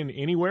Balcaen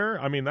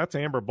anywhere, I mean, that's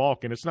Amber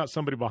Balcaen. It's not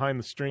somebody behind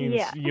the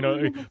screens,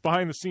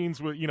 behind the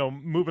scenes with,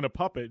 moving a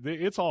puppet.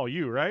 It's all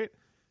you, right?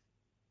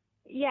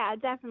 Yeah,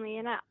 definitely.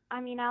 And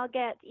I'll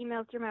get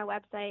emails through my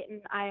website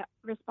and I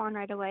respond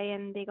right away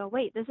and they go,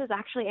 wait, this is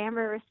actually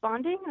Amber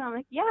responding? And I'm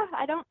like, yeah,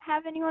 I don't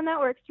have anyone that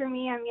works for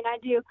me. I mean, I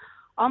do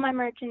all my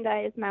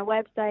merchandise, my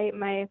website,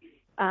 my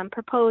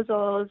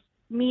proposals,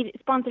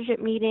 sponsorship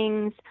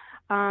meetings.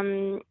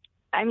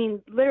 I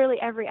mean, literally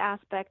every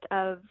aspect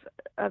of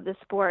the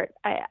sport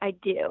I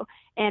do.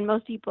 And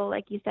most people,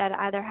 like you said,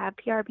 either have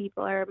PR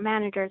people or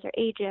managers or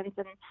agents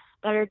and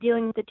that are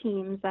dealing with the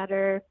teams, that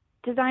are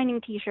designing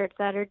T-shirts,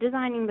 that are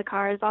designing the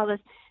cars, all this.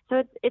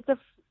 So it's a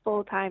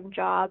full-time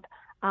job.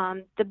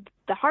 The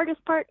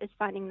hardest part is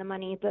finding the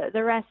money.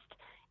 The rest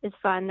is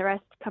fun. The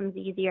rest comes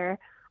easier.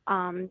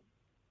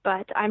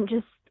 But I'm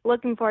just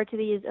looking forward to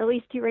these at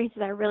least 2 races.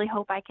 I really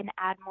hope I can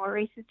add more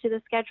races to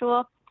the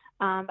schedule.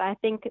 But I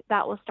think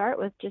that will start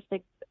with just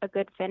a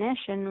good finish,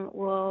 and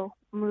we'll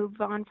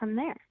move on from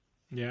there.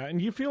 Yeah,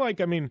 and you feel like,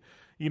 I mean,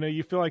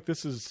 you feel like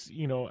this is,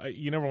 you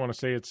never want to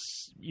say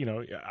it's,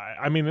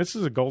 I mean, this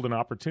is a golden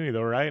opportunity,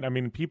 though, right? I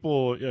mean,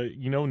 people,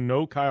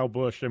 know Kyle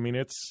Busch. I mean,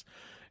 it's,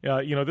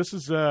 this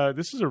is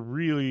a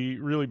really,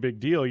 really big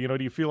deal.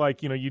 Do you feel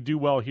like, you do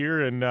well here,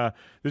 and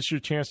this is your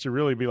chance to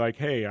really be like,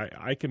 hey,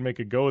 I can make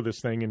a go of this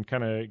thing and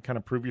kind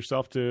of prove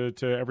yourself to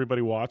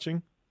everybody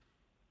watching?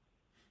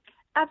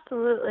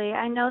 Absolutely.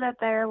 I know that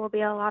there will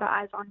be a lot of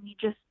eyes on me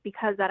just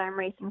because that I'm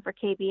racing for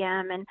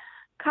KBM, and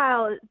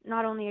Kyle is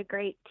not only a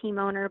great team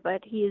owner,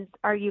 but he's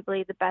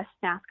arguably the best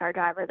NASCAR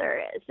driver there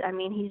is. I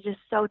mean, he's just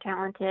so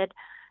talented.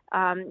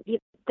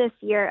 This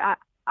year,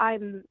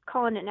 I'm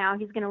calling it now,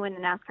 he's going to win the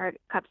NASCAR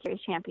Cup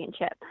Series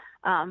championship.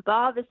 But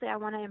obviously I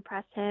want to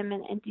impress him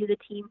and do the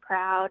team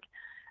proud.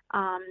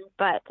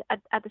 But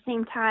at the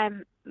same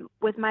time,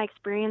 with my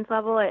experience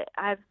level,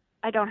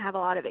 I don't have a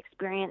lot of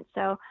experience.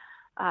 So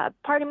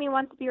part of me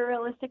wants to be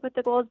realistic with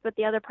the goals, but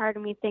the other part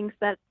of me thinks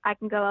that I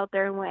can go out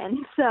there and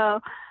win. So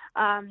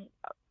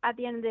at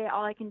the end of the day,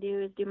 all I can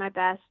do is do my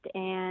best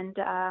and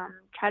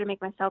try to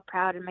make myself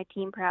proud and my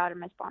team proud and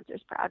my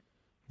sponsors proud.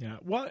 Yeah.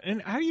 Well,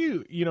 and how do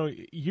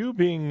you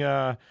being,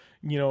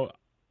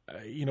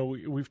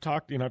 we've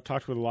talked, I've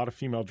talked with a lot of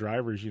female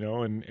drivers,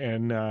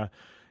 and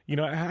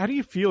how do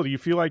you feel? Do you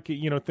feel like,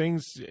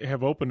 things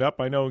have opened up?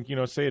 I know,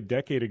 say a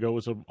decade ago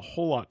was a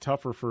whole lot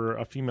tougher for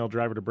a female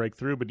driver to break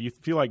through, but do you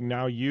feel like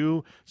now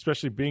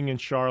especially being in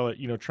Charlotte,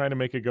 trying to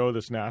make a go of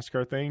this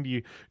NASCAR thing,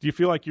 do you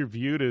feel like you're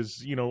viewed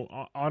as,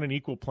 on an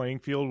equal playing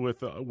field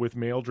with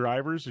male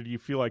drivers, or do you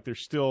feel like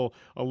there's still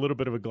a little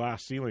bit of a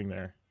glass ceiling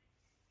there?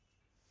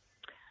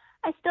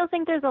 I still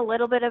think there's a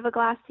little bit of a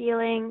glass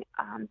ceiling,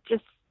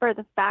 just for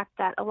the fact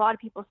that a lot of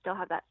people still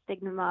have that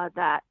stigma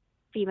that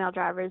female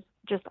drivers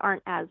just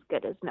aren't as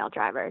good as male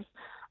drivers.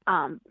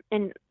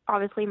 And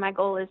obviously my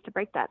goal is to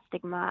break that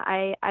stigma.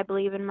 I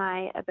believe in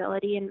my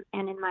ability and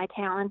in my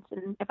talents.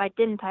 And if I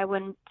didn't, I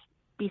wouldn't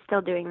be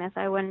still doing this.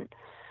 I wouldn't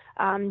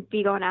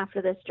be going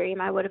after this dream.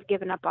 I would have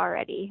given up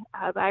already.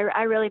 But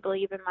I really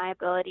believe in my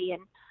ability.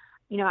 And,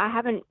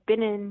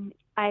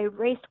 I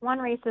raced one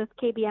race with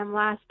KBM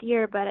last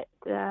year, but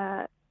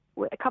a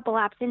couple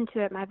laps into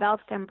it, my valve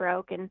stem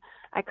broke and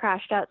I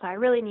crashed out. So I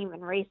really didn't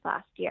even race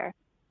last year.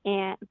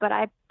 but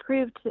I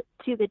proved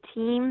to the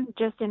team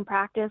just in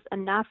practice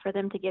enough for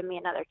them to give me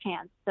another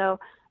chance. So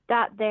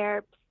that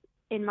there,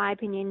 in my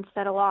opinion,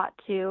 said a lot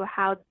to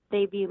how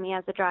they view me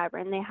as a driver,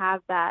 and they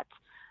have that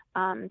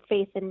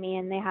faith in me,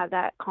 and they have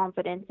that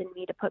confidence in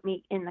me to put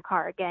me in the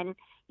car again,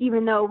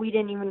 even though we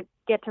didn't even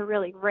get to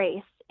really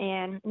race.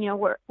 And,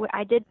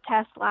 I did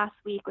test last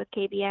week with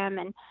KBM,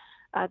 and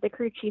the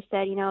crew chief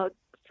said,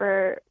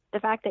 for the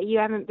fact that you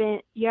haven't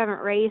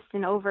raced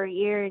in over a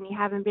year and you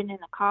haven't been in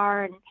the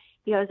car, and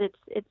he goes,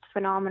 it's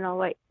phenomenal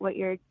what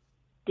you're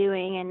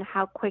doing and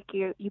how quick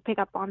you pick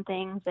up on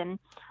things, and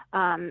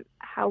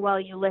how well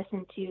you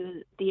listen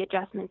to the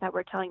adjustments that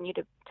we're telling you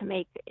to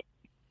make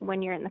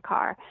when you're in the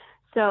car.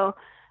 So,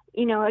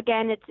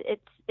 again,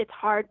 it's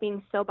hard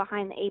being so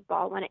behind the 8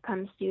 ball when it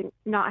comes to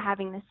not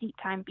having the seat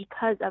time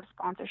because of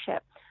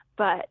sponsorship.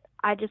 But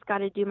I just got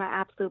to do my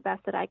absolute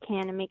best that I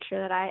can and make sure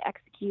that I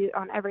execute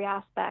on every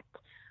aspect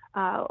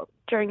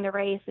during the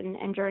race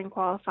and during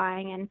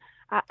qualifying. And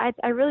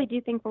I really do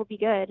think we'll be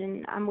good,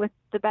 and I'm with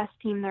the best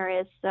team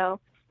there is. So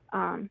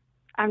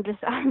I'm just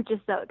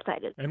so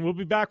excited. And we'll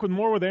be back with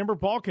more with Amber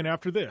Balcaen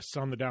after this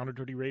on the Down and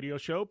Dirty Radio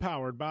Show,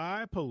 powered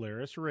by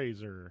Polaris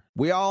RZR.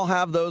 We all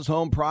have those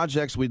home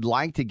projects we'd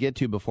like to get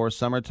to before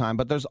summertime,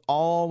 but there's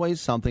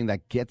always something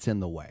that gets in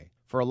the way.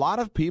 For a lot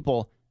of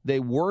people, they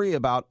worry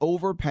about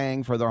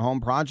overpaying for their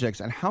home projects,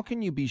 and how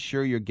can you be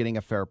sure you're getting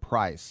a fair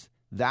price?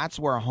 That's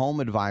where Home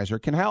Advisor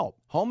can help.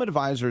 Home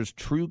Advisor's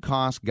True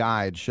Cost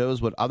Guide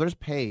shows what others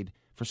paid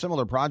for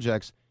similar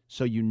projects,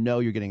 so you know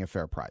you're getting a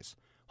fair price.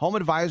 Home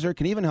Advisor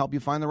can even help you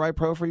find the right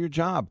pro for your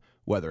job.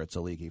 Whether it's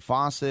a leaky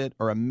faucet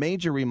or a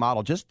major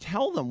remodel, just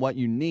tell them what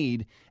you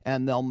need,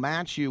 and they'll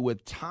match you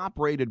with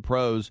top-rated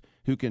pros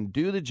who can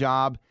do the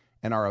job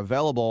and are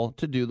available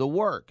to do the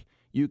work.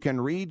 You can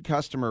read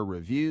customer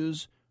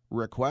reviews,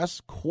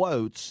 request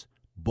quotes,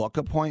 book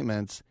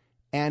appointments,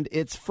 and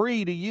it's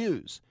free to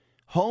use.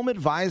 Home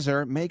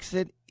Advisor makes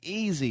it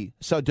easy,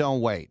 so don't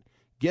wait.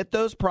 Get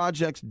those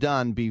projects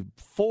done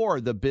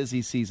before the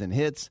busy season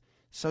hits,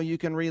 so you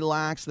can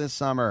relax this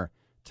summer.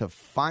 To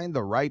find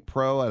the right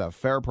pro at a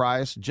fair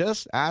price,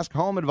 just ask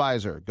Home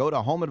Advisor. Go to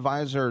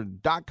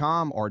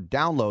homeadvisor.com or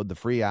download the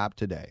free app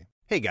today.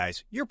 Hey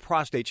guys, your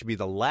prostate should be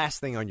the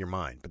last thing on your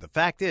mind, but the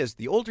fact is,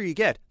 the older you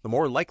get, the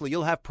more likely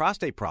you'll have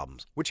prostate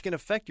problems, which can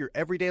affect your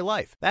everyday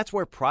life. That's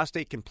where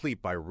Prostate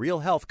Complete by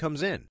Real Health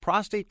comes in.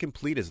 Prostate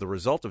Complete is the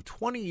result of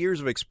 20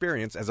 years of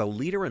experience as a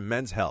leader in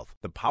men's health.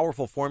 The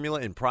powerful formula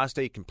in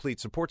Prostate Complete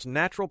supports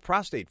natural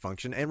prostate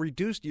function and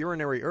reduced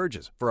urinary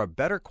urges for a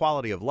better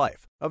quality of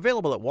life.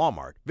 Available at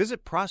Walmart.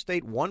 Visit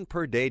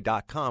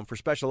prostateoneperday.com for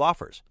special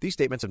offers. These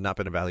statements have not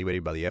been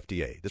evaluated by the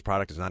FDA. This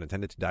product is not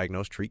intended to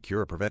diagnose, treat,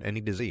 cure, or prevent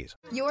any disease.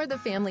 You're the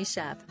family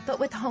chef, but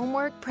with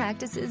homework,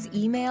 practices,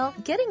 email,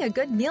 getting a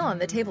good meal on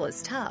the table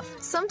is tough.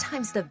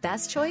 Sometimes the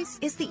best choice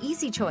is the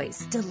easy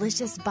choice.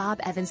 Delicious Bob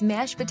Evans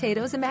mashed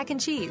potatoes and mac and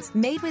cheese,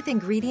 made with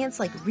ingredients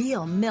like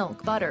real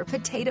milk, butter,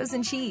 potatoes,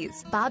 and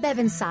cheese. Bob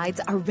Evans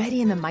sides are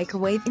ready in the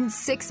microwave in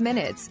 6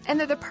 minutes, and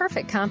they're the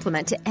perfect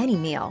complement to any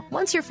meal.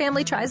 Once your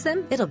family tries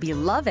them, it'll be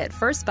love at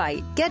first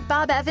bite. Get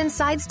Bob Evans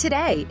sides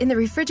today in the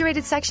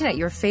refrigerated section at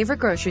your favorite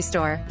grocery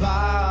store.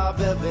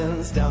 Bob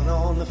Evans down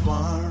on the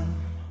farm.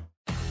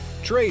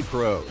 Trade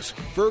Pros.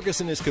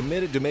 Ferguson is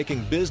committed to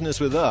making business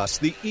with us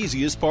the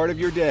easiest part of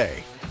your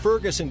day.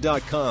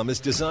 Ferguson.com is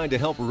designed to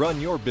help run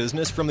your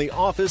business from the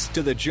office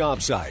to the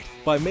job site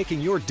by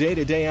making your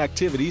day-to-day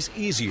activities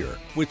easier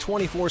with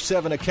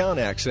 24/7 account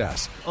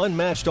access,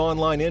 unmatched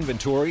online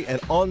inventory, and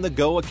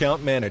on-the-go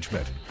account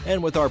management.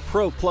 And with our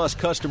Pro Plus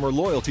customer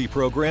loyalty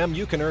program,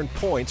 you can earn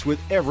points with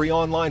every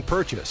online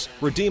purchase,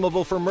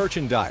 redeemable for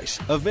merchandise,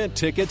 event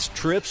tickets,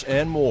 trips,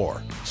 and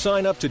more.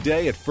 Sign up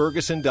today at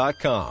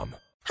Ferguson.com.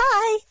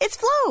 Hi, it's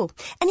Flo.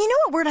 And you know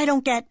what word I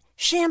don't get?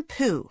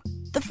 Shampoo.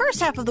 The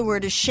first half of the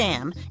word is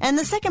sham, and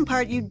the second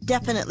part you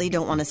definitely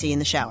don't want to see in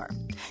the shower.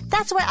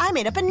 That's why I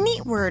made up a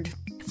neat word.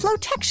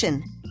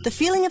 Flotection. The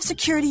feeling of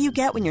security you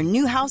get when your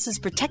new house is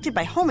protected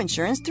by home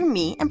insurance through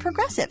me and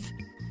Progressive.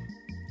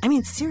 I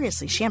mean,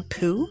 seriously,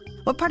 shampoo?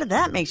 What part of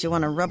that makes you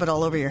want to rub it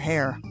all over your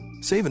hair?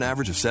 Save an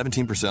average of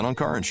 17% on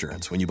car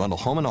insurance when you bundle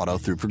home and auto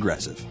through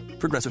Progressive.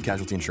 Progressive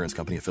Casualty Insurance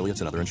Company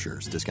affiliates and other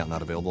insurers. Discount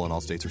not available in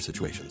all states or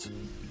situations.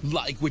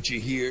 Like what you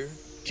hear?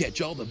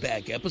 Catch all the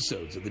back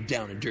episodes of the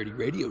Down and Dirty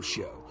Radio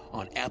Show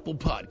on Apple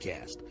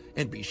Podcast,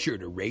 and be sure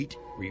to rate,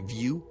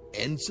 review,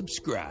 and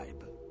subscribe.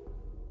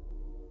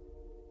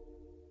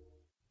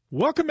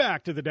 Welcome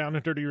back to the Down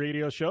and Dirty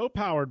Radio Show,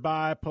 powered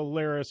by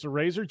Polaris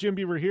RZR. Jim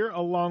Beaver here,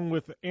 along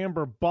with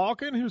Amber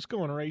Balcaen, who's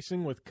going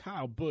racing with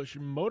Kyle Busch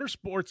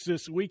Motorsports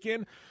this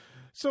weekend.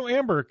 So,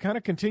 Amber, kind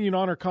of continuing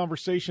on our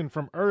conversation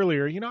from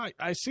earlier,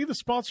 I see the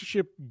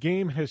sponsorship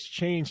game has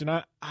changed, and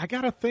I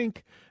got to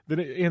think that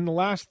in the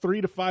last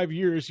 3 to 5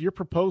 years, your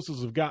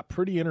proposals have got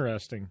pretty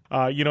interesting.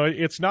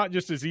 It's not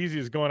just as easy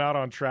as going out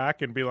on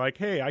track and be like,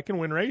 hey, I can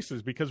win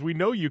races, because we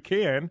know you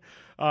can.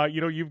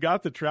 You've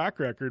got the track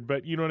record,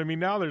 but you know what I mean?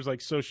 Now there's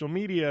like social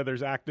media,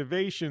 there's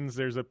activations,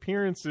 there's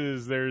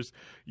appearances, there's,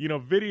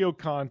 video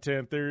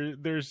content,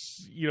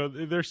 there's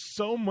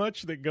so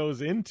much that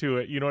goes into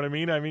it. You know what I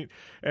mean?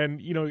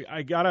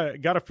 I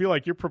gotta feel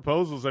like your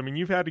proposals,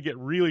 you've had to get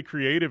really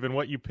creative in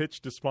what you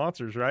pitch to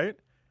sponsors, right?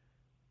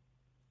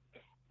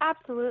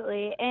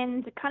 Absolutely.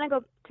 And to kind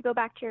of go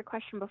back to your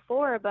question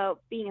before about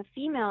being a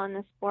female in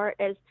the sport,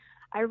 is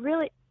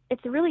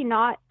it's really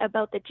not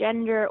about the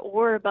gender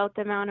or about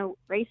the amount of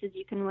races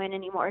you can win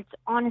anymore. It's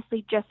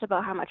honestly just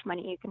about how much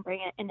money you can bring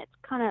in. And it's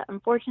kind of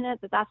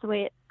unfortunate that that's the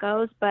way it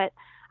goes, but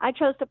I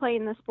chose to play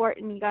in the sport,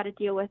 and you got to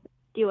deal with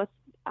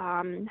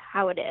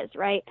how it is,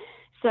 right?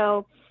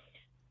 So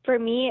for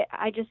me,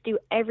 I just do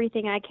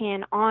everything I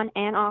can on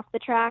and off the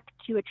track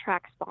to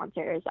attract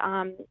sponsors.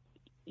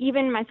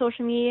 Even my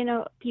social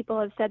media, people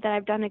have said that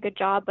I've done a good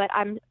job, but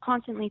I'm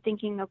constantly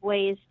thinking of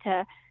ways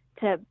to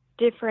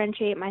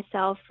differentiate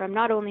myself from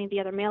not only the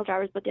other male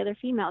drivers, but the other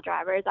female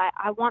drivers.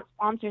 I want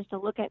sponsors to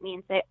look at me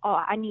and say,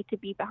 oh, I need to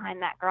be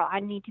behind that girl. I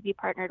need to be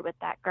partnered with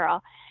that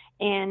girl.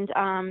 And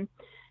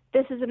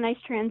this is a nice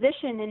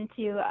transition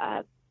into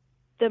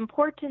the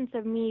importance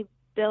of me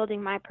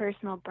building my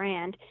personal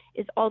brand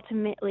is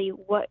ultimately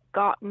what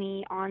got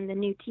me on the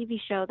new TV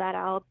show that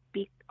I'll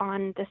be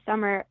on this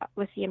summer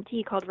with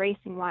CMT called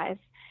Racing Wives.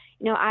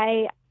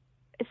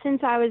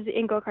 Since I was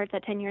in go-karts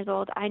at 10 years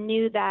old, I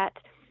knew that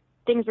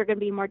things were going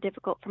to be more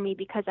difficult for me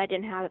because I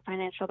didn't have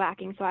financial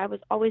backing. So I was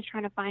always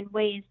trying to find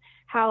ways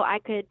how I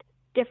could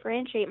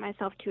differentiate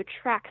myself to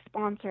attract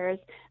sponsors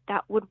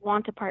that would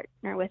want to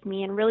partner with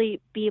me and really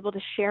be able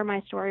to share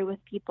my story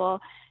with people,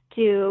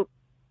 to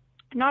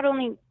not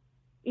only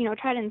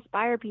try to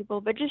inspire people,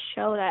 but just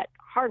show that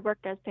hard work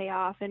does pay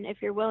off. And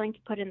if you're willing to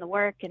put in the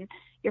work and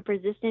you're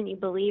persistent, you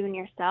believe in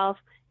yourself,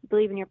 you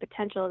believe in your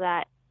potential,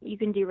 that you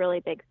can do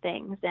really big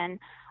things. And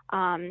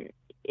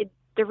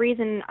the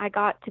reason I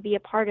got to be a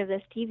part of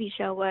this TV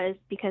show was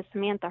because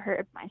Samantha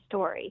heard my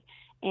story,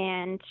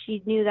 and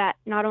she knew that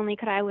not only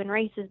could I win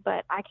races,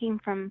 but I came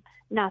from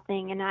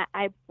nothing, and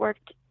I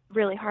worked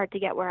really hard to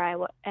get where I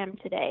am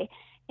today.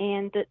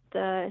 And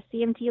the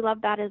CMT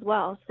loved that as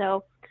well.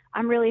 So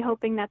I'm really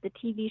hoping that the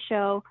TV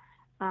show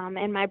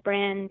and my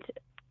brand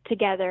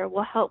together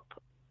will help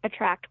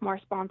attract more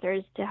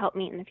sponsors to help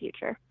me in the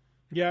future.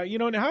 Yeah,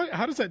 and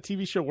how does that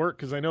TV show work?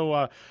 Because I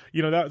know,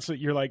 that's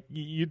you're like,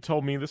 you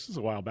told me this is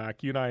a while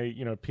back. You and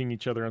I, ping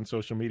each other on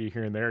social media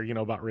here and there,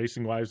 about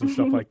Racing Wives and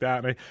stuff like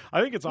that. And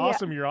I think it's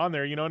awesome you're on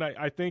there, and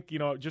I think,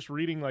 just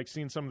reading,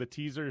 seeing some of the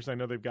teasers, I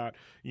know they've got,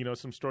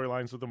 some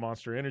storylines with the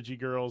Monster Energy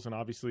girls, and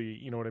obviously,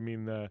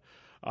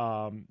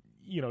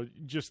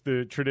 just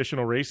the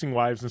traditional Racing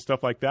Wives and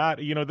stuff like that.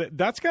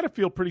 That's got to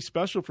feel pretty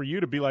special for you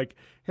to be like,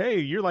 hey,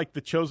 you're like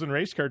the chosen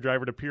race car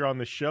driver to appear on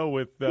the show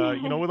with,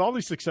 with all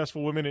these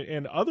successful women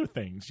and other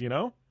things,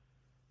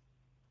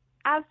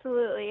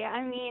 Absolutely.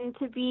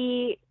 To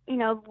be, in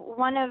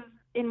one of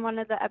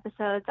the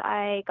episodes,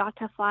 I got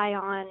to fly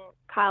on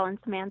Kyle and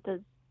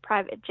Samantha's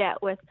private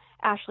jet with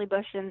Ashley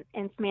Bush and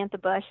Samantha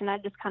Bush, and I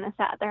just kind of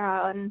sat there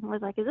and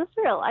was like, is this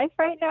real life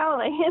right now?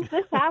 Is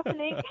this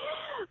happening?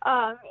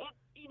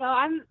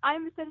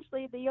 I'm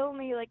essentially the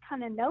only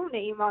kind of no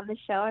name on the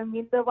show.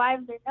 The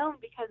wives are known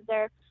because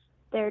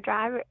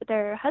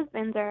their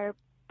husbands are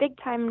big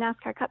time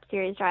NASCAR Cup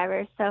Series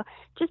drivers. So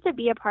just to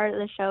be a part of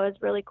the show is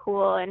really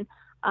cool. And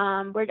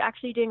we're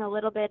actually doing a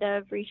little bit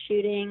of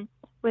reshooting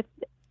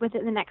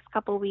within the next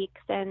couple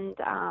weeks and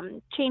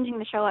changing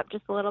the show up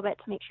just a little bit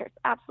to make sure it's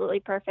absolutely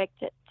perfect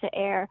to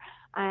air.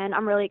 And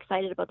I'm really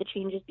excited about the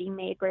changes being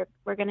made.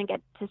 We're going to get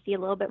to see a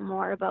little bit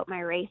more about my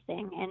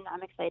racing, and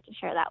I'm excited to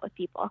share that with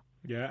people.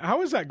 Yeah.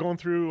 How is that going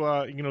through,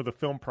 the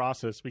film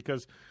process?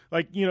 Because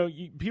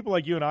people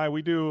like you and I,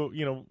 we do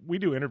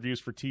interviews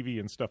for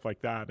TV and stuff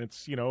like that.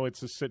 It's,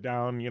 it's a sit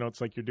down,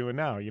 it's like you're doing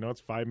now,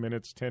 it's 5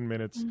 minutes, 10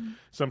 minutes,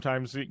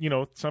 sometimes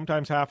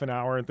half an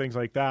hour and things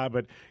like that.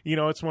 But,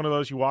 it's one of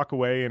those you walk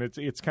away and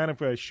it's kind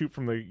of a shoot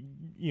from the,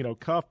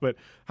 cuff. But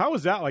how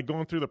is that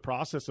going through the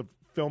process of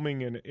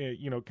filming and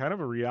kind of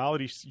a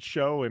reality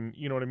show and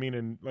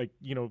and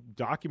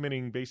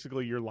documenting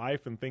basically your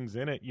life and things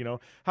in it?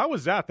 How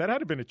was that? That had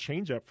to have been a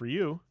change up for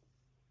you.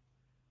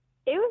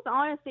 It was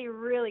honestly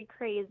really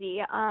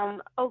crazy. On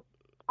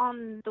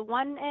the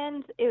one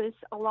end, it was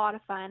a lot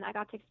of fun. I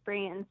got to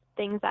experience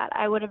things that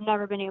I would have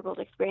never been able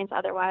to experience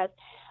otherwise.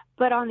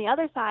 But on the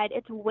other side,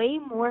 it's way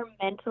more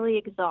mentally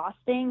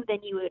exhausting than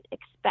you would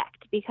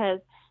expect,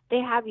 because they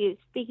have you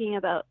speaking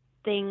about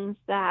things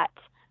that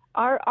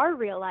are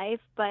real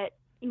life, but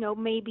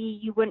maybe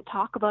you wouldn't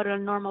talk about it on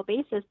a normal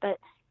basis, but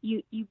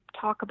you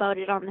talk about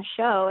it on the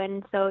show,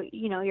 and so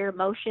your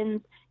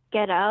emotions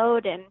get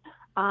out, and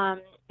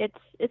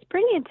it's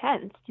pretty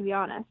intense, to be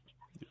honest.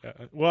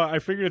 Well, I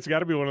figure it's got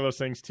to be one of those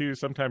things too.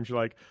 Sometimes you're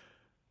like,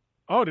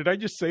 Oh, did I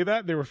just say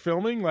that? They were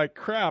filming? Like,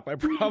 crap, I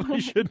probably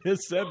shouldn't have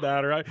said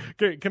that. Or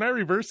can I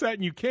reverse that?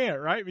 And you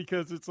can't, right?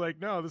 Because it's like,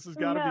 no, this has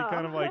got to be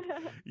kind of like,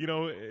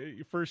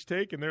 first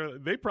take.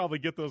 And they probably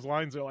get those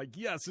lines. They're like,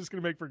 yes, this is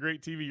going to make for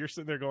great TV. You're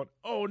sitting there going,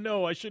 oh,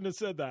 no, I shouldn't have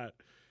said that.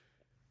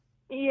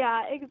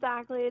 Yeah,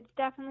 exactly. It's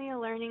definitely a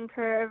learning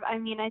curve. I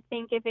mean, I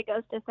think if it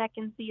goes to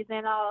second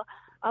season,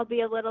 I'll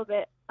be a little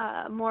bit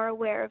more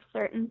aware of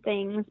certain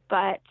things.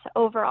 But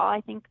overall,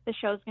 I think the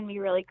show's going to be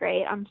really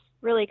great. I'm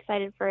really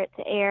excited for it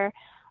to air.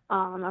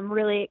 I'm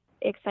really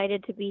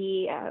excited to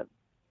be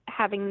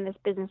having this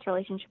business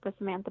relationship with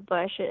Samantha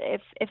Bush.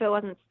 If it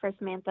wasn't for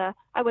Samantha,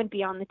 I wouldn't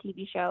be on the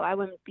TV show. I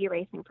wouldn't be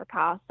racing for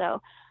Kyle.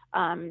 So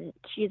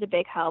she's a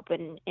big help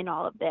in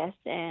all of this.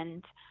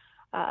 And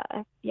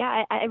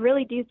I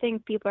really do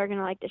think people are going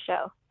to like the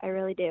show. I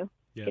really do.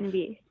 Yeah. It's going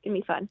to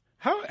be fun.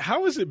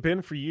 How has it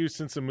been for you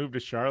since the move to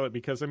Charlotte?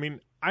 Because, I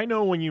mean, I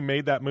know when you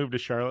made that move to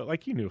Charlotte,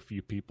 like, you knew a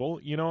few people,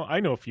 I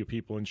know a few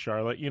people in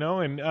Charlotte,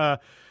 and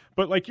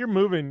but like you're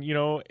moving,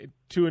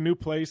 to a new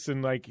place,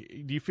 and like,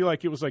 do you feel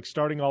like it was like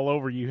starting all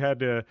over? You had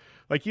to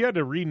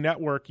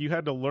re-network, you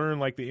had to learn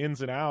like the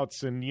ins and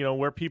outs, and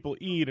where people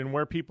eat and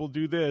where people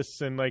do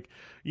this, and like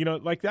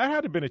like that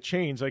had to been a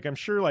change. Like, I'm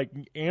sure like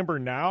Amber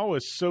now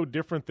is so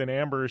different than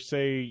Amber,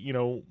 say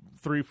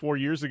 3-4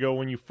 years ago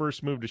when you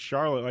first moved to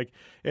Charlotte. Like,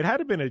 it had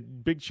to been a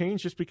big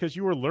change just because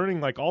you were learning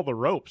like all the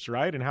ropes,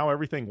 right, and how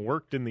everything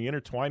worked in the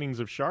intertwinings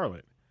of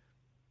Charlotte.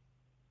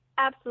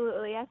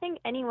 Absolutely. I think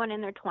anyone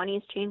in their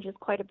 20s changes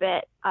quite a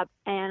bit.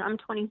 And I'm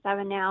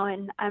 27 now,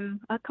 and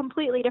I'm a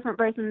completely different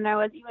person than I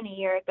was even a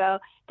year ago.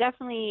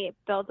 Definitely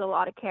builds a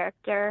lot of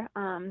character,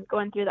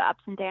 going through the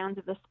ups and downs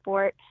of the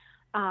sport.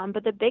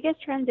 But the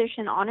biggest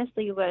transition,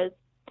 honestly, was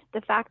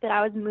the fact that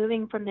I was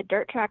moving from the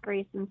dirt track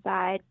racing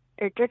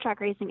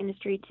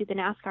industry to the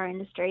NASCAR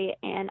industry.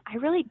 And I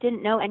really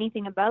didn't know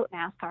anything about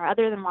NASCAR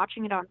other than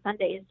watching it on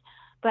Sundays.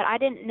 But I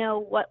didn't know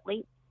what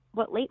late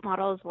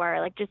models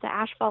were, like just the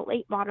asphalt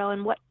late model,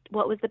 and what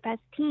was the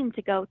best team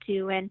to go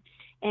to, and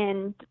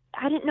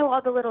I didn't know all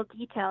the little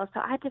details, so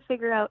I had to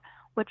figure out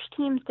which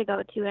teams to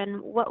go to and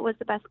what was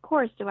the best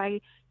course. Do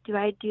I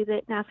do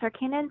the NASCAR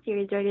Can-Am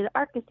Series? Do I do the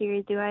ARCA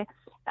Series?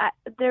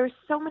 There's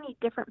so many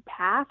different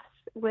paths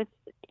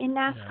in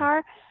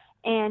NASCAR,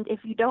 and if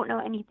you don't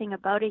know anything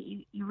about it,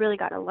 you really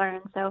got to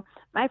learn. So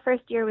my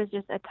first year was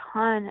just a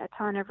ton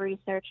of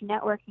research,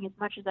 networking as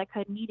much as I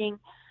could, meeting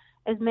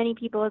as many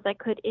people as I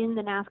could in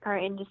the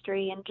NASCAR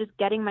industry, and just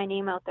getting my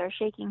name out there,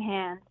 shaking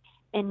hands,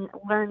 and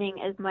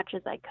learning as much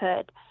as I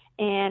could.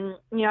 And,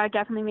 I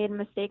definitely made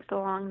mistakes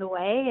along the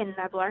way, and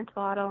I've learned a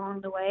lot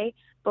along the way,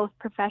 both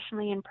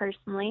professionally and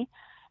personally.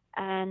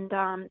 And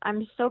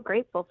I'm so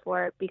grateful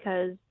for it,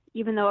 because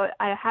even though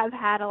I have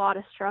had a lot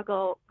of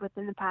struggle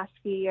within the past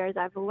few years,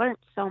 I've learned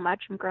so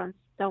much and grown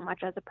so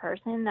much as a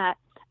person that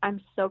I'm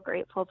so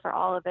grateful for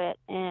all of it.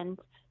 And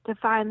to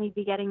finally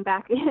be getting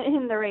back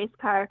in the race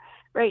car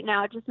right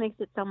now, it just makes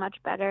it so much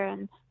better.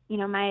 And,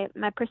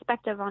 my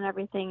perspective on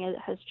everything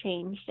has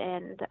changed.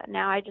 And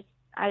now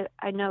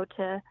I know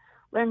to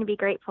learn to be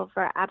grateful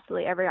for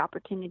absolutely every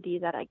opportunity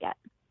that I get.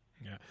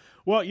 Yeah.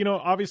 Well,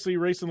 obviously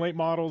racing late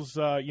models,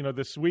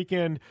 this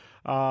weekend,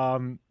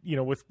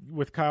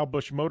 with Kyle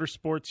Busch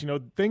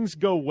Motorsports, things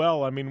go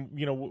well. I mean,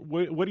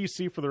 what do you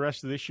see for the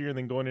rest of this year and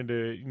then going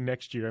into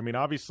next year? I mean,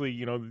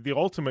 obviously, the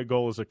ultimate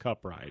goal is a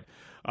cup ride.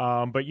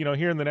 But,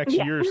 here in the next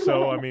year or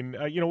so, I mean,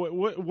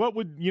 what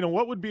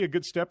would be a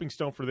good stepping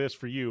stone for this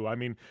for you? I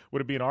mean,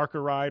 would it be an ARCA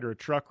ride or a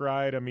truck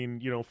ride? I mean,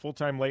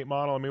 full-time late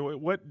model. I mean,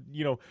 what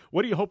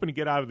are you hoping to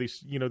get out of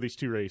these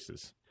two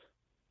races?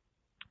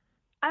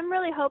 I'm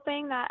really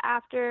hoping that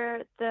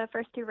after the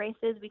first two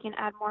races, we can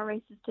add more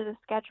races to the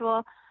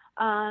schedule.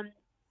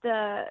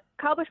 The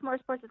Kyle Busch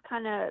Motorsports has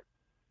kind of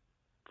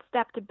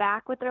stepped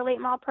back with their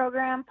late model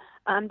program.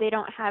 They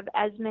don't have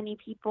as many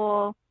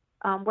people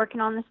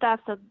working on the stuff,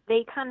 so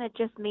they kind of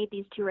just made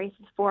these two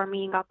races for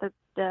me and got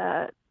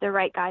the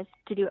right guys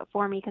to do it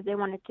for me, because they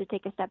wanted to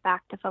take a step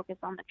back to focus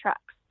on the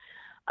trucks.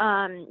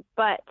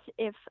 But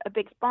if a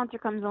big sponsor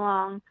comes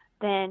along,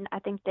 then I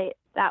think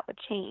that would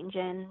change.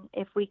 And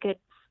if we could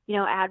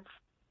add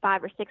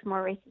 5 or 6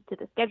 more races to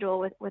the schedule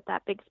with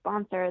that big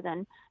sponsor,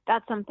 then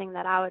that's something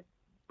that I would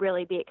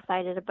really be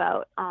excited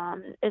about,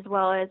 as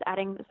well as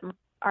adding some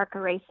ARCA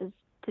races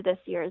to this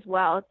year as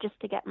well, just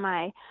to get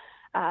my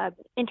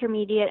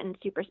intermediate and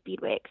super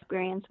speedway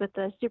experience. With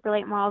the super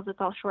late models, it's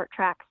all short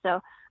tracks,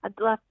 so I'd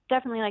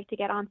definitely like to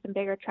get on some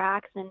bigger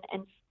tracks and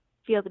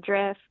feel the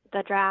drift,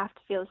 the draft,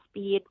 feel the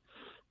speed,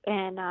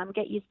 and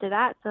get used to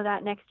that, so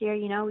that next year,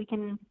 we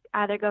can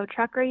either go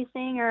truck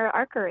racing or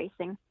ARCA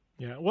racing.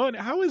 Yeah. Well, and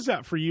how is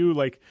that for you?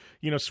 Like,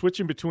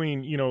 switching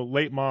between,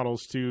 late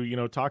models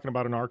to, talking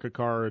about an ARCA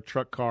car or a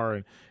truck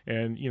car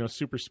and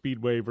super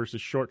speedway versus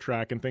short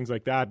track and things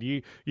like that. Do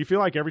you feel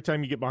like every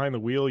time you get behind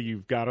the wheel,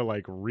 you've got to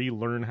like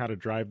relearn how to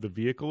drive the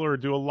vehicle, or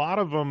do a lot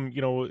of them,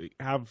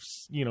 have,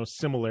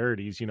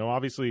 similarities?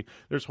 Obviously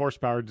there's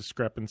horsepower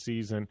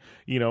discrepancies and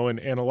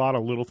a lot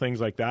of little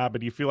things like that. But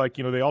do you feel like,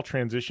 they all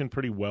transition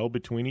pretty well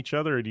between each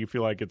other, or do you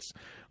feel like it's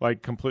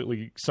like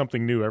completely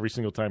something new every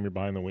single time you're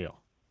behind the wheel?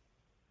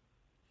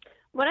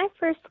 When I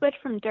first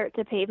switched from dirt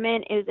to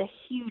pavement, it was a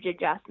huge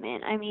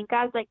adjustment. I mean,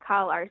 guys like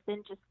Kyle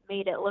Larson just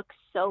made it look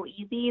so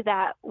easy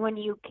that when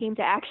you came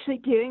to actually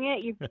doing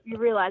it, you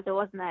realized it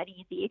wasn't that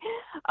easy.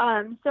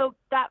 So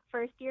that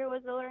first year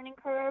was a learning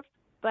curve,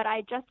 but I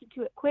adjusted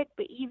to it quick.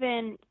 But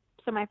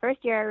so my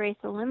first year I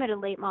raced a limited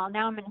late model.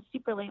 Now I'm in a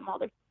super late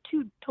model. They're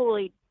two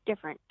totally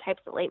different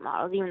types of late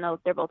models, even though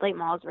they're both late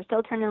models. We're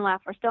still turning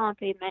left. We're still on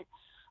pavement.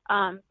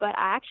 But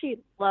I actually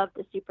love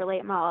the super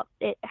late model.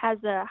 It has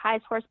the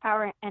highest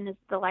horsepower and is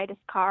the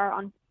lightest car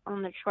on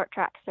the short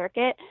track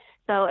circuit.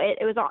 So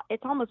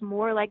it's almost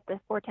more like the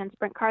 410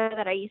 sprint car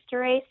that I used to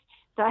race.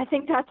 So I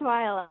think that's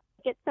why I like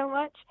it so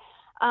much.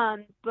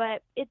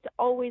 But it's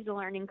always a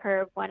learning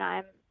curve when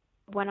I'm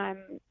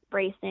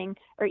racing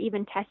or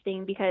even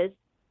testing, because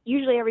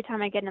usually every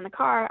time I get in the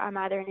car, I'm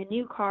either in a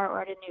new car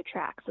or at a new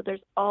track. So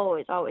there's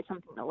always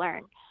something to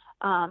learn.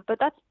 But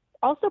that's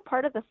also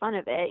part of the fun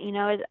of it.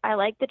 I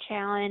like the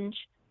challenge,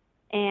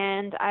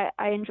 and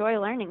I enjoy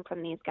learning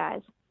from these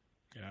guys.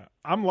 Yeah,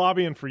 I'm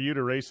lobbying for you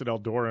to race at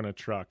Eldora in a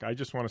truck. I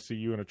just want to see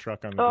you in a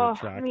truck on the dirt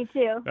track. Me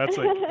too. That's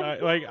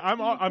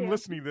I'm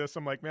listening to this.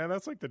 I'm like, man,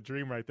 that's like the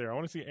dream right there. I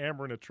want to see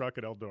Amber in a truck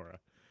at Eldora.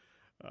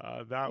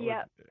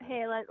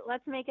 Hey,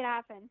 let's make it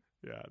happen.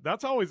 Yeah,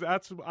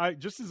 I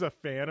just as a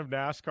fan of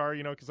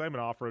NASCAR, because I'm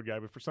an off-road guy,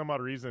 but for some odd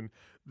reason,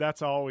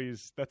 that's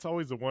always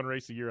the one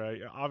race a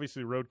year.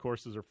 Obviously, road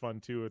courses are fun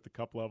too at the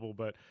Cup level,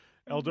 but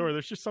Eldora,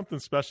 there's just something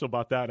special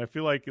about that. And I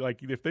feel like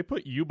if they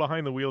put you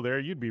behind the wheel there,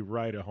 you'd be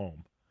right at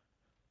home.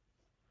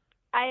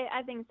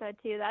 I think so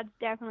too. That's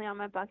definitely on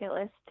my bucket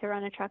list, to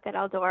run a truck at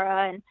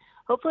Eldora, and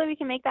hopefully we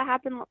can make that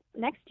happen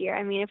next year.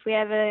 I mean, if we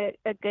have a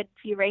good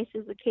few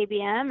races with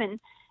KBM and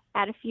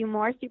add a few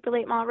more super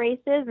late model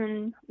races,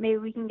 and maybe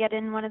we can get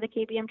in one of the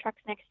KBM trucks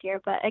next year.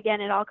 But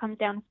again, it all comes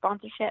down to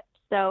sponsorship.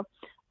 So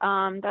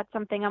that's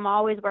something I'm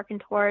always working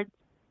towards,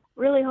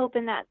 really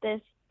hoping that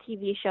this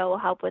TV show will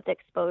help with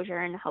exposure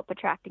and help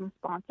attracting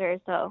sponsors.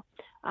 So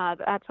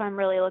that's why I'm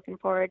really looking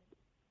forward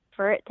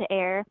for it to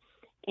air.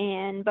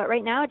 But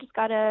right now I just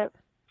got to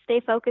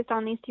stay focused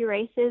on these two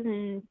races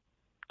and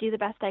do the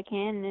best I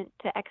can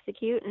to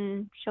execute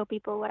and show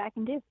people what I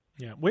can do.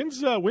 Yeah. When's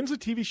the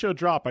TV show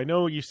drop? I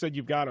know you said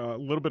you've got a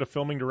little bit of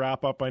filming to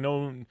wrap up. I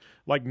know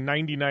like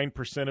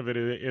 99% of it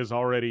is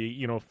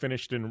already,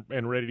 finished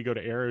and ready to go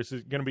to air. Is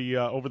it going to be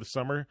over the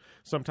summer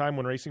sometime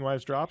when Racing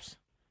Wives drops?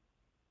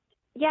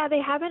 Yeah,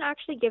 they haven't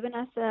actually given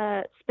us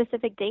a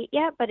specific date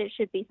yet, but it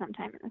should be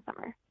sometime in the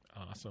summer.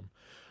 Awesome.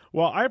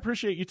 Well, I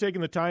appreciate you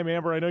taking the time,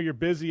 Amber. I know you're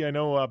busy. I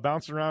know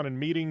bouncing around in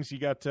meetings. You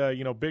got,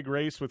 big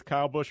race with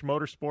Kyle Busch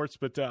Motorsports,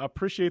 but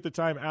appreciate the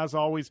time as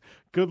always.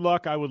 Good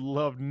luck. I would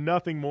love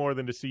nothing more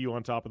than to see you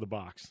on top of the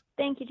box.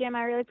 Thank you, Jim.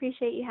 I really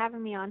appreciate you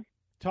having me on.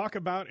 Talk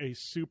about a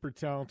super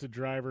talented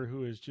driver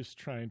who is just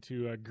trying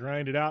to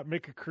grind it out,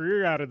 make a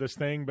career out of this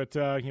thing. But,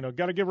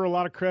 got to give her a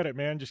lot of credit,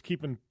 man. Just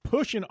keeping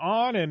pushing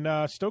on,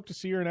 and stoked to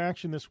see her in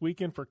action this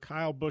weekend for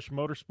Kyle Busch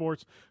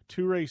Motorsports,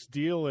 2-race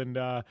deal. And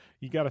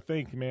you got to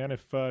think, man,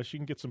 if she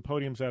can get some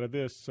podiums out of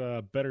this,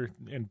 better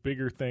and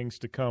bigger things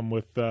to come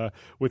with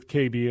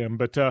KBM.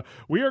 But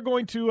we are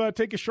going to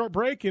take a short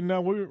break, and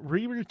when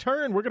we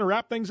return, we're going to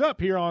wrap things up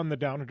here on the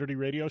Down and Dirty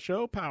Radio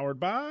Show, powered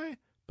by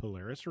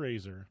Polaris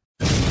RZR.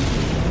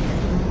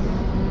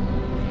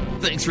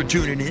 Thanks for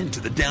tuning in to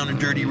the Down and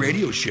Dirty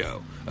Radio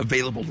Show,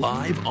 available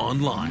live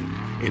online,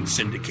 in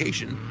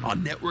syndication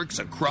on networks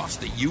across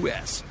the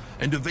U.S.,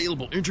 and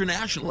available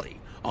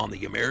internationally on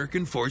the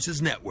American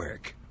Forces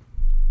Network.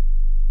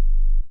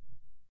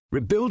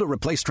 Rebuild or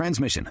replace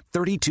transmission,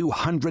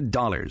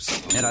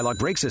 $3,200. Anti-lock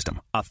brake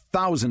system,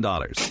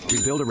 $1,000.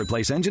 Rebuild or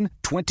replace engine,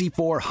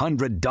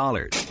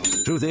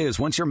 $2,400. Truth is,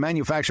 once your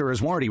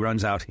manufacturer's warranty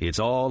runs out, it's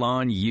all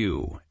on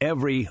you.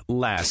 Every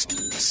last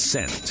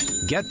cent.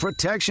 Get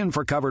protection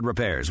for covered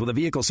repairs with a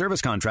vehicle service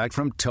contract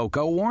from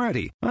Toco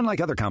Warranty. Unlike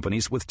other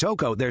companies, with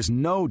Toco, there's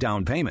no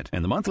down payment,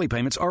 and the monthly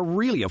payments are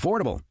really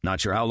affordable.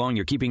 Not sure how long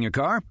you're keeping your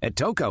car? At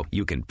Toco,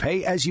 you can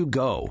pay as you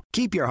go.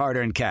 Keep your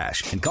hard-earned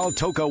cash and call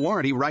Toco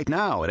Warranty right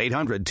now at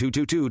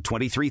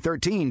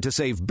 800-222-2313 to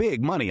save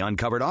big money on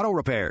covered auto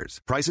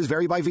repairs. Prices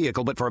vary by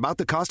vehicle, but for about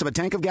the cost of a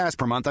tank of gas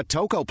per month, a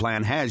Toco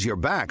plan has your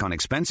back on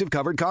expensive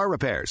covered car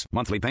repairs.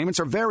 Monthly payments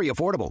are very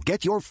affordable.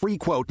 Get your free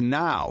quote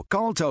now.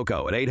 Call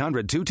Toco at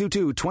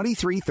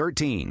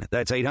 800-222-2313.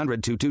 That's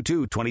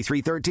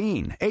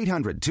 800-222-2313.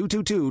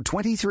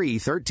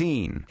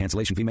 800-222-2313.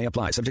 Cancellation fee may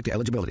apply, subject to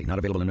eligibility. Not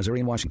available in Missouri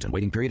and Washington.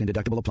 Waiting period and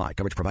deductible apply.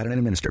 Coverage provided and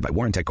administered by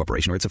Warrantech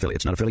Corporation or its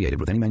affiliates. Not affiliated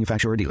with any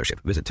manufacturer or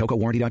dealership. Visit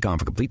TocoWarranty.com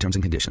for complete terms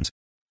and conditions.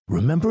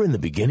 Remember in the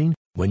beginning?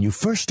 When you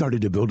first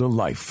started to build a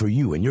life for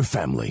you and your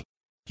family,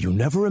 you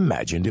never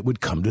imagined it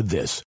would come to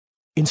this.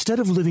 Instead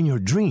of living your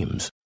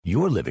dreams,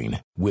 you're living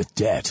with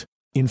debt.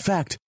 In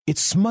fact,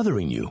 it's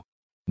smothering you.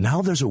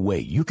 Now there's a way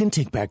you can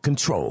take back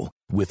control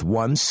with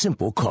one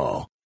simple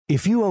call.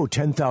 If you owe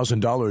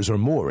 $10,000 or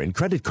more in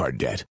credit card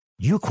debt,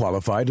 you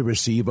qualify to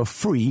receive a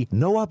free,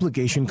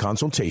 no-obligation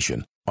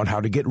consultation on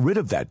how to get rid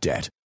of that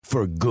debt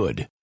for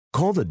good.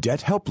 Call the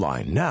Debt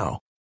Helpline now.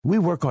 We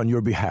work on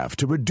your behalf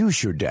to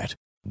reduce your debt.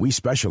 We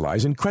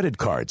specialize in credit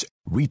cards,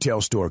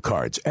 retail store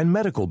cards, and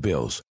medical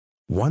bills.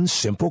 One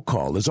simple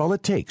call is all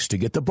it takes to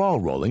get the ball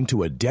rolling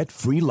to a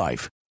debt-free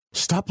life.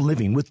 Stop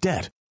living with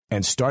debt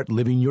and start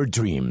living your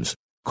dreams.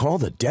 Call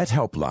the Debt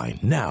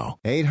Helpline now.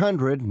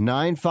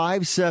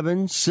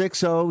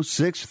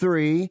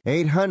 800-957-6063.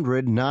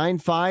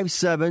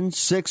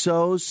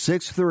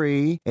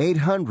 800-957-6063.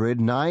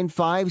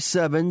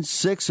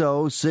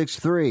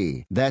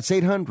 800-957-6063. That's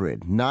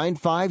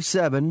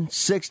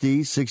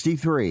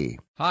 800-957-6063.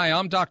 Hi,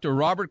 I'm Dr.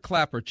 Robert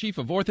Clapper, Chief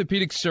of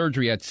Orthopedic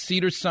Surgery at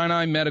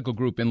Cedars-Sinai Medical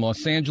Group in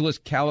Los Angeles,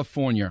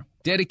 California.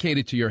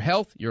 Dedicated to your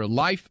health, your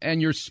life,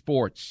 and your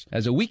sports.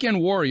 As a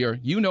weekend warrior,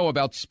 you know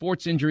about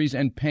sports injuries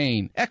and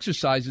pain.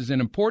 Exercise is an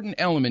important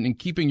element in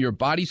keeping your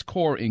body's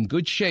core in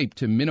good shape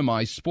to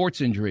minimize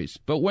sports injuries.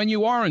 But when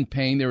you are in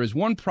pain, there is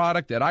one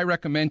product that I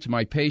recommend to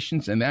my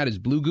patients, and that is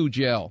Blue Goo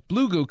Gel.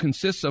 Blue Goo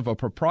consists of a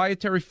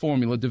proprietary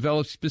formula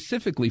developed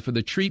specifically for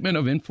the treatment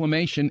of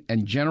inflammation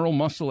and general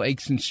muscle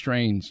aches and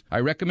strains. I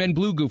recommend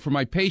Blue Goo for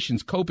my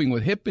patients coping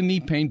with hip and knee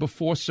pain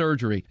before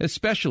surgery,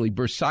 especially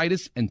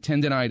bursitis and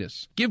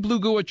tendinitis. Give Blue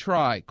Goo a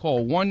try.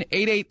 Call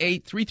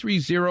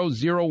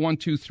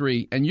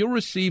 1-888-330-0123 and you'll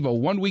receive a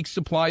 1-week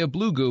supply of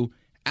Blue Goo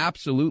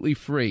absolutely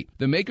free.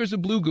 The makers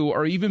of Blue Goo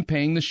are even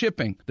paying the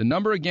shipping. The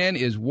number again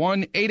is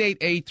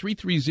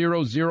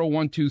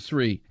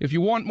 1-888-330-0123. If you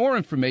want more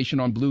information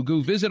on Blue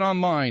Goo, visit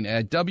online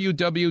at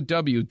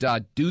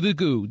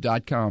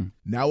www.dothegoo.com.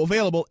 Now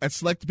available at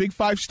select Big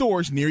 5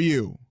 stores near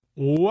you.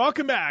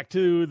 Welcome back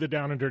to the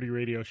Down and Dirty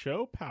Radio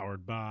Show,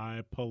 powered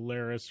by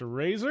Polaris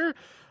Razor.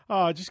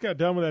 Just got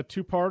done with that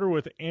two-parter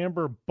with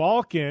Amber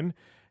Balcaen.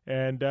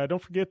 And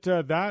don't forget,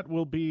 that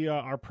will be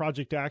our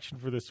project action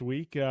for this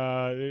week.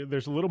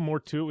 There's a little more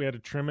to it. We had to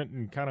trim it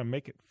and kind of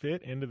make it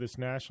fit into this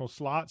national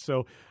slot.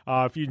 So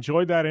if you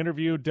enjoyed that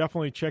interview,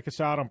 definitely check us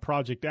out on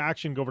Project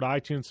Action. Go over to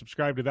iTunes,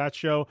 subscribe to that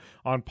show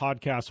on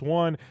Podcast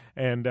One,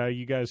 and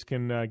you guys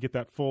can get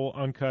that full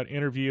uncut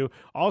interview.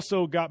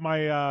 Also got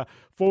my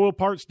Four-Wheel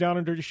Parts Down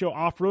and Dirty Show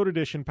Off-Road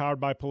Edition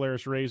powered by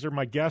Polaris Razor.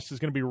 My guest is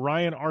going to be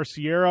Ryan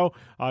Arciero.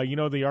 You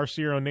know the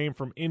Arciero name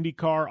from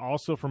IndyCar,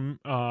 also from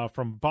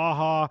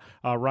Baja.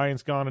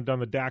 Ryan's gone and done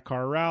the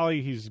Dakar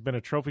Rally. He's been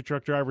a trophy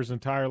truck driver his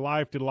entire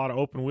life, did a lot of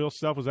open-wheel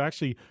stuff, was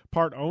actually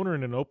part owner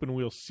in an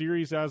open-wheel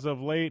series as of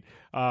late.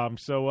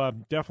 So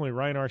definitely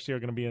Ryan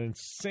Arciero going to be an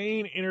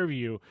insane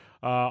interview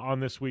on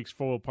this week's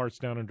Four-Wheel Parts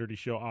Down and Dirty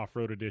Show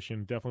Off-Road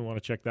Edition. Definitely want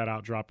to check that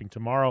out, dropping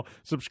tomorrow.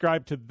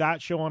 Subscribe to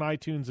that show on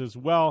iTunes as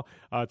well.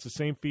 It's the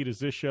same feed as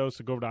this show,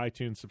 so go over to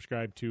iTunes,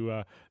 subscribe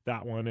to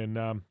that one,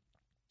 and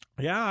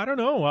yeah, I don't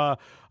know.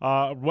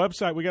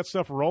 Website, we got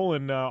stuff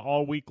rolling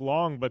all week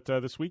long, but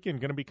this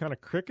weekend going to be kind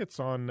of crickets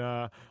on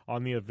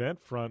the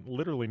event front.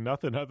 Literally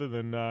nothing other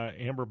than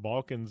Amber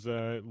Balcaen's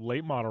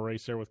late model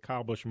race there with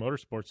Kyle Busch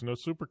Motorsports. No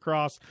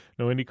Supercross,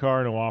 no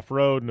IndyCar, no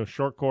off-road, no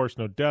short course,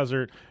 no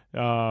desert.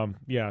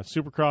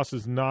 Supercross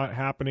is not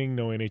happening,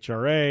 no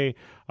NHRA.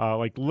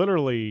 Like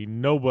literally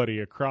nobody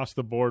across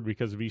the board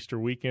because of Easter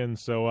weekend.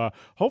 So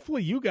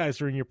hopefully you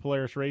guys are in your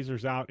Polaris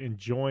Razors out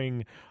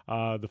enjoying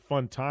the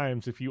fun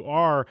times. If you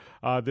are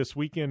this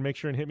weekend, make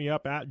sure and hit me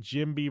up at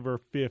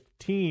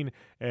JimBeaver15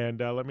 and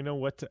let me know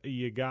what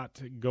you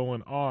got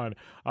going on.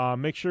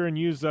 Make sure and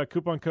use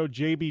coupon code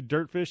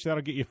JBDirtfish.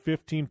 That'll get you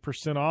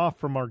 15% off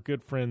from our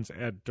good friends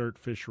at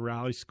Dirtfish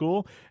Rally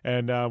School.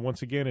 And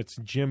once again, it's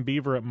Jim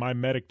Beaver at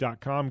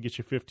mymedic.com. Get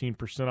you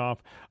 15%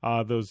 off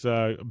those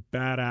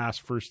badass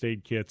first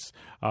aid kits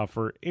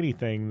for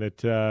anything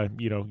that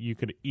you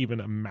could even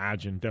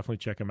imagine. Definitely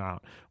check them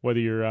out. Whether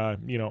you're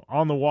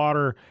on the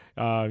water,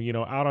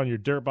 out on your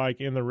dirt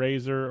bike, in the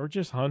Razor, or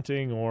just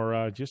hunting,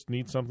 or just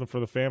need something for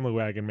the family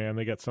wagon, man,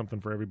 they got something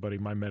for everybody.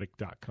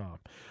 mymedic.com.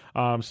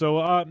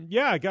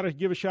 I got to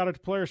give a shout out to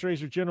Polaris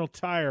Razor, General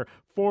Tire,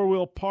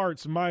 Four-Wheel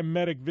Parts, My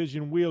Medic,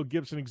 Vision Wheel,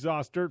 Gibson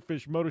Exhaust,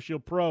 Dirtfish,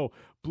 MotoShield Pro,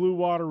 Blue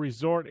Water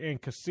Resort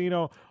and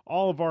Casino,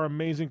 all of our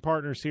amazing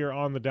partners here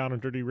on the Down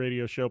and Dirty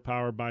Radio Show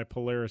powered by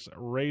Polaris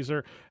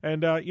Razor.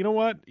 And you know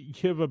what?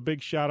 Give a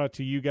big shout out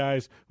to you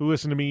guys who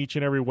listen to me each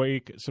and every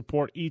week,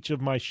 support each of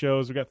my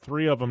shows. We've got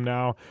 3 of them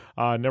now.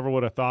 Never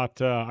would have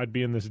thought I'd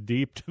be in this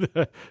deep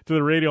to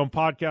the radio and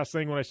podcast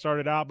thing when I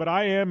started out, but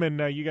I am, and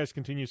you guys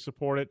continue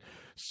to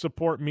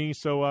support me.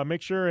 So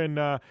make sure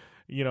and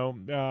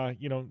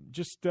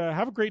just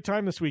have a great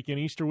time this weekend,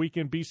 Easter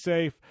weekend. Be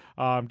safe.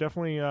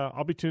 Definitely,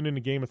 I'll be tuned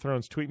into Game of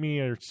Thrones. Tweet me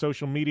or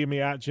social media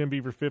me at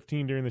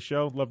JimBeaver15 during the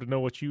show. Love to know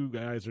what you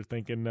guys are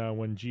thinking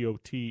when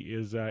GOT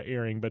is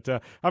airing. But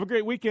have a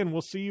great weekend.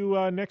 We'll see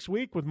you next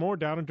week with more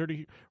Down and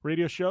Dirty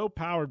Radio Show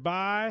powered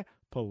by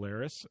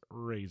Polaris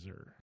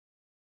Razor.